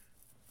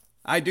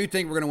 I do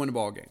think we're going to win the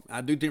ball game.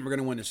 I do think we're going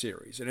to win the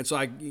series. And it's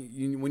like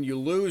when you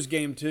lose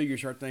game 2, you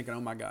start thinking,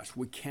 oh, my gosh,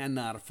 we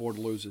cannot afford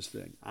to lose this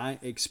thing. I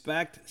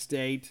expect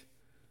State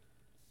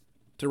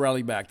to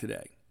rally back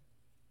today.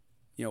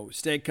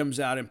 State comes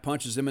out and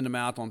punches them in the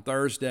mouth on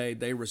Thursday.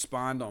 They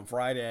respond on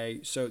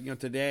Friday. So,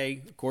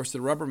 today, of course, the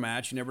rubber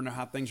match. You never know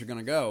how things are going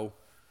to go.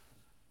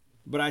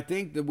 But I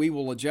think that we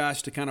will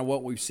adjust to kind of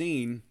what we've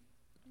seen,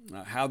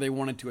 how they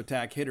wanted to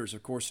attack hitters.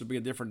 Of course, it'll be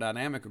a different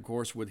dynamic, of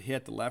course, with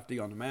Hitt, the lefty,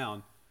 on the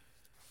mound.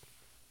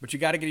 But you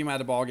got to get him out of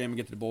the ball game and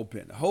get to the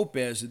bullpen. The hope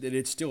is that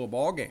it's still a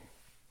ball game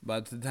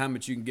by the time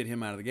that you can get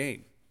him out of the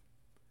game.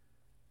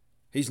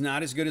 He's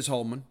not as good as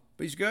Holman,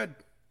 but he's good.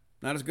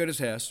 Not as good as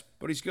Hess,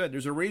 but he's good.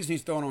 There's a reason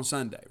he's throwing on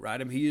Sunday,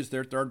 right? I mean, he is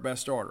their third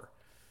best starter.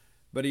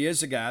 But he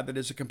is a guy that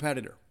is a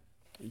competitor.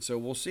 And so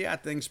we'll see how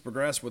things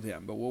progress with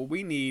him. But what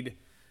we need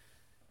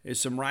is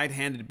some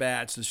right-handed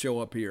bats to show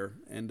up here.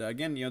 And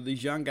again,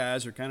 these young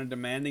guys are kind of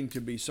demanding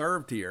to be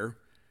served here.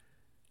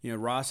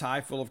 Ross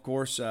Heifel, of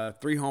course,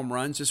 3 home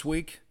runs this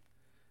week.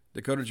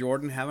 Dakota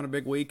Jordan having a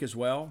big week as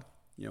well.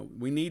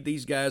 We need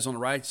these guys on the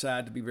right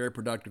side to be very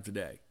productive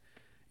today.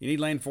 You need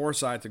Lane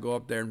Forsythe to go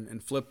up there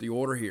and flip the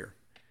order here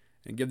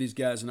and give these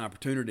guys an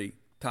opportunity,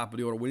 top of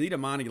the order. We need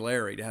Amani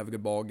Larry to have a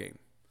good ball game.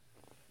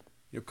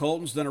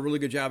 Colton's done a really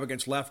good job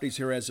against lefties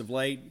here as of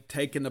late,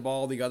 taking the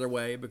ball the other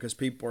way because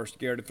people are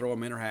scared to throw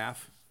him in or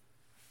half.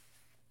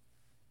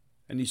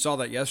 And you saw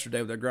that yesterday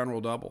with that ground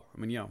rule double. I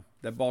mean,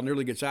 that ball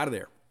nearly gets out of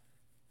there.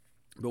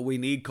 But we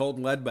need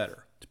Colton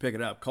Ledbetter to pick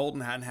it up.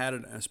 Colton hadn't had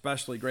an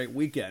especially great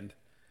weekend,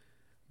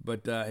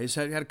 but he's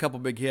had a couple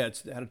big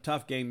hits. Had a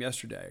tough game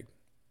yesterday.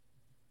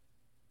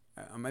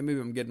 Maybe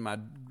I'm getting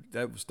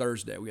that was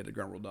Thursday. We had the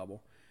ground rule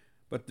double.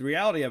 But the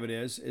reality of it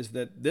is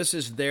that this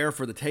is there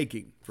for the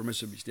taking for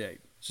Mississippi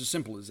State. It's as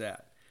simple as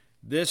that.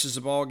 This is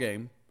a ball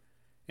game,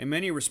 in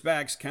many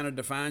respects, kind of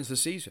defines the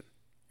season.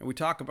 And we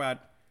talk about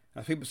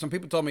some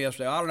people told me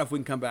yesterday, I don't know if we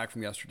can come back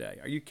from yesterday.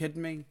 Are you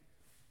kidding me?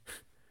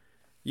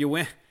 You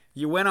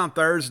win on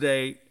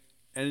Thursday,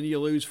 and then you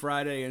lose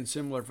Friday in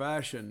similar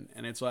fashion,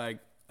 and it's like,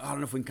 I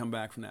don't know if we can come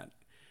back from that.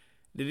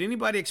 Did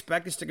anybody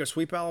expect us to go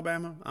sweep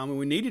Alabama? I mean,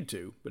 we needed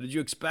to, but did you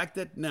expect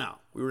it? No.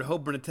 We were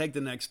hoping to take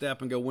the next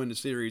step and go win the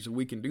series, and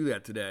we can do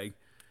that today.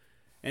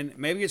 And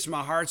maybe it's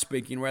my heart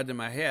speaking rather than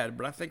my head,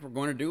 but I think we're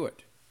going to do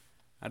it.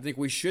 I think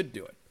we should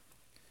do it.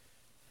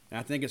 And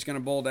I think it's going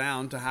to boil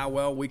down to how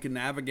well we can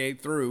navigate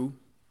through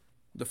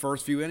the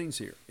first few innings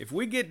here. If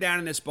we get down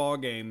in this ball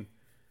game,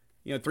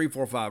 3,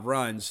 4, 5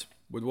 runs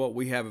with what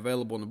we have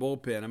available in the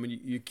bullpen, I mean,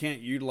 you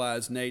can't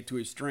utilize Nate to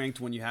his strength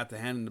when you have to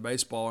hand him the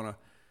baseball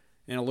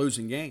in a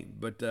losing game.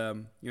 But,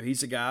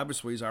 he's a guy,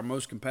 obviously, he's our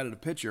most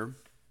competitive pitcher.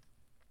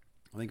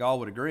 I think all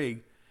would agree.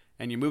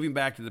 And you're moving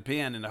back to the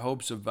pen in the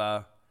hopes of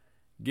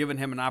giving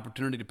him an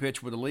opportunity to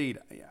pitch with a lead.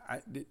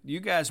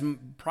 You guys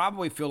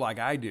probably feel like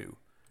I do.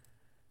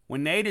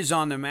 When Nate is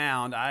on the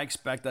mound, I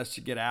expect us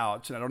to get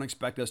outs, and I don't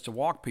expect us to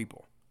walk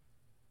people.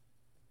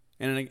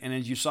 And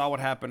as you saw what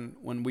happened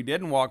when we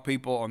didn't walk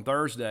people on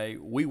Thursday,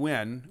 we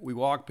win. We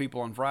walk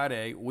people on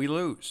Friday, we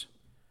lose.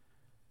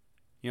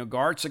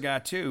 Gart's a guy,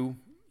 too,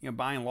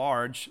 by and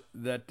large,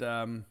 that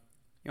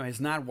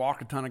has not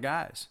walked a ton of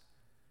guys.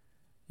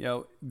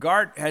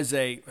 Gart has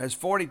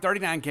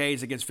 39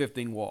 Ks against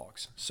 15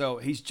 walks. So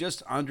he's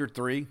just under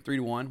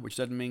 3-1, which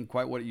doesn't mean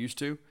quite what it used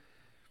to.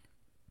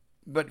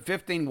 But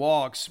 15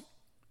 walks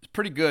is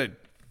pretty good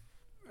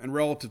and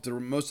relative to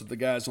most of the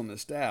guys on the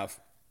staff.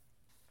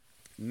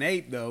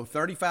 Nate, though,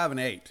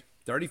 35-8,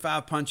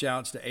 35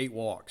 punch-outs to 8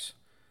 walks.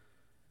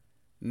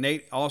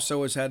 Nate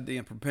also has had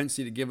the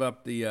propensity to give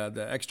up the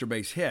extra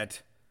base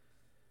hit.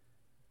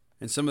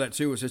 And some of that,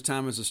 too, was his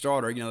time as a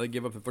starter. They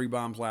give up the 3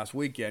 bombs last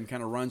weekend,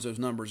 kind of runs those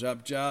numbers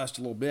up just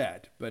a little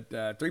bit. But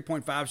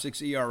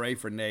 3.56 ERA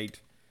for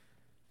Nate,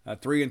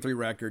 3-3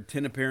 record,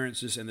 10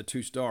 appearances in the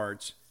 2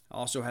 starts.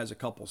 Also has a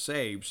couple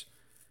saves.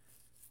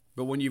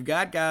 But when you've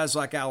got guys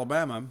like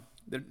Alabama,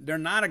 they're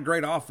not a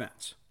great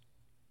offense.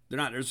 They're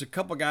not. There's a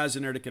couple guys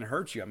in there that can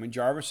hurt you. I mean,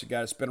 Jarvis is a guy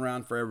that's been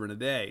around forever and a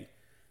day.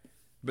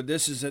 But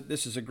this is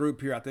a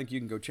group here I think you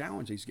can go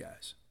challenge these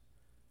guys.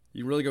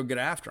 You really go get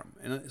after them.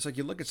 And it's like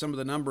you look at some of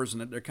the numbers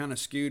and they're kind of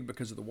skewed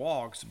because of the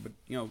walks. But,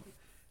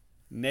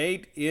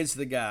 Nate is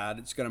the guy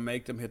that's going to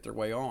make them hit their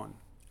way on.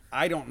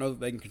 I don't know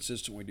that they can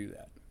consistently do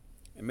that.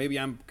 And maybe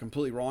I'm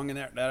completely wrong in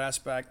that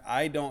aspect.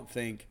 I don't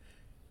think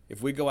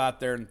if we go out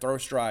there and throw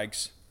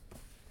strikes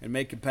and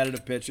make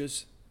competitive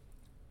pitches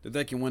that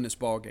they can win this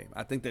ball game.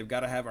 I think they've got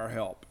to have our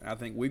help. I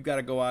think we've got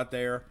to go out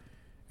there,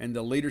 and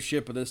the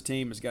leadership of this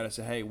team has got to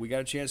say, hey, we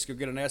got a chance to go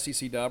get an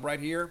SEC dub right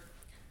here.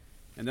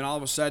 And then all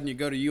of a sudden you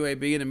go to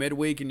UAB in the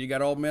midweek and you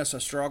got Ole Miss, a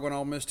struggling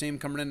Ole Miss team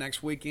coming in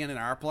next weekend in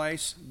our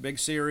place. Big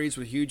series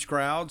with huge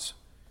crowds.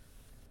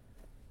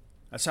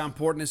 That's how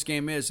important this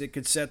game is. It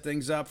could set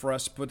things up for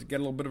us to get a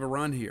little bit of a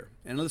run here.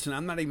 And listen,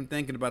 I'm not even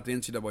thinking about the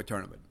NCAA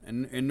tournament,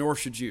 and nor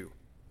should you.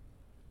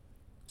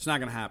 It's not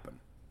going to happen,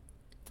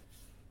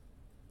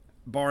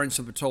 barring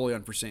something totally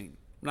unforeseen.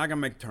 We're not going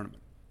to make the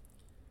tournament.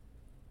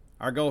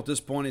 Our goal at this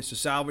point is to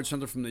salvage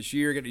something from this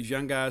year, get these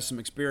young guys some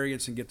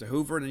experience, and get to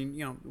Hoover.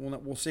 And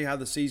we'll see how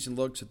the season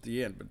looks at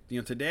the end.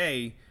 But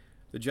today,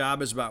 the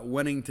job is about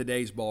winning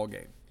today's ball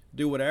game.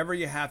 Do whatever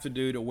you have to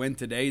do to win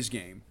today's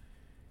game,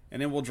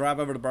 and then we'll drive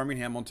over to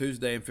Birmingham on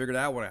Tuesday and figure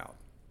that one out.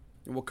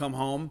 And we'll come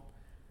home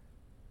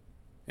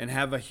and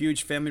have a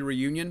huge family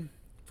reunion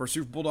for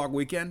Super Bulldog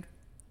weekend,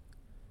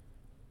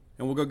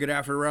 and we'll go get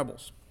after the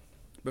Rebels.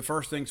 But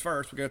first things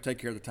first, we got to take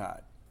care of the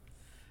Tide.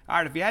 All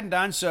right, if you hadn't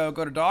done so,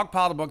 go to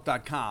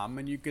dogpilethebook.com,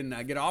 and you can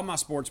get all my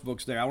sports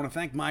books there. I want to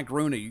thank Mike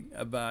Rooney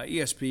of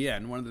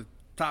ESPN, one of the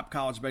top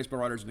college baseball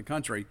writers in the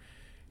country.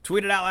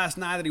 Tweeted out last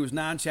night that he was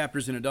 9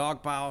 chapters in a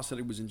dog pile, said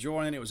he was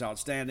enjoying it. It was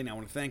outstanding. I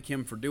want to thank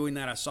him for doing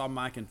that. I saw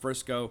Mike in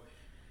Frisco,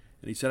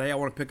 and he said, hey, I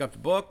want to pick up the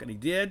book, and he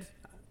did.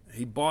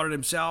 He bought it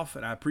himself,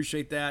 and I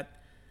appreciate that,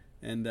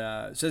 and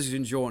says he's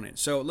enjoying it.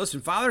 So,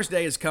 listen, Father's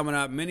Day is coming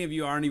up. Many of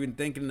you aren't even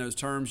thinking in those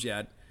terms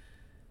yet.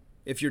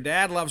 If your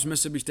dad loves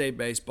Mississippi State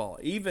baseball,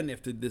 even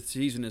if the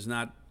season is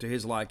not to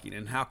his liking,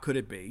 and how could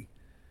it be,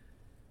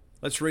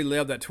 let's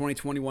relive that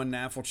 2021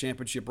 NAFL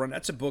Championship run.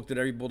 That's a book that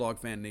every Bulldog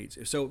fan needs.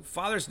 So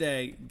Father's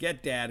Day,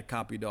 get Dad a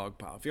copy of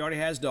Dogpile. If he already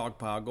has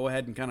Dogpile, go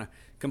ahead and kind of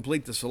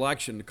complete the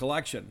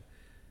collection.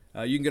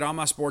 You can get all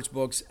my sports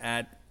books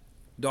at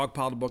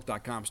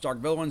dogpilethebook.com.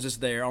 Starkville ones is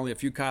there. Only a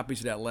few copies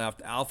of that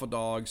left. Alpha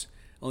Dogs,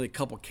 only a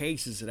couple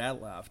cases of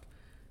that left.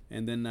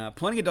 And then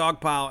plenty of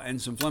Dogpile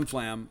and some Flim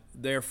Flam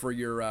there for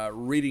your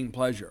reading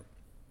pleasure.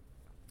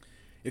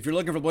 If you're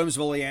looking for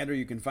Bloomsville Leander,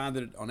 you can find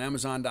it on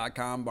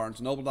Amazon.com,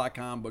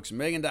 BarnesandNoble.com,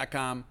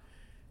 BooksAndMillion.com.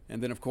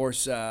 And then, of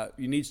course,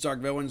 you need Stark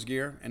Villains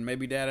gear, and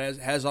maybe Dad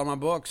has all my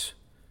books.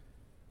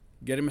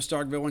 Get him a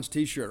Stark Villains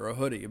t-shirt or a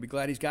hoodie. You'll be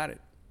glad he's got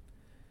it.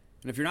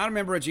 And if you're not a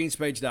member of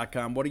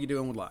GeneSpage.com, what are you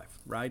doing with life,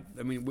 right?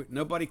 I mean,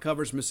 nobody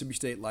covers Mississippi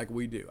State like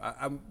we do.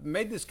 I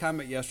made this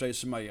comment yesterday to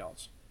somebody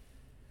else.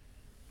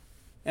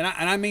 And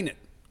I mean it.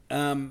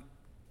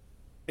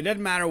 It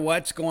doesn't matter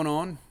what's going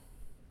on.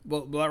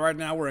 Well, right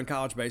now we're in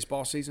college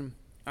baseball season.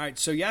 All right,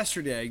 so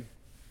yesterday,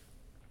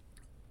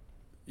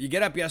 you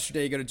get up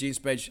yesterday, you go to Gene's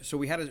page. So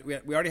we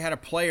already had a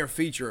player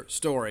feature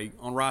story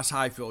on Ross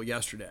Highfield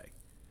yesterday.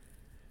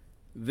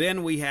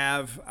 Then we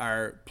have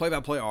our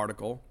play-by-play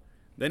article.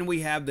 Then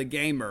we have the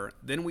gamer.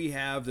 Then we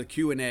have the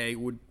Q&A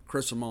with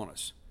Chris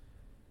Lemonis.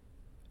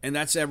 And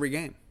that's every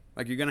game.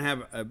 Like, you're going to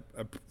have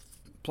a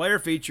player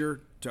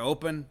feature to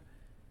open.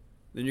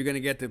 Then you're going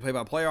to get the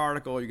play-by-play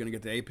article, you're going to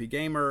get the AP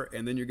Gamer,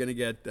 and then you're going to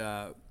get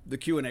the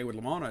Q&A with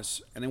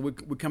Lemonis, and then we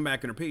come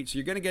back and repeat. So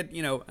you're going to get,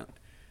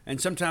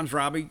 and sometimes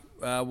Robbie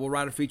will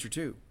write a feature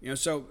too.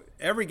 So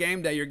every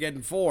game day you're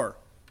getting four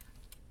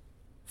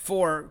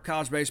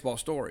college baseball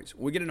stories.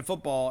 When we get into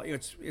football,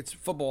 it's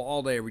football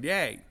all day, every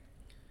day.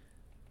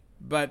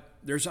 But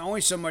there's only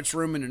so much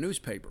room in the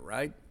newspaper,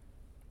 right?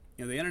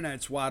 The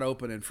internet's wide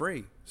open and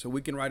free, so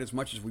we can write as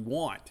much as we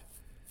want.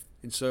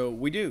 And so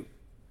we do.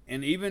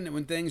 And even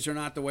when things are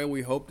not the way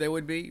we hope they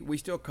would be, we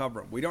still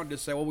cover them. We don't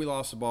just say, well, we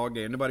lost the ball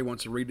game. Nobody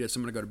wants to read this.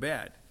 I'm going to go to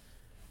bed.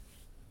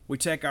 We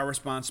take our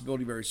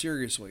responsibility very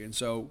seriously. And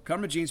so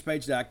come to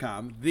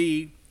genespage.com,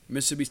 the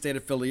Mississippi State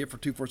affiliate for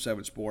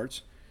 247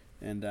 Sports.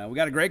 And we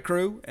got a great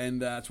crew.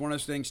 And it's one of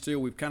those things,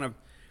 too.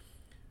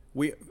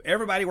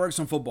 Everybody works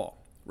on football,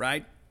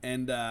 right?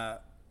 And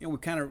we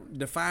kind of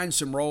define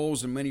some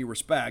roles in many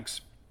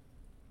respects.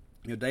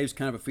 Dave's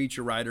kind of a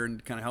feature writer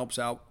and kind of helps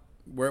out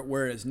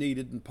where it's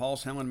needed, and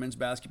Paul's handling men's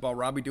basketball,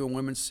 Robbie doing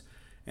women's,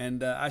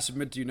 and I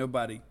submit to you,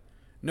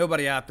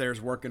 nobody out there is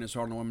working as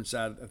hard on the women's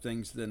side of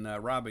things than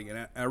Robbie,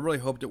 and I really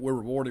hope that we're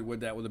rewarded with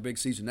that with a big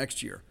season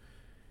next year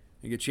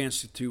and get a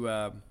chance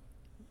to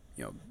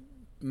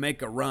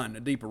make a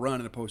deeper run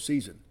in the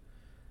postseason.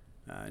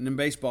 And in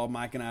baseball,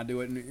 Mike and I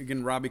do it, and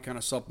again, Robbie kind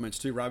of supplements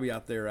too. Robbie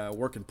out there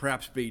working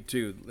prep speed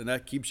too, and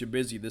that keeps you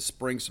busy this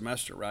spring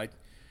semester, right?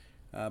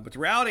 But the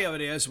reality of it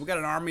is we've got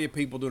an army of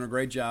people doing a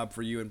great job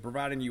for you and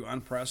providing you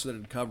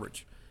unprecedented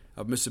coverage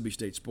of Mississippi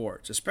State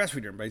sports, especially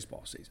during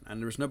baseball season.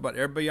 And there's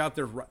everybody out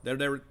there,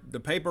 the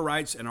paper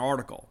writes an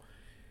article.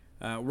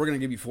 We're going to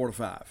give you 4 to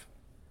 5.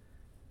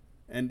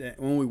 And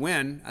when we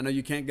win, I know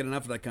you can't get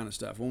enough of that kind of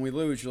stuff. When we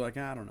lose, you're like,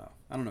 I don't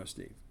know,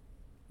 Steve.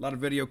 A lot of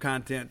video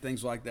content,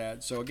 things like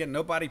that. So, again,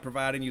 nobody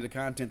providing you the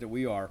content that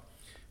we are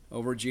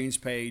over at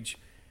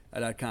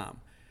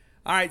genespage.com.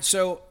 All right,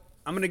 so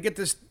I'm going to get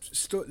this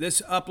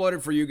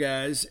uploaded for you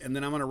guys, and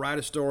then I'm going to write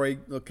a story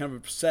kind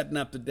of setting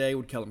up the day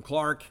with Kellum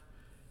Clark.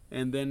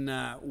 And then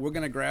we're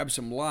going to grab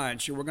some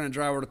lunch, and we're going to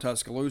drive over to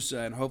Tuscaloosa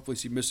and hopefully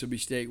see Mississippi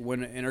State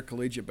win an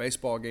intercollegiate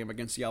baseball game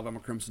against the Alabama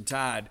Crimson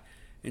Tide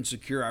and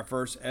secure our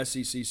first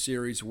SEC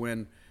series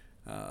win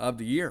of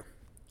the year.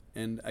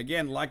 And,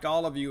 again, like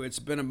all of you, it's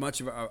been much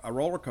of a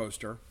roller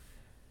coaster.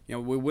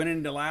 We went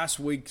into last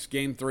week's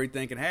Game 3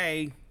 thinking,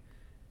 hey,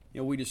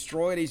 we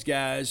destroy these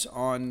guys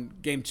on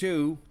game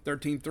 2,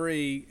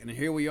 13-3, and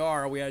here we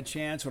are. We had a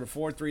chance with a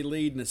 4-3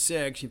 lead in the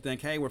 6th. You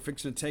think, hey, we're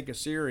fixing to take a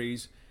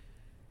series.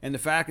 And the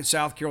fact that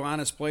South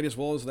Carolina's played as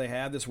well as they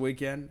have this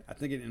weekend, I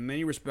think it in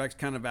many respects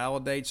kind of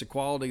validates the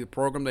quality of the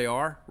program they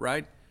are,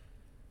 right?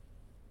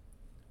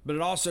 But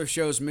it also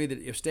shows me that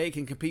if State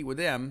can compete with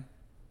them,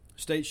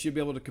 State should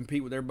be able to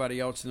compete with everybody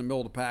else in the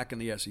middle of the pack in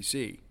the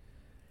SEC.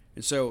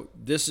 And so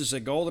this is a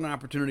golden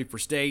opportunity for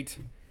State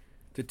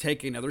to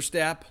take another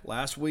step.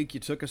 Last week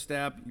you took a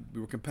step, you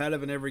were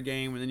competitive in every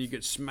game, and then you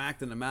get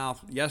smacked in the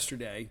mouth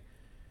yesterday.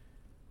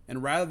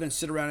 And rather than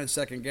sit around and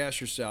second guess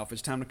yourself,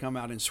 it's time to come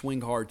out and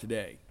swing hard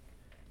today.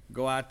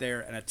 Go out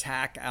there and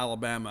attack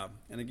Alabama.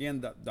 And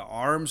again, the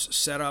arms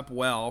set up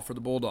well for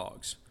the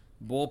Bulldogs.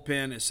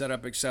 Bullpen is set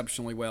up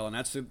exceptionally well, and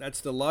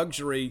that's the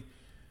luxury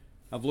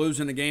of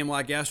losing a game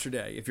like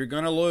yesterday. If you're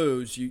going to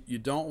lose, you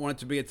don't want it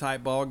to be a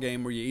tight ball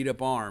game where you eat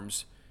up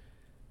arms.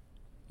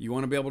 You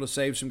want to be able to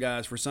save some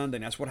guys for Sunday.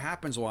 And that's what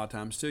happens a lot of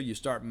times, too. You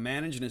start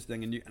managing this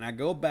thing. And I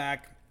go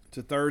back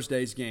to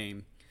Thursday's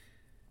game.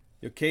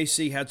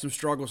 KC had some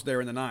struggles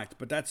there in the ninth.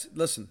 But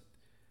listen,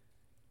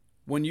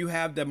 when you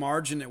have the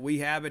margin that we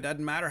have, it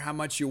doesn't matter how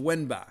much you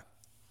win by.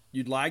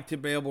 You'd like to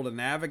be able to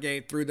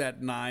navigate through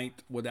that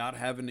night without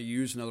having to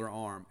use another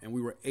arm. And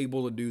we were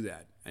able to do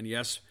that. And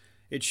yes,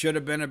 it should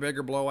have been a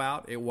bigger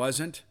blowout. It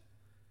wasn't.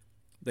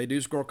 They do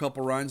score a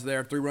couple runs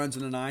there, 3 runs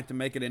in the ninth to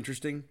make it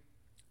interesting.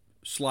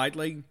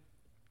 Slightly,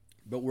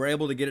 but we're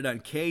able to get it done.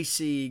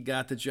 KC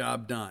got the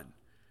job done.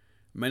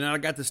 May not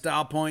have got the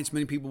style points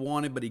many people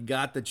wanted, but he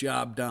got the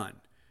job done.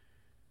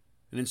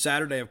 And then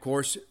Saturday, of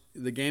course,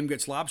 the game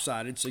gets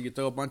lopsided, so you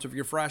throw a bunch of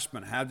your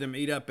freshmen, have them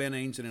eat up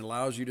innings, and it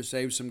allows you to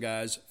save some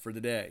guys for the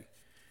day.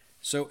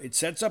 So it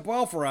sets up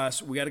well for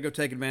us. We got to go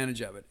take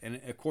advantage of it. And,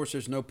 of course,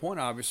 there's no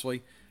point,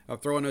 obviously,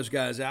 of throwing those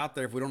guys out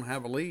there if we don't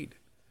have a lead.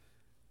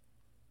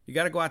 You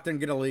got to go out there and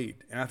get a lead.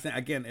 And I think,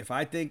 again,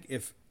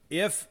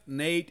 if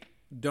Nate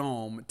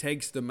Dome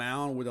takes the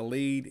mound with a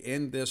lead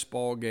in this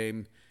ball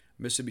game,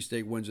 Mississippi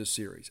State wins this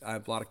series. I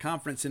have a lot of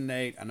confidence in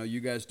Nate. I know you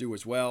guys do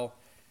as well.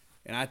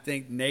 And I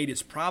think Nate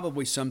is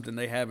probably something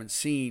they haven't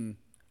seen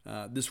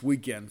this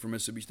weekend from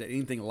Mississippi State,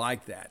 anything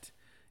like that.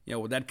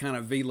 With that kind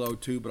of velo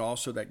too, but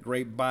also that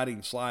great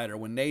biting slider.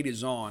 When Nate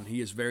is on, he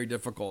is very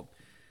difficult.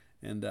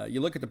 And you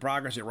look at the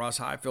progress that Ross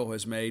Highfield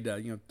has made.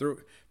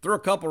 Threw a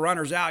couple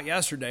runners out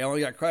yesterday.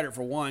 Only got credit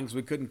for one because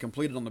we couldn't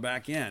complete it on the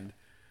back end.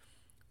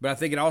 But I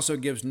think it also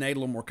gives Nate a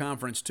little more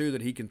confidence, too,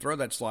 that he can throw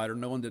that slider,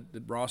 knowing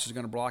that Ross is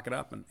going to block it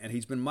up. And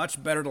he's been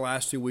much better the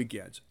last 2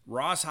 weekends.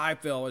 Ross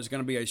Highfield is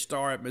going to be a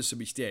star at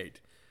Mississippi State.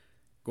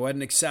 Go ahead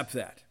and accept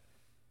that.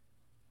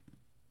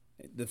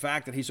 The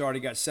fact that he's already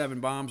got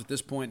 7 bombs at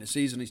this point in the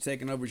season, he's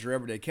taken over as your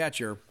everyday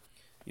catcher,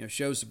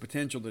 shows the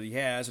potential that he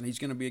has, and he's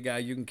going to be a guy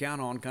you can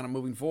count on kind of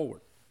moving forward.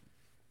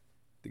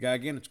 The guy,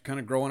 again, it's kind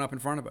of growing up in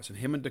front of us. And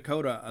him and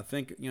Dakota, I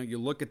think, you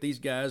look at these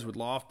guys with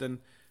Lofton,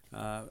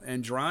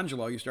 and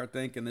Gerangelo, you start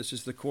thinking this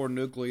is the core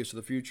nucleus of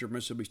the future of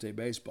Mississippi State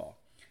baseball.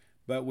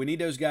 But we need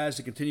those guys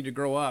to continue to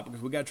grow up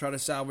because we got to try to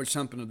salvage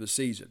something of the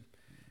season.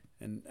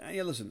 And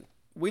listen,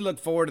 we look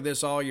forward to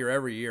this all year,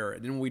 every year,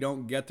 and then we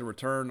don't get the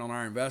return on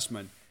our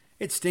investment.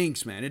 It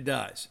stinks, man. It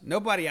does.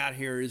 Nobody out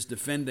here is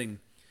defending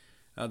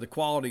the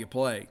quality of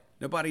play.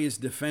 Nobody is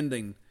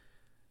defending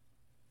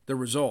the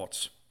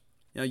results.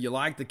 You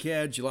like the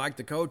kids, you like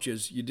the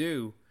coaches, you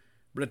do.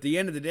 But at the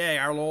end of the day,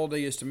 our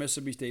loyalty is to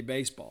Mississippi State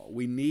baseball.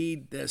 We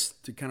need this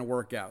to kind of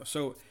work out.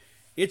 So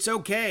it's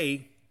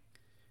okay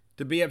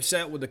to be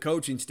upset with the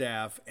coaching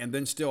staff and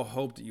then still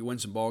hope that you win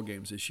some ball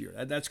games this year.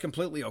 That's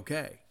completely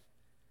okay.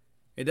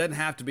 It doesn't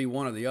have to be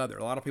one or the other.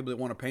 A lot of people that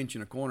want to paint you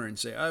in a corner and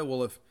say, oh,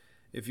 well,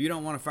 if you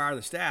don't want to fire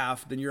the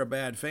staff, then you're a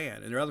bad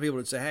fan. And there are other people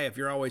that say, hey, if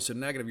you're always so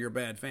negative, you're a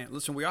bad fan.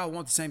 Listen, we all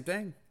want the same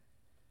thing.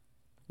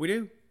 We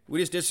do. We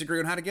just disagree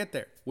on how to get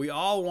there. We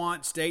all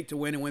want State to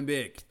win and win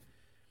big.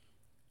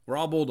 We're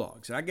all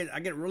Bulldogs. And I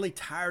get really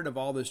tired of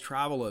all this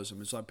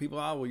tribalism. It's like people,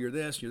 oh, well, you're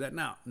this, you're that.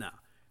 No.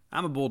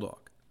 I'm a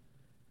Bulldog.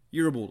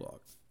 You're a Bulldog.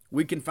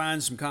 We can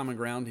find some common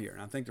ground here.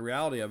 And I think the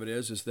reality of it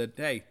is that,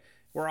 hey,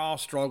 we're all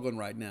struggling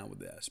right now with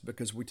this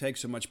because we take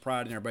so much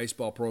pride in our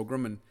baseball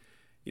program. And,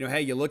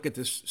 hey, you look at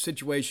this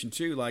situation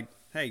too, like,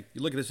 hey,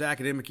 you look at this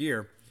academic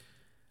year.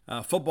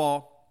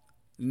 Football,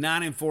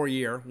 9-4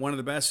 year, one of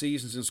the best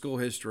seasons in school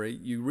history.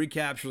 You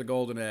recapture the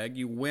Golden Egg.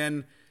 You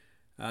win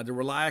the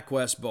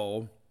ReliaQuest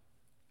Bowl.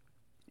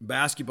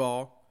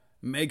 Basketball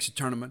makes a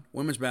tournament.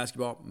 Women's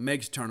basketball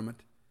makes a tournament.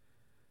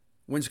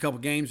 Wins a couple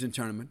games in the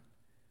tournament.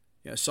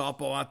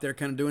 Softball out there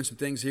kind of doing some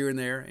things here and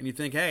there. And you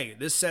think, hey,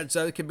 this sets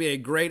up, it could be a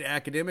great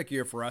academic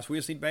year for us. We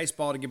just need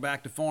baseball to get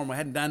back to form. We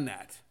hadn't done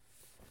that.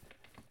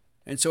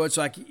 And so it's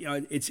like,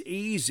 it's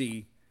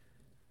easy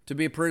to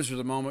be a prisoner of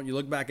the moment. You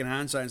look back in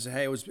hindsight and say,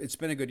 hey, it's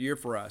been a good year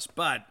for us.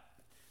 But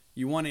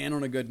you want to end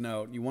on a good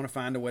note. You want to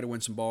find a way to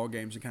win some ball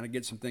games and kind of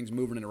get some things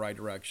moving in the right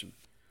direction.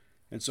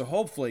 And so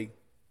hopefully,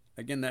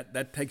 again,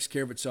 that takes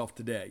care of itself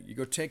today. You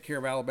go take care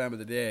of Alabama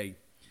today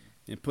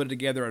and put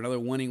together another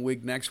winning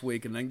week next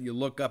week, and then you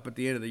look up at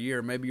the end of the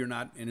year, maybe you're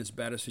not in as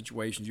bad a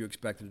situation as you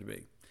expected to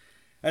be.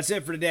 That's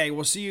it for today.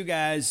 We'll see you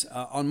guys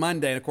on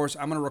Monday. And, of course,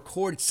 I'm going to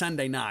record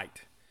Sunday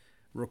night.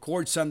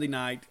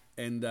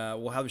 And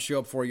we'll have a show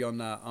up for you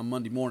on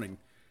Monday morning.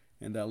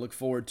 And look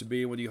forward to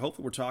being with you.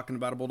 Hopefully we're talking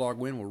about a Bulldog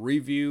win. We'll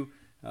review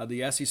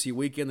the SEC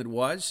weekend that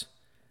was.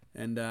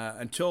 And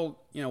until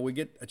we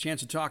get a chance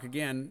to talk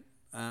again,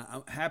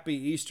 happy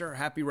Easter,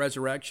 happy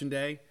Resurrection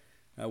Day,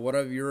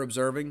 whatever you're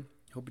observing.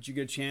 Hope that you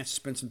get a chance to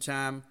spend some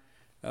time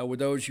with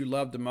those you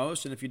love the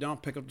most. And if you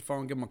don't, pick up the phone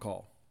and give them a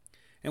call.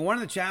 And one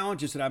of the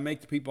challenges that I make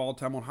to people all the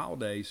time on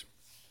holidays,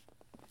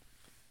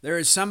 there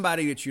is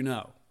somebody that you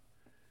know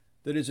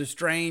that is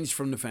estranged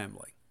from the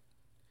family.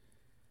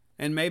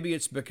 And maybe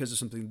it's because of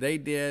something they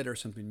did or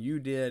something you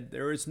did.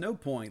 There is no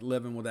point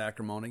living with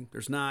acrimony.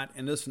 There's not.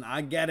 And listen,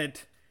 I get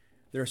it.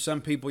 There are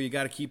some people you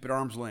got to keep at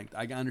arm's length.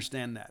 I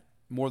understand that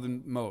more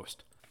than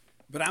most.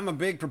 But I'm a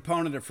big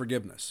proponent of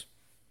forgiveness.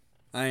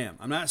 I am.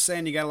 I'm not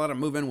saying you got to let them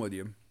move in with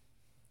you.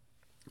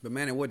 But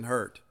man, it wouldn't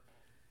hurt.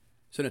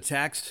 Send a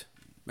text.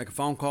 Make a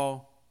phone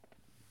call,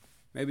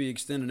 maybe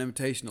extend an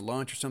invitation to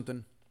lunch or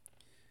something.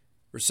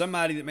 For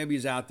somebody that maybe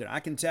is out there.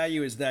 I can tell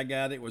you as that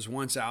guy that was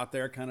once out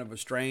there, kind of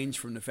estranged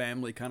from the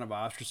family, kind of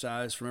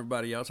ostracized from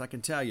everybody else, I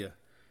can tell you,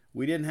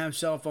 we didn't have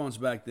cell phones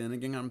back then.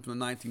 Again, I'm from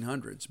the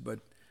 1900s,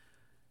 but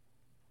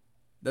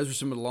those were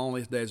some of the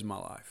loneliest days of my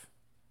life.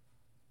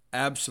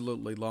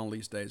 Absolutely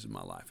loneliest days of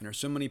my life. And there's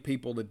so many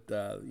people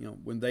that,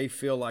 when they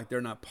feel like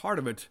they're not part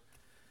of it,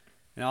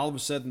 and all of a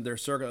sudden, their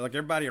circle, like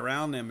everybody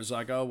around them is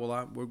like, oh,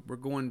 well, we're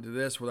going to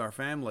this with our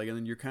family. And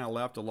then you're kind of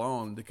left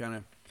alone to kind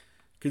of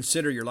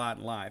consider your lot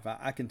in life.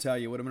 I can tell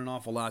you, it would have been an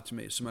awful lot to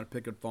me if somebody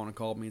picked up the phone and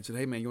called me and said,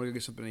 hey, man, you want to go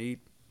get something to eat?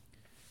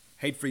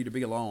 Hate for you to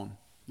be alone.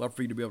 Love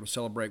for you to be able to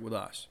celebrate with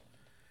us.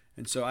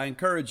 And so I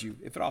encourage you,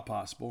 if at all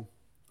possible,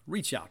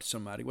 reach out to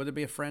somebody, whether it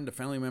be a friend, a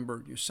family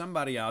member,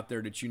 somebody out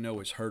there that you know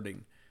is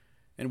hurting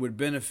and would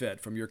benefit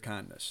from your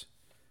kindness.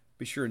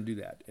 Be sure and do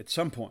that at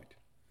some point.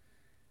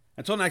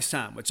 Until next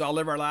time, let's all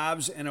live our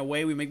lives in a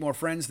way we make more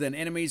friends than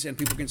enemies, and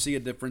people can see a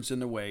difference in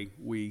the way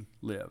we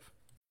live.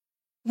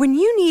 When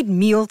you need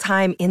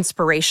mealtime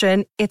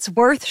inspiration, it's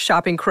worth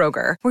shopping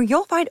Kroger, where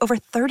you'll find over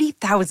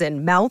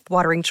 30,000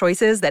 mouth-watering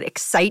choices that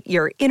excite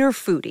your inner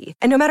foodie.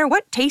 And no matter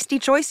what tasty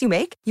choice you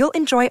make, you'll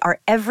enjoy our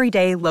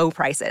everyday low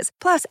prices,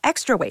 plus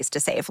extra ways to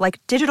save,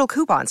 like digital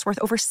coupons worth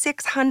over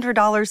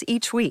 $600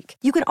 each week.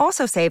 You can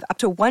also save up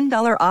to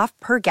 $1 off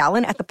per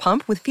gallon at the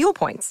pump with fuel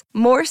points.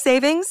 More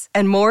savings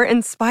and more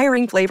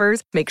inspiring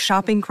flavors make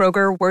shopping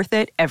Kroger worth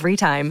it every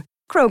time.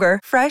 Kroger,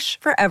 fresh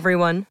for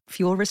everyone.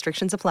 Fuel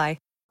restrictions apply.